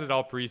 We've said it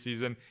all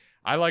preseason.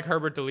 I like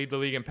Herbert to lead the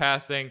league in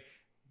passing.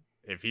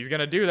 If he's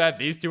going to do that,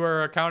 these two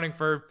are accounting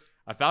for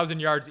 1,000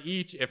 yards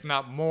each, if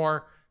not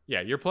more.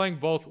 Yeah, you're playing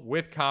both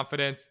with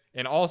confidence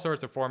in all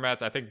sorts of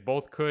formats. I think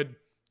both could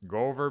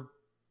go over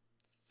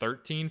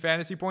 13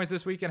 fantasy points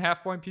this week in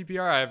half-point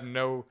PPR. I have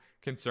no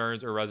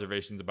concerns or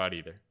reservations about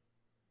either.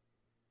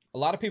 A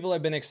lot of people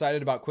have been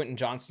excited about Quentin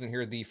Johnston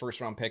here, the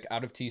first-round pick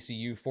out of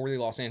TCU for the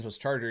Los Angeles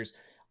Chargers.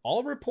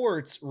 All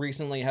reports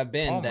recently have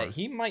been that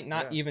he might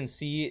not even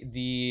see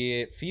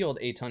the field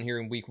a ton here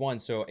in week 1.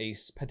 So a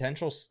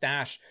potential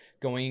stash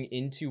going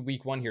into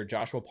week 1 here.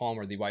 Joshua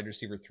Palmer, the wide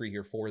receiver 3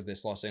 here for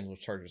this Los Angeles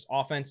Chargers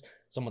offense.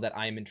 Someone that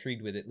I am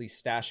intrigued with at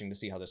least stashing to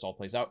see how this all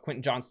plays out.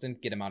 Quentin Johnston,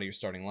 get him out of your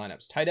starting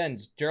lineups. Tight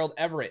ends, Gerald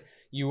Everett.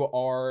 You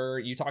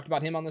talked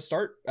about him on the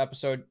start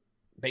episode.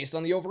 Based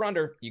on the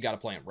over-under, you got to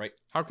play him, right?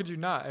 How could you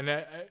not?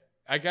 And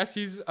I guess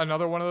he's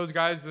another one of those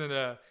guys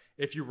that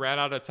if you ran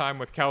out of time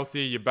with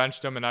Kelsey, you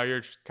benched him, and now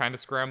you're kind of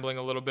scrambling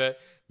a little bit.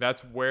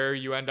 That's where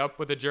you end up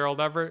with a Gerald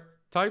Everett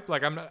type.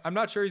 Like, I'm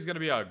not sure he's going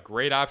to be a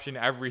great option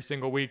every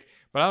single week,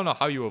 but I don't know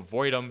how you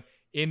avoid him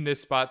in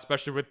this spot,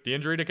 especially with the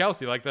injury to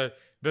Kelsey. Like, the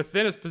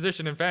thinnest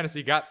position in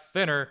fantasy got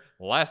thinner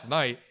last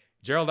night.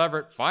 Gerald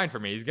Everett, fine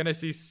for me. He's going to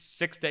see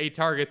 6 to 8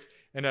 targets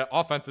in an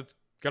offense that's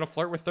going to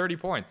flirt with 30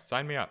 points.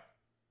 Sign me up.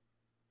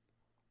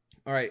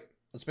 All right,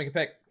 let's make a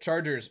pick.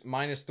 Chargers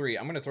 -3.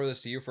 I'm going to throw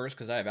this to you first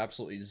because I have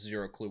absolutely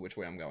zero clue which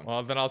way I'm going.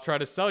 Well, then I'll try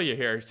to sell you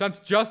here.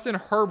 Since Justin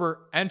Herbert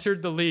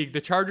entered the league, the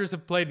Chargers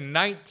have played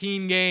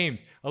 19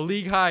 games, a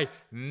league high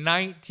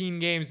 19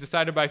 games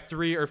decided by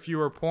 3 or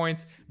fewer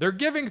points. They're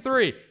giving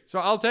 3, so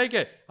I'll take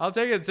it.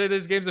 Say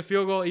this game's a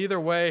field goal either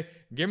way.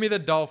 Give me the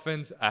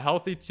Dolphins. A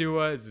healthy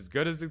Tua is as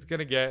good as it's going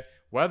to get.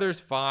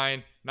 Weather's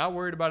fine. Not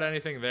worried about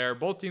anything there.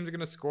 Both teams are going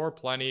to score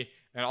plenty.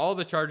 And all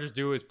the Chargers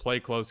do is play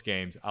close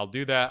games. I'll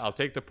do that. I'll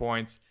take the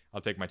points.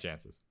 I'll take my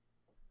chances.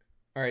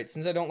 All right,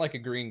 since I don't like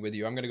agreeing with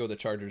you, I'm going to go the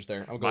Chargers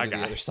there. I'll go to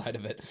the other side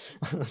of it.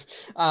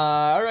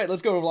 All right,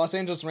 let's go to Los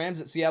Angeles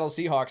Rams at Seattle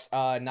Seahawks.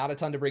 Not a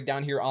ton to break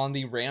down here on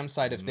the Rams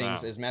side of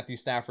things, as Matthew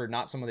Stafford,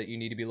 not someone that you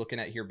need to be looking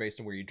at here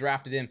based on where you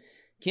drafted him.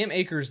 Cam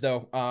Akers,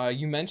 though,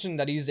 you mentioned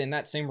that he's in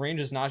that same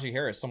range as Najee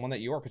Harris, someone that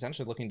you are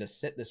potentially looking to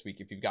sit this week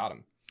if you've got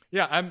him.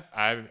 Yeah,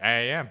 I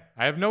am.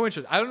 I have no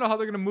interest. I don't know how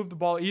they're going to move the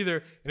ball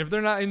either. And if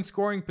they're not in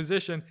scoring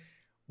position,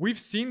 we've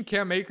seen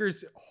Cam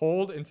Akers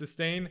hold and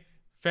sustain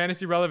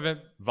fantasy relevant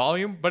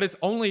volume, but it's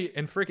only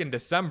in freaking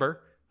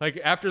December. Like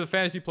after the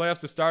fantasy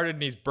playoffs have started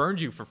and he's burned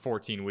you for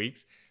 14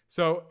 weeks.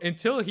 So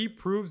until he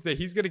proves that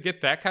he's going to get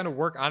that kind of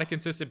work on a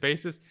consistent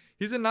basis,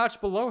 he's a notch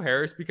below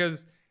Harris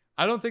because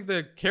I don't think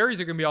the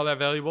carries are going to be all that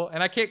valuable.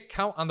 And I can't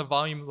count on the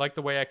volume like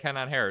the way I can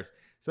on Harris.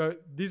 So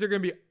these are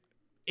going to be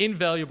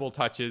invaluable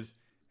touches.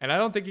 And I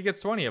don't think he gets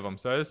 20 of them.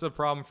 So this is a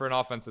problem for an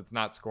offense that's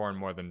not scoring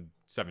more than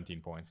 17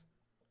 points.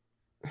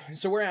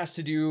 So we're asked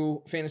to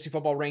do fantasy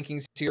football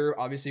rankings here,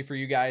 obviously for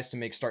you guys to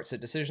make start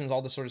sit decisions,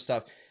 all this sort of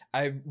stuff.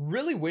 I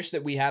really wish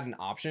that we had an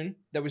option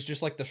that was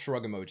just like the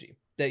shrug emoji,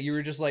 that you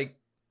were just like,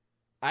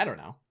 I don't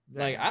know.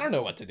 Like, I don't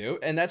know what to do.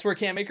 And that's where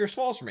Cam Akers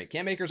falls for me.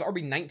 Cam Akers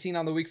RB 19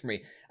 on the week for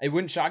me. It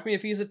wouldn't shock me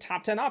if he's a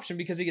top 10 option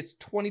because he gets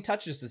 20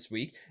 touches this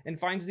week and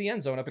finds the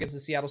end zone up against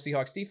the Seattle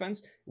Seahawks defense.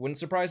 It wouldn't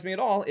surprise me at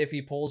all if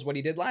he pulls what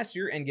he did last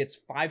year and gets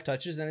 5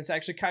 touches, and it's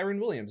actually Kyren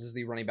Williams is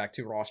the running back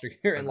 2 roster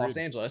here in Los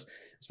Angeles,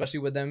 especially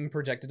with them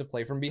projected to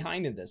play from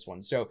behind in this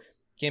one. So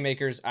Cam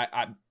Akers,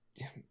 I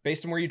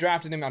based on where you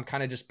drafted him, I'm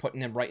kind of just putting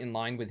him right in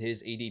line with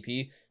his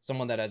ADP.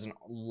 Someone that has a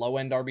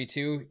low-end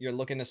RB2, you're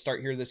looking to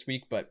start here this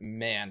week, but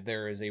man,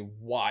 there is a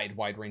wide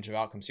range of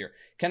outcomes here.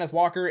 Kenneth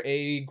Walker,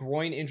 a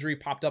groin injury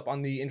popped up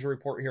on the injury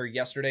report here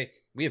yesterday.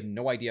 We have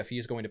no idea if he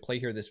is going to play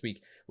here this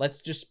week.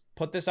 Let's just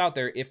put this out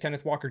there. If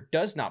Kenneth Walker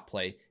does not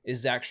play,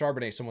 is Zach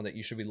Charbonnet someone that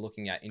you should be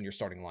looking at in your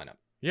starting lineup?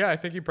 Yeah, I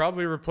think he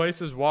probably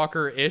replaces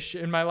Walker-ish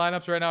in my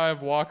lineups right now. I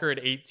have Walker at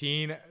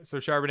 18, so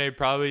Charbonnet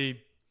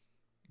probably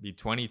be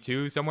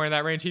 22, somewhere in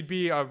that range. He'd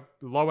be a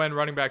low-end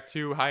running back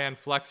 2, high-end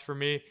flex for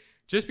me,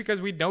 just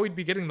because we know he'd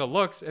be getting the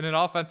looks in an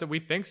offense that we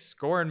think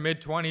score in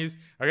mid-20s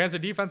against a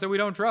defense that we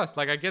don't trust.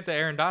 Like, I get the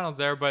Aaron Donald's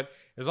there, but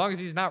as long as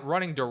he's not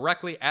running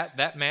directly at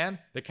that man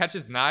that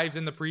catches knives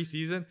in the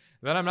preseason,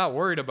 then I'm not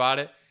worried about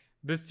it.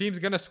 This team's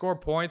going to score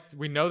points.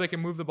 We know they can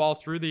move the ball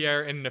through the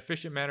air in an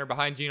efficient manner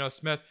behind Geno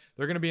Smith.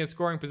 They're going to be in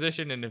scoring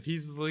position, and if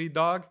he's the lead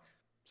dog,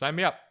 sign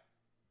me up.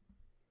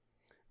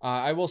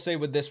 I will say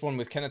with this one,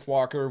 with Kenneth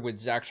Walker, with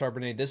Zach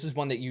Charbonnet, this is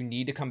one that you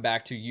need to come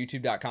back to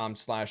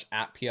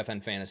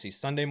youtube.com/@PFNFantasy.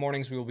 Sunday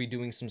mornings, we will be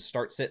doing some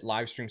start sit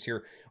live streams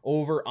here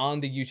over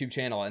on the YouTube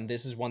channel. And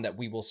this is one that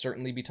we will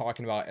certainly be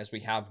talking about as we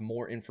have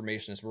more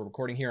information. As we're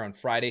recording here on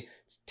Friday,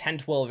 it's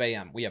 10:12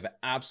 a.m. We have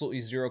absolutely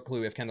zero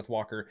clue if Kenneth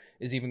Walker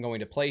is even going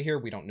to play here.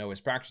 We don't know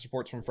his practice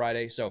reports from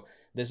Friday. So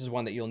this is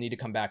one that you'll need to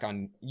come back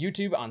on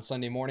YouTube on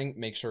Sunday morning.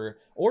 Make sure,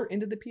 or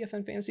into the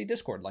PFN Fantasy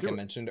Discord, like I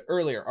mentioned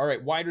earlier. All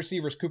right, wide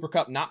receivers, Cooper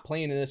Kupp not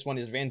playing in this one.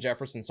 Is Van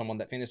Jefferson someone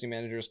that fantasy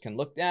managers can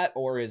look at,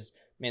 or is,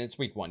 man, it's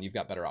week 1. You've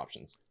got better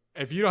options.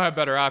 If you don't have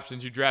better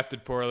options, you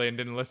drafted poorly and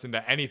didn't listen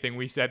to anything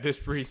we said this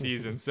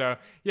preseason. So,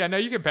 yeah, no,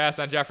 you can pass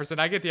on Jefferson.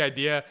 I get the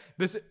idea.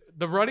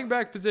 The running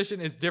back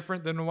position is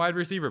different than the wide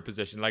receiver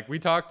position. Like we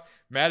talked,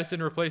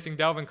 Madison replacing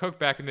Dalvin Cook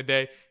back in the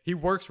day. He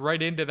works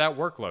right into that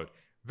workload.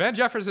 Van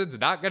Jefferson's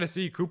not going to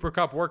see Cooper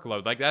Kupp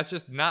workload. Like, that's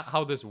just not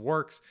how this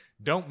works.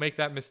 Don't make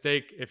that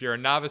mistake if you're a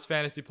novice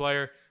fantasy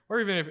player or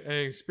even if an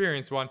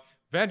experienced one.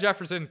 Van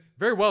Jefferson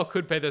very well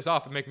could pay this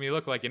off and make me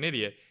look like an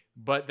idiot,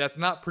 but that's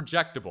not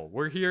projectable.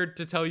 We're here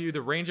to tell you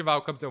the range of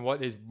outcomes and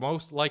what is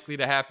most likely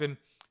to happen.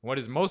 What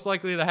is most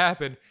likely to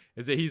happen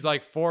is that he's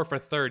like 4 for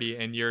 30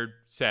 and you're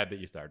sad that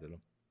you started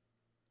him.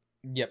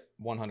 Yep,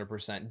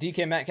 100%.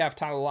 DK Metcalf,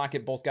 Tyler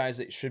Lockett, both guys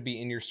that should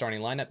be in your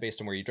starting lineup based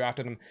on where you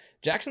drafted them.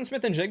 Jackson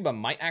Smith-Njigba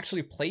might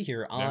actually play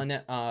here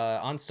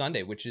on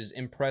Sunday, which is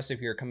impressive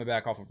here, coming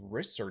back off of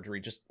wrist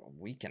surgery just a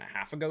week and a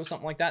half ago,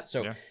 something like that.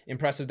 So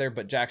impressive there,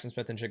 but Jackson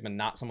Smith-Njigba,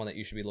 not someone that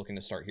you should be looking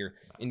to start here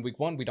in week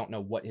 1. We don't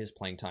know what his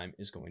playing time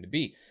is going to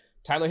be.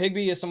 Tyler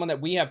Higbee is someone that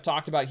we have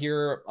talked about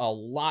here a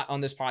lot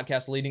on this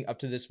podcast leading up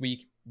to this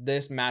week.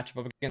 This matchup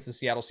up against the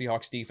Seattle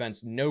Seahawks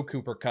defense, no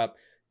Cooper Kupp.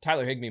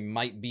 Tyler Higbee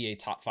might be a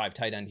top 5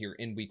 tight end here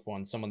in week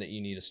 1, someone that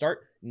you need to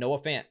start. Noah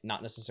Fant,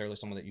 not necessarily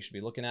someone that you should be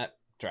looking at,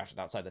 drafted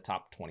outside the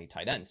top 20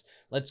 tight ends.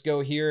 Let's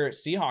go here.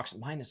 Seahawks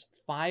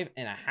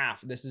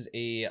 -5.5. This is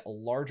a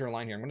larger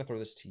line here. I'm going to throw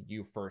this to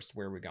you first.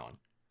 Where are we going?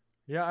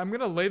 Yeah, I'm going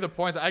to lay the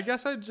points. I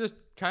guess I'm just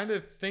kind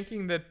of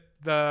thinking that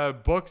the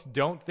books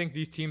don't think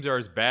these teams are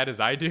as bad as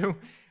I do.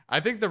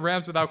 I think the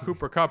Rams without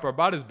Cooper Kupp are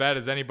about as bad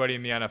as anybody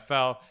in the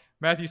NFL.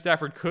 Matthew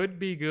Stafford could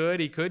be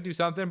good. He could do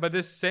something, but the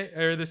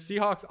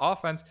Seahawks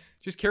offense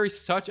just carries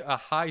such a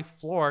high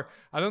floor.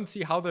 I don't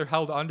see how they're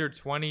held under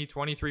 20,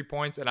 23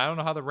 points, and I don't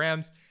know how the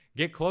Rams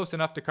get close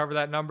enough to cover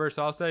that number,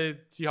 so I'll say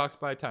Seahawks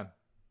by 10.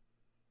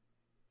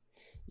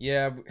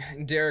 Yeah,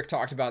 Derek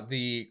talked about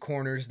the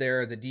corners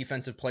there, the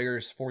defensive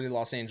players for the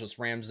Los Angeles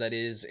Rams. That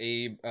is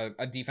a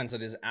defense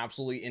that is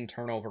absolutely in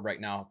turnover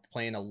right now,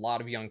 playing a lot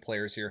of young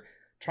players here,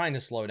 trying to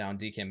slow down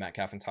DK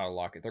Metcalf and Tyler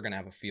Lockett. They're going to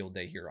have a field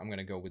day here. I'm going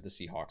to go with the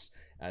Seahawks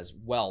as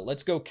well.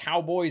 Let's go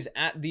Cowboys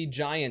at the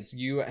Giants.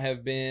 You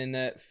have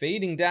been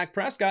fading Dak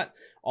Prescott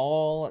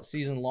all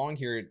season long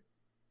here.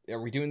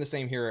 Are we doing the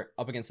same here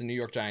up against the New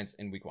York Giants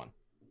in week 1?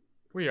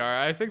 We are.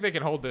 I think they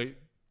can hold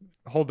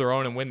their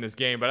own and win this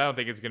game, but I don't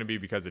think it's going to be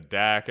because of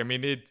Dak. I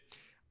mean,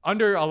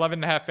 under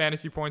 11.5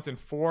 fantasy points in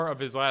 4 of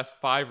his last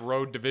 5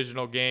 road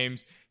divisional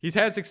games. He's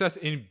had success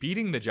in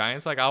beating the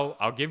Giants. Like,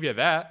 I'll give you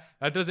that.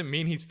 That doesn't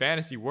mean he's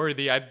fantasy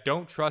worthy. I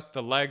don't trust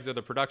the legs or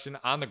the production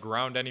on the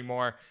ground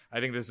anymore. I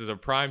think this is a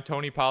prime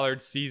Tony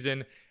Pollard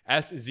season.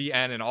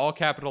 SZN in all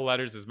capital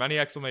letters, as many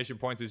exclamation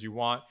points as you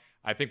want.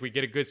 I think we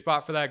get a good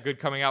spot for that. Good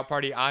coming out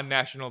party on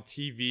national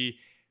TV.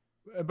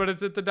 But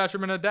it's at the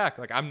detriment of Dak.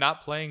 Like, I'm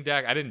not playing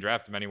Dak. I didn't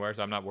draft him anywhere,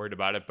 so I'm not worried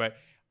about it. But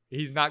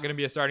he's not going to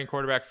be a starting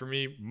quarterback for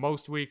me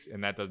most weeks,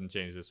 and that doesn't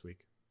change this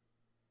week.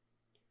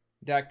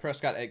 Dak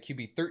Prescott at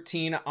QB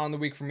 13 on the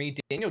week for me.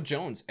 Daniel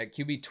Jones at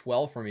QB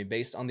 12 for me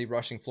based on the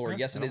rushing floor.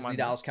 Yes, it is the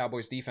Dallas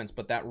Cowboys defense,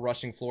 but that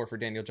rushing floor for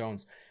Daniel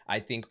Jones, I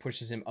think,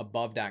 pushes him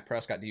above Dak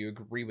Prescott. Do you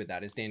agree with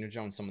that? Is Daniel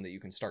Jones someone that you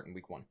can start in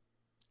week 1?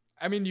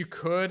 I mean, you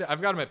could.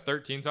 I've got him at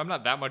 13, so I'm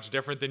not that much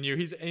different than you.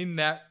 He's in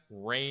that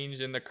range,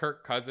 in the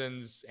Kirk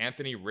Cousins,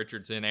 Anthony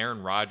Richardson,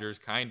 Aaron Rodgers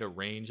kind of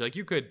range. Like,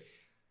 you could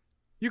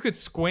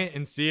squint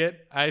and see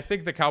it. I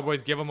think the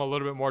Cowboys give him a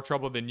little bit more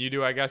trouble than you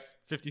do. I guess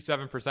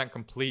 57%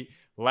 complete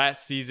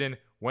last season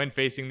when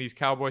facing these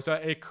Cowboys. So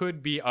it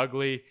could be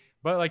ugly.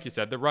 But like you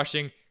said, the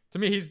rushing, to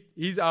me,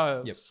 he's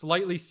a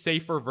slightly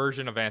safer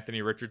version of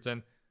Anthony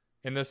Richardson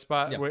in this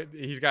spot. Yep.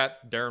 He's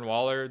got Darren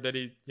Waller that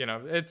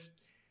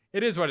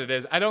it is what it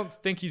is. I don't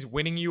think he's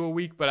winning you a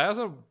week, but I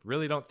also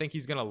really don't think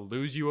he's going to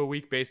lose you a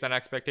week based on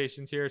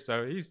expectations here.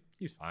 So he's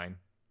fine.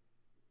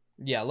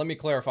 Yeah, let me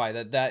clarify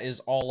that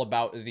is all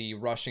about the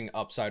rushing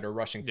upside or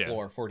rushing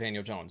floor for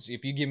Daniel Jones.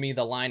 If you give me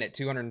the line at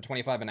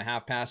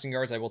 225.5 passing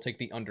yards, I will take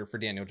the under for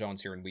Daniel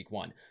Jones here in week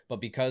 1.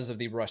 But because of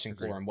the rushing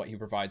floor and what he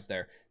provides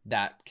there,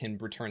 that can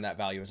return that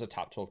value as a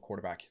top 12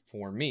 quarterback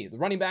for me. The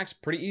running backs,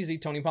 pretty easy.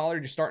 Tony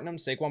Pollard, you're starting him.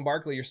 Saquon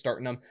Barkley, you're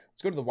starting him.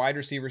 Let's go to the wide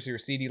receivers here.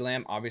 CeeDee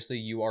Lamb, obviously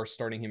you are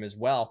starting him as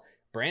well.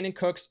 Brandon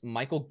Cooks,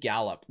 Michael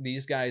Gallup.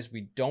 These guys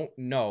we don't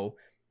know.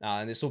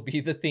 And this will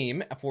be the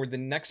theme for the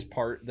next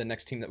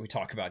team that we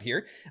talk about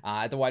here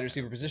at the wide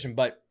receiver position.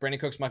 But Brandon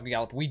Cooks, Michael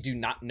Gallup, we do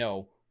not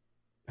know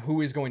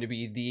who is going to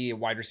be the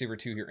wide receiver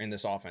 2 here in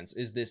this offense.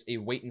 Is this a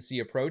wait and see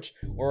approach,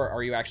 or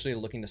are you actually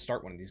looking to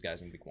start one of these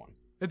guys in week 1?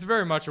 It's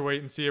very much a wait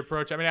and see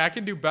approach. I mean, I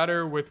can do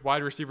better with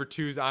wide receiver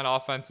 2s on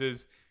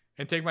offenses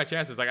and take my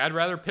chances. Like, I'd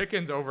rather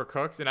Pickens over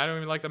Cooks, and I don't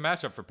even like the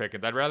matchup for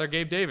Pickens. I'd rather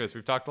Gabe Davis.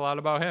 We've talked a lot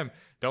about him.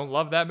 Don't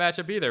love that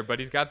matchup either, but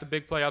he's got the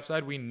big play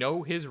upside. We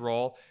know his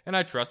role, and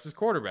I trust his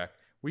quarterback.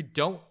 We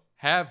don't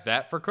have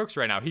that for Cooks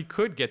right now. He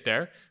could get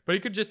there, but he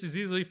could just as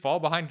easily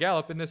fall behind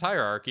Gallup in this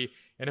hierarchy.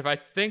 And if I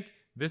think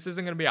this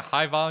isn't going to be a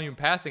high-volume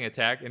passing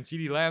attack and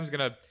CeeDee Lamb's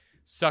going to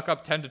suck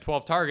up 10 to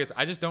 12 targets,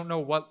 I just don't know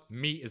what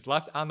meat is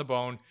left on the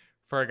bone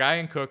for a guy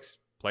in Cooks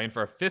playing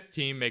for a 5th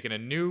team, making a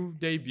new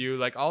debut,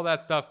 like all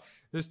that stuff.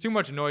 There's too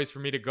much noise for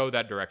me to go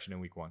that direction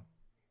in week 1.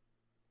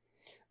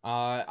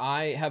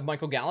 I have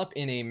Michael Gallup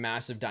in a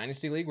massive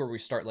dynasty league where we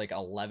start like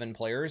 11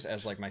 players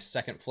as like my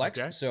second flex.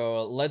 Okay.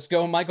 So let's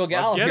go Michael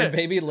Gallup here,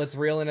 baby. Let's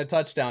reel in a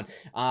touchdown.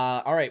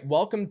 All right.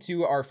 Welcome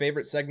to our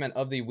favorite segment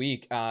of the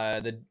week.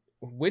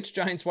 Which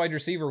Giants wide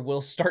receiver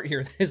will start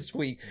here this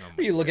week?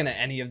 Are you looking at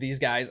any of these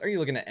guys? Are you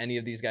looking at any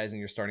of these guys in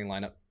your starting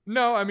lineup?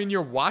 No, I mean,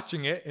 you're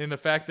watching it in the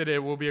fact that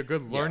it will be a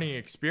good learning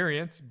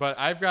experience, but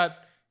I've got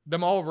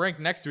them all ranked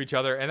next to each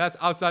other, and that's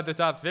outside the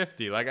top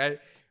 50. Like,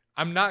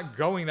 I'm not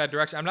going that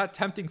direction. I'm not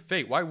tempting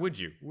fate. Why would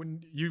you?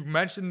 When you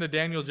mentioned the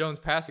Daniel Jones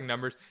passing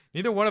numbers,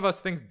 neither one of us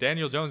thinks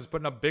Daniel Jones is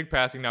putting up big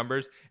passing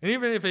numbers. And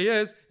even if he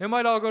is, it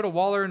might all go to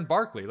Waller and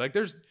Barkley. Like,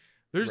 there's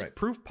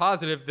proof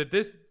positive that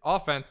this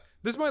offense,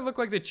 this might look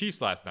like the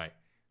Chiefs last night.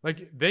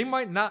 Like, they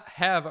might not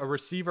have a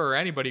receiver or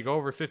anybody go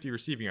over 50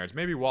 receiving yards.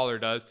 Maybe Waller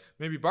does,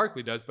 maybe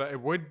Barkley does, but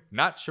it would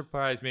not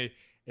surprise me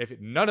if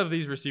none of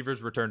these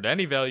receivers returned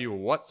any value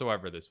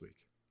whatsoever this week.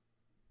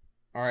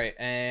 All right,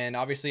 and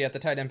obviously at the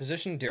tight end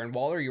position, Darren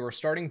Waller, you are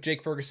starting.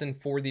 Jake Ferguson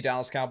for the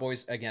Dallas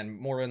Cowboys. Again,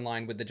 more in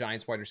line with the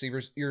Giants wide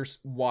receivers. You're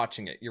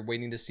watching it. You're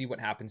waiting to see what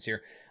happens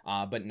here,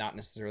 but not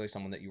necessarily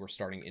someone that you were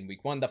starting in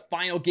week 1. The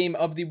final game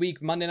of the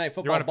week, Monday Night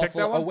Football. You want to pick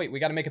that one? Oh, wait, we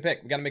got to make a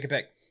pick. We got to make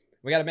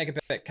a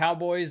pick.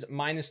 Cowboys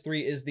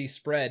 -3 is the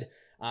spread.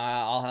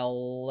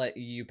 I'll let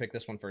you pick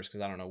this one first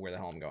because I don't know where the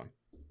hell I'm going.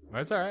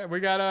 That's all right.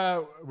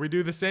 We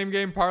do the same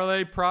game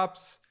parlay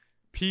props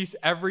piece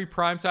every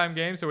primetime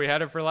game. So we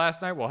had it for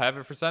last night. We'll have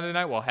it for Sunday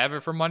night. We'll have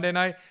it for Monday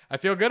night. I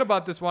feel good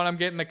about this one. I'm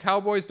getting the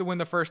Cowboys to win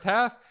the first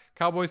half,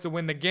 Cowboys to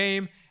win the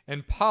game,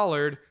 and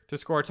Pollard to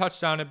score a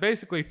touchdown at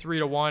basically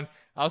 3-1.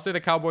 I'll say the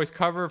Cowboys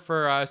cover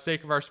for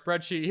sake of our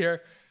spreadsheet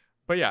here.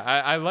 But yeah,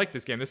 I like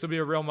this game. This will be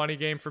a real money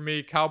game for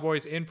me.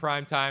 Cowboys in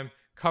primetime,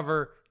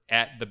 cover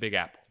at the Big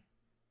Apple.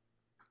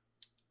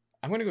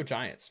 I'm going to go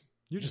Giants.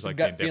 You just like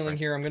gut feeling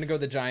here. I'm going to go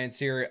the Giants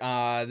here.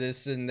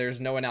 There's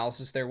no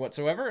analysis there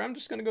whatsoever. I'm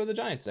just going to go the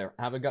Giants there.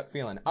 Have a gut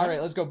feeling. All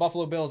right, let's go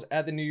Buffalo Bills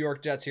at the New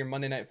York Jets here.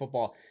 Monday Night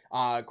Football.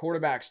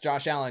 Quarterbacks,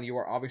 Josh Allen, you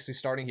are obviously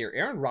starting here.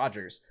 Aaron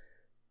Rodgers,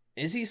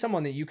 is he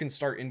someone that you can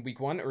start in week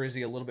 1, or is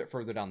he a little bit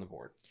further down the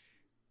board?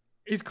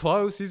 He's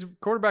close. He's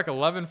quarterback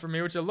 11 for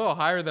me, which is a little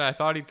higher than I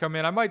thought he'd come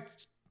in. I might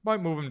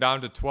move him down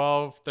to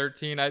 12,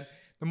 13. The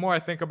more I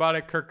think about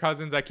it, Kirk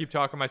Cousins, I keep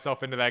talking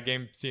myself into that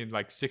game, seeing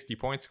like 60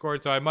 points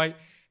scored. So I might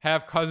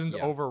have Cousins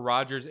over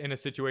Rodgers in a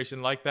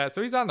situation like that.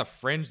 So he's on the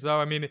fringe, though.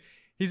 I mean,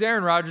 he's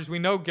Aaron Rodgers. We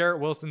know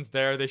Garrett Wilson's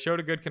there. They showed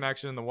a good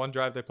connection in the one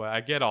drive they play.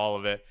 I get all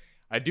of it.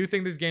 I do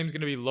think this game's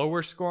going to be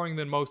lower scoring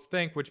than most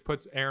think, which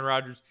puts Aaron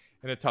Rodgers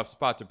in a tough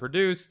spot to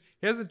produce.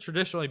 He hasn't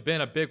traditionally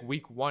been a big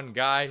week 1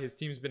 guy. His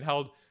team's been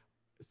held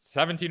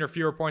 17 or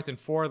fewer points in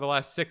 4 of the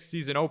last 6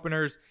 season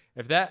openers.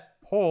 If that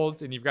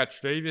holds and you've got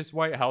Tre'Davious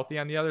White healthy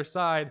on the other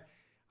side,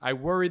 I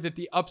worry that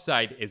the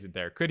upside isn't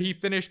there. Could he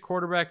finish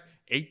quarterback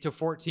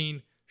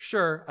 8-14?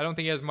 Sure. I don't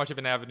think he has much of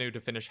an avenue to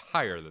finish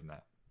higher than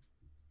that.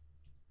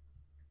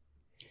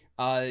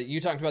 You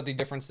talked about the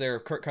difference there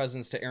of Kirk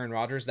Cousins to Aaron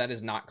Rodgers. That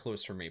is not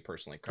close for me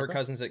personally. Kirk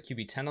Cousins at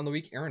QB 10 on the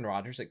week, Aaron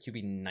Rodgers at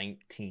QB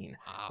 19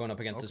 going up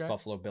against this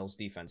Buffalo Bills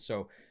defense.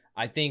 So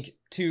I think,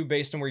 too,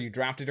 based on where you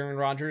drafted Aaron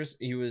Rodgers,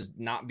 he was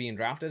not being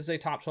drafted as a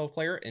top 12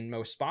 player in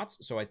most spots.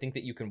 So I think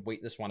that you can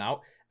wait this one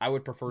out. I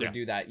would prefer to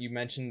do that. You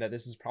mentioned that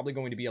this is probably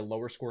going to be a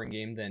lower scoring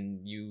game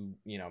than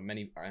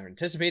many are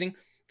anticipating.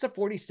 It's a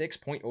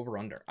 46-point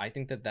over-under. I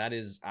think that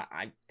is,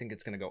 I think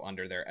it's going to go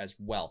under there as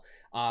well.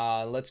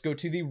 Let's go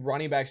to the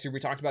running backs here.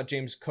 We talked about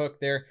James Cook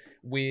there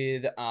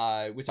we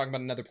talked about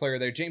another player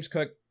there. James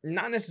Cook,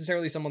 not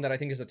necessarily someone that I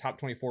think is a top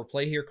 24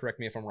 play here. Correct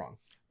me if I'm wrong.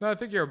 No, I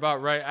think you're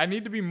about right. I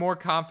need to be more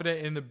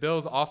confident in the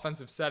Bills'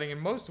 offensive setting. And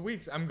most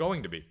weeks, I'm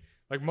going to be.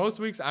 Like most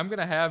weeks, I'm going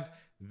to have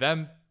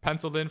them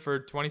penciled in for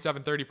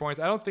 27, 30 points.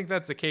 I don't think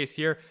that's the case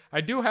here.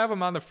 I do have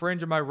him on the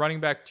fringe of my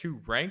running back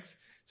 2 ranks.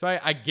 So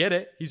I get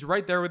it. He's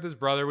right there with his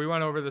brother. We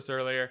went over this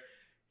earlier.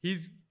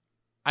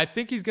 I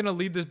think he's going to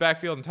lead this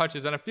backfield in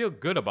touches, and I feel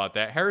good about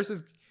that. Harris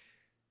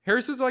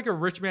is like a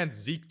rich man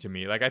Zeke to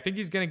me. Like I think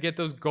he's going to get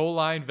those goal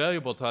line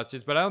valuable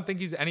touches, but I don't think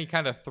he's any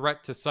kind of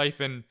threat to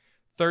siphon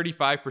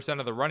 35%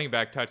 of the running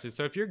back touches.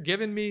 So if you're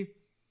giving me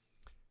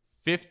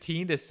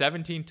 15 to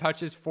 17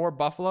 touches for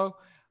Buffalo,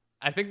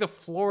 I think the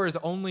floor is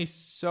only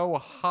so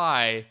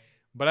high,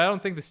 but I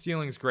don't think the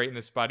ceiling's great in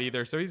this spot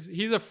either. So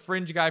he's a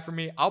fringe guy for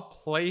me. I'll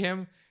play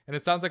him, and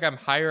it sounds like I'm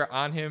higher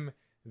on him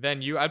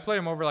than you. I'd play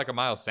him over like a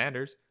Miles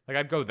Sanders. Like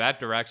I'd go that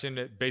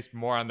direction based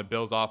more on the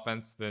Bills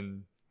offense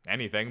than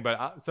anything.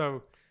 But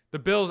so the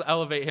Bills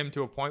elevate him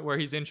to a point where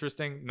he's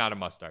interesting. Not a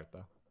must start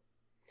though.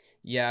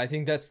 Yeah, I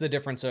think that's the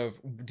difference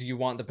of, do you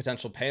want the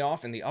potential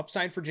payoff and the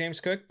upside for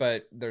James Cook,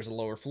 but there's a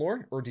lower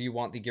floor, or do you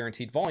want the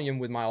guaranteed volume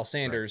with Miles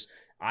Sanders?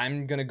 Right.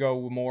 I'm going to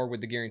go more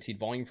with the guaranteed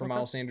volume for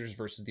Miles Sanders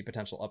versus the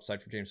potential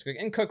upside for James Cook.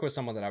 And Cook was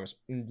someone that I was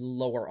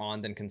lower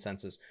on than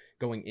consensus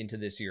going into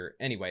this year.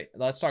 Anyway,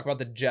 let's talk about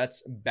the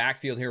Jets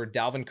backfield here.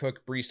 Dalvin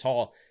Cook, Breece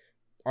Hall.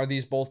 Are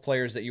these both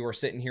players that you are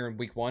sitting here in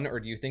week 1, or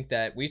do you think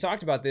that we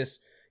talked about this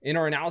in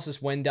our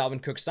analysis when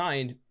Dalvin Cook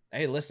signed?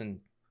 Hey, listen,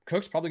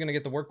 Cook's probably going to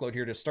get the workload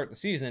here to start the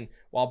season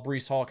while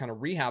Breece Hall kind of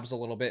rehabs a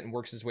little bit and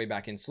works his way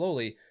back in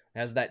slowly.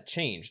 Has that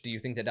changed? Do you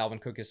think that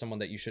Dalvin Cook is someone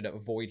that you should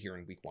avoid here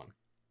in week 1?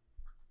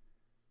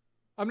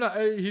 I'm not.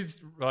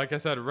 He's, like I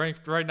said,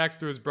 ranked right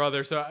next to his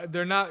brother. So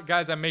they're not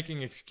guys I'm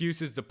making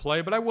excuses to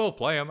play, but I will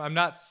play them. I'm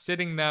not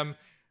sitting them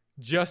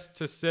just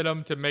to sit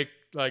them to make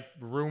like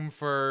room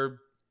for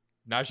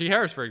Najee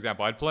Harris, for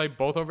example. I'd play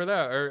both over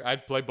there, or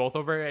I'd play both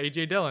over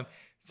A.J. Dillon.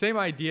 Same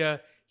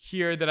idea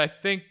here, that I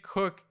think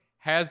Cook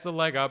has the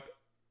leg up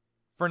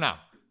for now.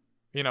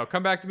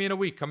 Come back to me in a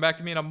week, come back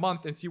to me in a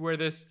month and see where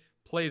this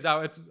plays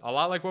out. It's a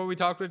lot like what we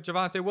talked with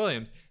Javonte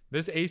Williams.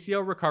 This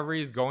ACL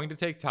recovery is going to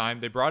take time.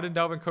 They brought in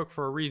Dalvin Cook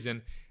for a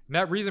reason, and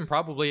that reason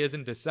probably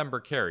isn't December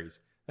carries.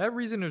 That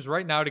reason is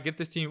right now to get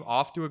this team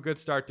off to a good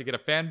start, to get a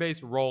fan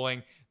base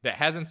rolling that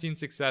hasn't seen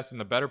success in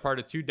the better part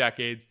of 2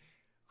 decades.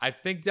 I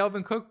think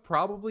Dalvin Cook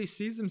probably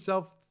sees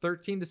himself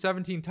 13 to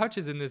 17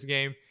 touches in this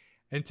game,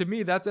 and to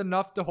me, that's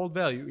enough to hold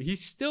value.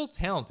 He's still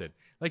talented.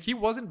 Like, he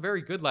wasn't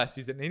very good last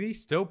season, and he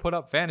still put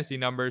up fantasy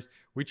numbers.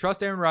 We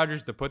trust Aaron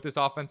Rodgers to put this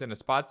offense in a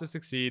spot to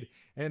succeed.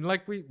 And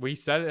like we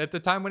said at the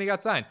time when he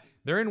got signed,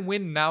 they're in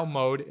win now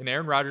mode, and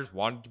Aaron Rodgers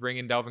wanted to bring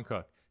in Dalvin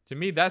Cook. To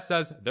me, that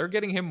says they're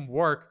getting him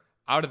work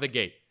out of the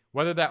gate.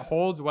 Whether that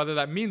holds, whether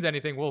that means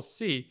anything, we'll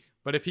see.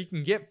 But if he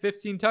can get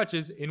 15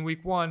 touches in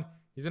week 1,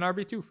 he's an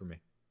RB2 for me.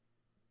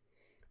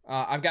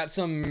 I've got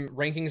some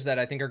rankings that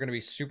I think are going to be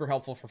super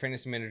helpful for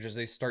fantasy managers as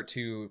they start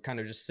to kind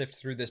of just sift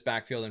through this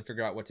backfield and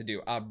figure out what to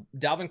do.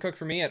 Dalvin Cook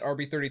for me at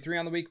RB33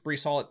 on the week,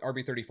 Breece Hall at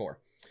RB34.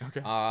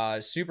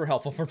 Okay. Super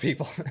helpful for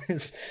people.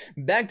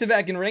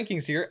 Back-to-back in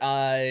rankings here.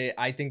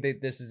 I think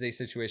that this is a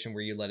situation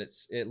where you let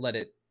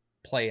it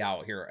play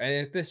out here. And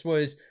if this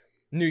was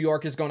New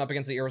York is going up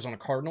against the Arizona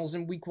Cardinals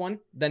in week 1,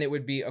 then it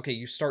would be, okay,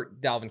 you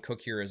start Dalvin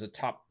Cook here as a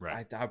top,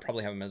 right. I would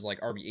probably have him as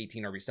like RB18,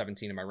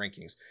 RB17 in my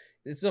rankings.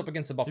 It's up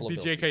against the Buffalo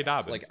Bills. J.K.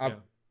 Dobbins. Like,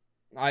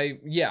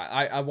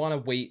 I want to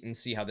wait and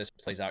see how this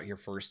plays out here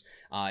first,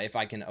 if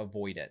I can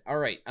avoid it. All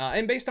right,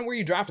 and based on where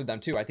you drafted them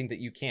too, I think that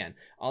you can.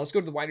 Let's go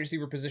to the wide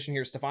receiver position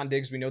here. Stephon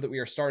Diggs, we know that we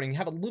are starting.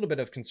 Have a little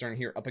bit of concern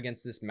here up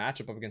against this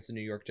matchup up against the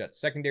New York Jets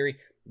secondary.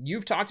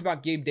 You've talked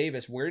about Gabe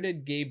Davis. Where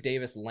did Gabe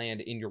Davis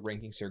land in your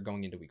rankings here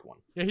going into week 1?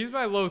 Yeah, he's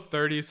my low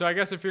 30s. So I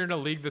guess if you're in a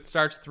league that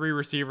starts 3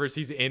 receivers,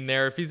 he's in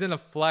there. If he's in a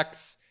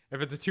flex, if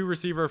it's a 2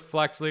 receiver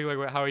flex league,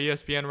 like how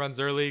ESPN runs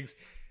their leagues,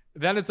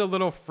 then it's a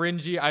little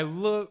fringy.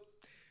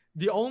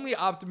 The only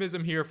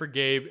optimism here for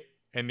Gabe,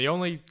 and the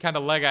only kind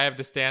of leg I have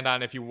to stand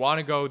on if you want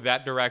to go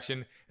that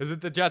direction, is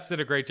that the Jets did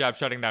a great job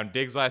shutting down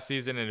Diggs last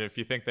season. And if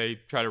you think they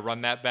try to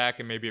run that back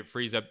and maybe it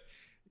frees up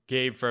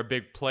Gabe for a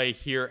big play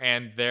here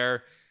and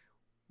there.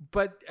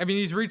 But, I mean,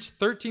 he's reached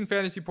 13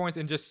 fantasy points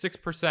in just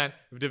 6%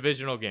 of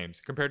divisional games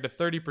compared to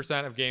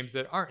 30% of games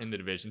that aren't in the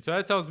division. So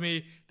that tells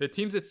me the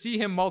teams that see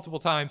him multiple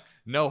times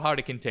know how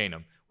to contain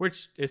him,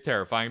 which is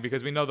terrifying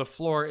because we know the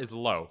floor is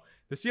low.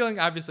 The ceiling,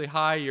 obviously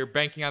high. You're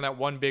banking on that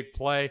one big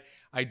play.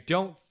 I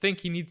don't think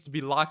he needs to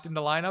be locked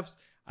into lineups.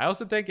 I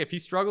also think if he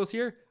struggles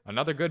here,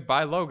 another good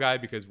buy low guy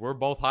because we're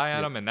both high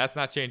on him, and that's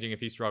not changing if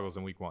he struggles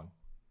in week 1.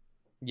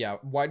 Yeah,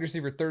 wide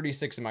receiver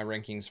 36 in my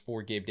rankings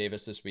for Gabe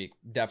Davis this week.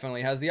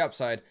 Definitely has the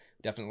upside,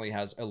 definitely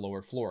has a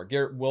lower floor.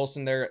 Garrett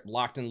Wilson there,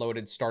 locked and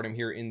loaded, start him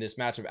here in this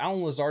matchup.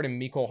 Allen Lazard and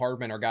Mecole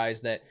Hardman are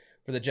guys that,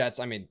 for the Jets,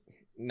 I mean,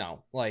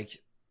 no,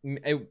 like,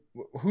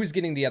 who's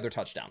getting the other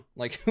touchdown?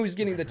 Like, who's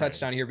getting the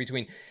touchdown here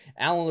between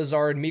Allen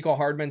Lazard, Mecole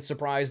Hardman?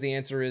 Surprise, the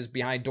answer is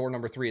behind door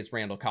number 3, it's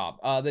Randall Cobb.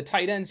 The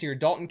tight ends here,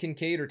 Dalton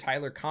Kincaid or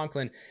Tyler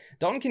Conklin.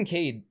 Dalton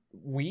Kincaid,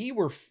 we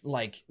were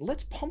like,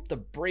 let's pump the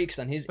brakes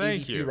on his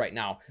ADP right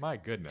now. My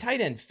goodness. Tight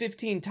end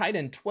 15, tight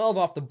end 12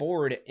 off the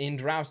board in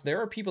drafts.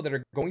 There are people that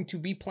are going to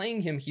be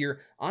playing him here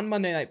on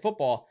Monday Night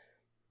Football.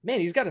 Man,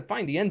 he's got to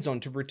find the end zone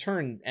to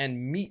return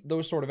and meet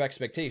those sort of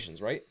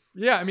expectations, right?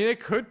 Yeah, I mean, it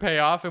could pay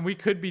off and we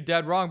could be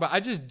dead wrong, but I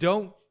just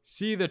don't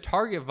see the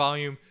target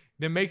volume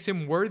that makes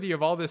him worthy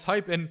of all this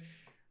hype. And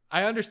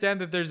I understand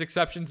that there's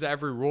exceptions to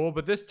every rule,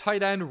 but this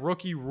tight end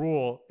rookie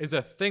rule is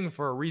a thing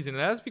for a reason.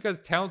 And that's because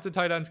talented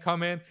tight ends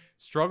come in,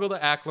 struggle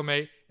to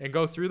acclimate, and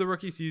go through the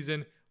rookie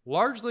season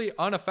largely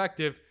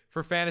ineffective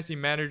for fantasy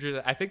managers.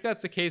 I think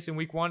that's the case in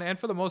week 1 and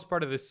for the most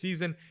part of this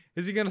season.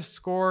 Is he going to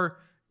score?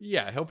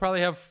 Yeah, he'll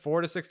probably have 4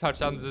 to 6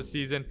 touchdowns this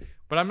season,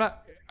 but I'm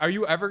not. Are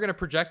you ever going to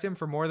project him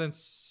for more than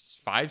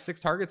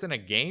 5-6 targets in a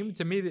game?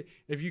 To me,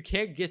 if you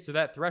can't get to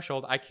that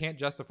threshold, I can't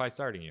justify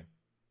starting you.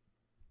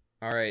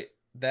 All right.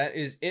 That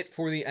is it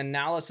for the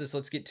analysis.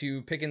 Let's get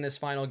to picking this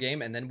final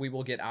game, and then we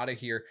will get out of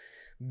here.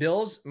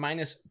 Bills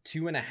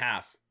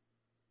 -2.5.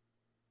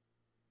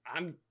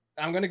 I'm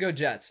going to go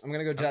Jets. I'm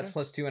going to go Jets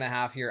plus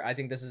 2.5 here. I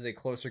think this is a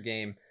closer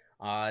game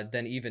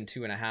than even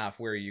 2.5.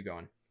 Where are you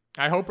going?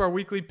 I hope our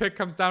weekly pick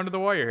comes down to the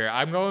wire here.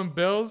 I'm going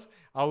Bills.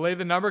 I'll lay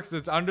the number because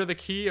it's under the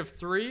key of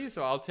 3,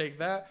 so I'll take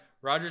that.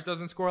 Rodgers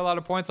doesn't score a lot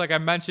of points, like I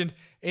mentioned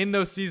in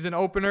those season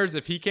openers.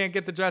 If he can't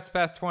get the Jets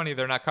past 20,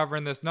 they're not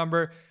covering this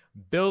number.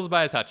 Bills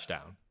by a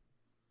touchdown.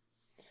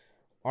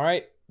 All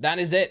right, that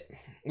is it.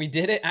 We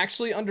did it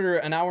actually under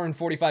an hour and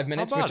 45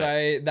 minutes, which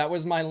that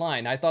was my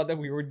line. I thought that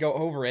we would go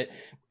over it.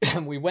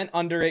 We went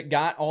under it,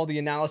 got all the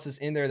analysis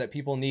in there that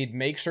people need.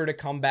 Make sure to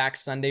come back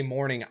Sunday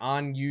morning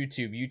on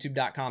YouTube,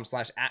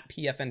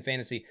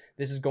 youtube.com/@PFNFantasy.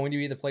 This is going to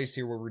be the place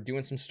here where we're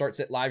doing some start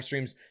sit live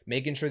streams,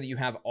 making sure that you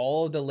have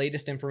all of the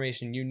latest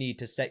information you need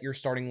to set your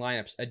starting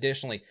lineups.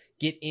 Additionally,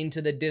 get into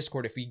the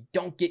Discord. If you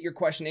don't get your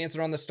question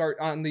answered on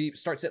the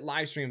start sit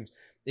live streams,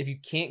 if you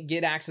can't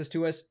get access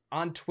to us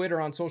on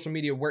Twitter, on social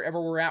media,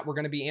 wherever we're at, we're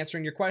going to be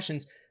answering your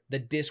questions. The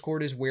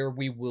Discord is where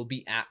we will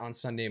be at on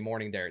Sunday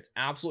morning there. It's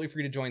absolutely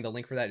free to join. The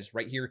link for that is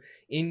right here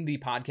in the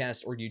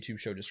podcast or YouTube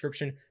show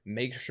description.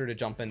 Make sure to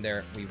jump in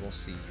there. We will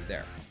see you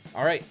there.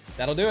 All right,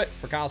 that'll do it.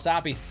 For Kyle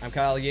Soppe, I'm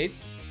Kyle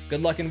Yates.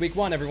 Good luck in week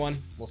 1,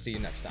 everyone. We'll see you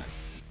next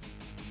time.